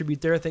can contribute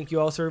there. Thank you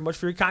all so very much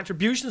for your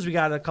contributions. We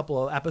got a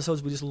couple of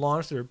episodes we just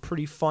launched that are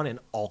pretty fun and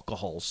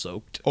alcohol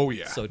soaked. Oh,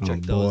 yeah. So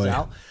check those boy.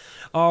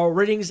 out.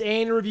 Ratings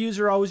and reviews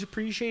are always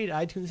appreciated.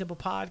 iTunes, Apple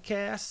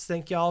Podcasts.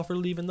 Thank y'all for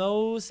leaving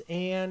those.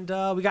 And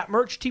we got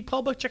merch,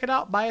 TeePublic. Check it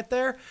out. Buy it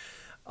there.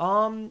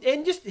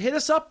 And just hit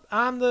us up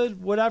on the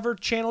whatever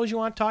channels you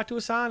want to talk to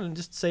us on, and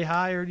just say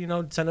hi or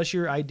send us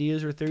your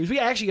ideas or theories. We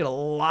actually get a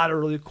lot of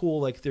really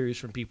cool theories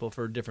from people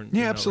for different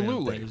Yeah, random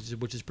absolutely. things,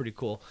 which is pretty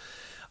cool.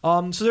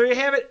 So there you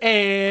have it,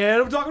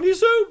 and I'm talking to you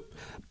soon.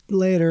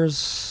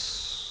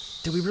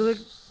 Laters. Did we really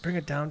bring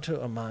it down to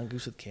a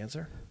mongoose with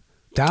cancer?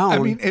 Down. I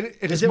mean, it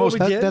Is is it what most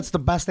we did? that's the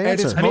best at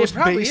its answer. I mean, it most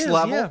probably base is,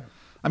 level. yeah.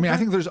 I mean, I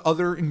think there's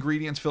other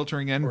ingredients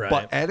filtering in, Right.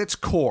 but at its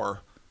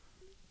core,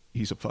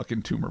 he's a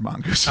fucking tumor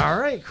mongoose. All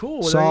right, cool.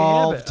 Well, there you have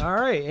Solved. it. All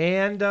right,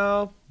 and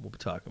we'll be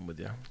talking with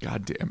you.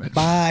 God damn it.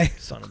 Bye.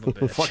 Son of a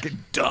bitch.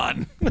 Fucking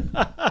done.